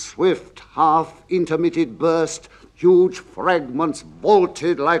whose swift, half-intermitted burst, huge fragments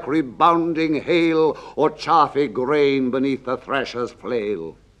vaulted like rebounding hail or chaffy grain beneath the thrasher's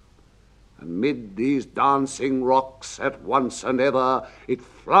flail. Amid these dancing rocks at once and ever, it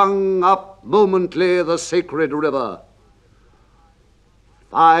flung up momently the sacred river.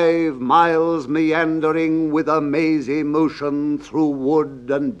 5 miles meandering with a mazy motion through wood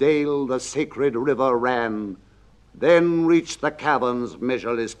and dale the sacred river ran, then reached the caverns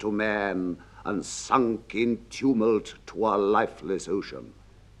measureless to man, and sunk in tumult to a lifeless ocean.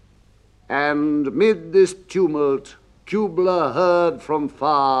 And mid this tumult, Kublai heard from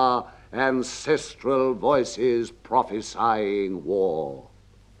far ancestral voices prophesying war.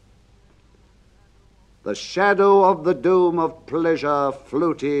 The shadow of the dome of pleasure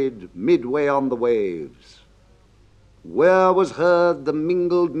floated midway on the waves, where was heard the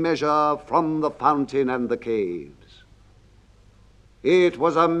mingled measure from the fountain and the caves. It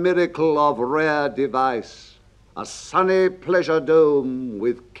was a miracle of rare device, a sunny pleasure dome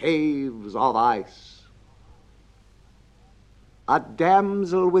with caves of ice. A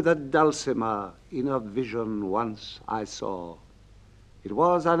damsel with a dulcimer in a vision once I saw, It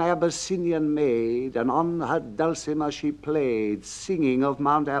was an Abyssinian maid, and on her dulcimer she played, singing of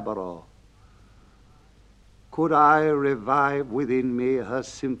Mount Abaroth. Could I revive within me her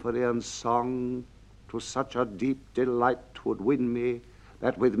symphony and song, to such a deep delight 'twould win me,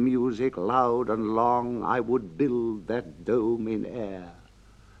 that with music loud and long I would build that dome in air,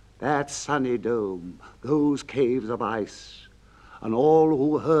 that sunny dome, those caves of ice, and all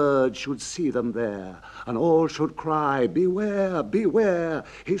who heard should see them there, and all should cry, beware, beware,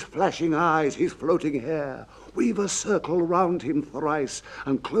 his flashing eyes, his floating hair, weave a circle round him thrice,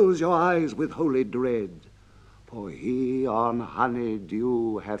 and close your eyes with holy dread, for he on honey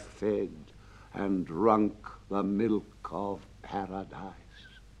dew hath fed, and drunk the milk of paradise.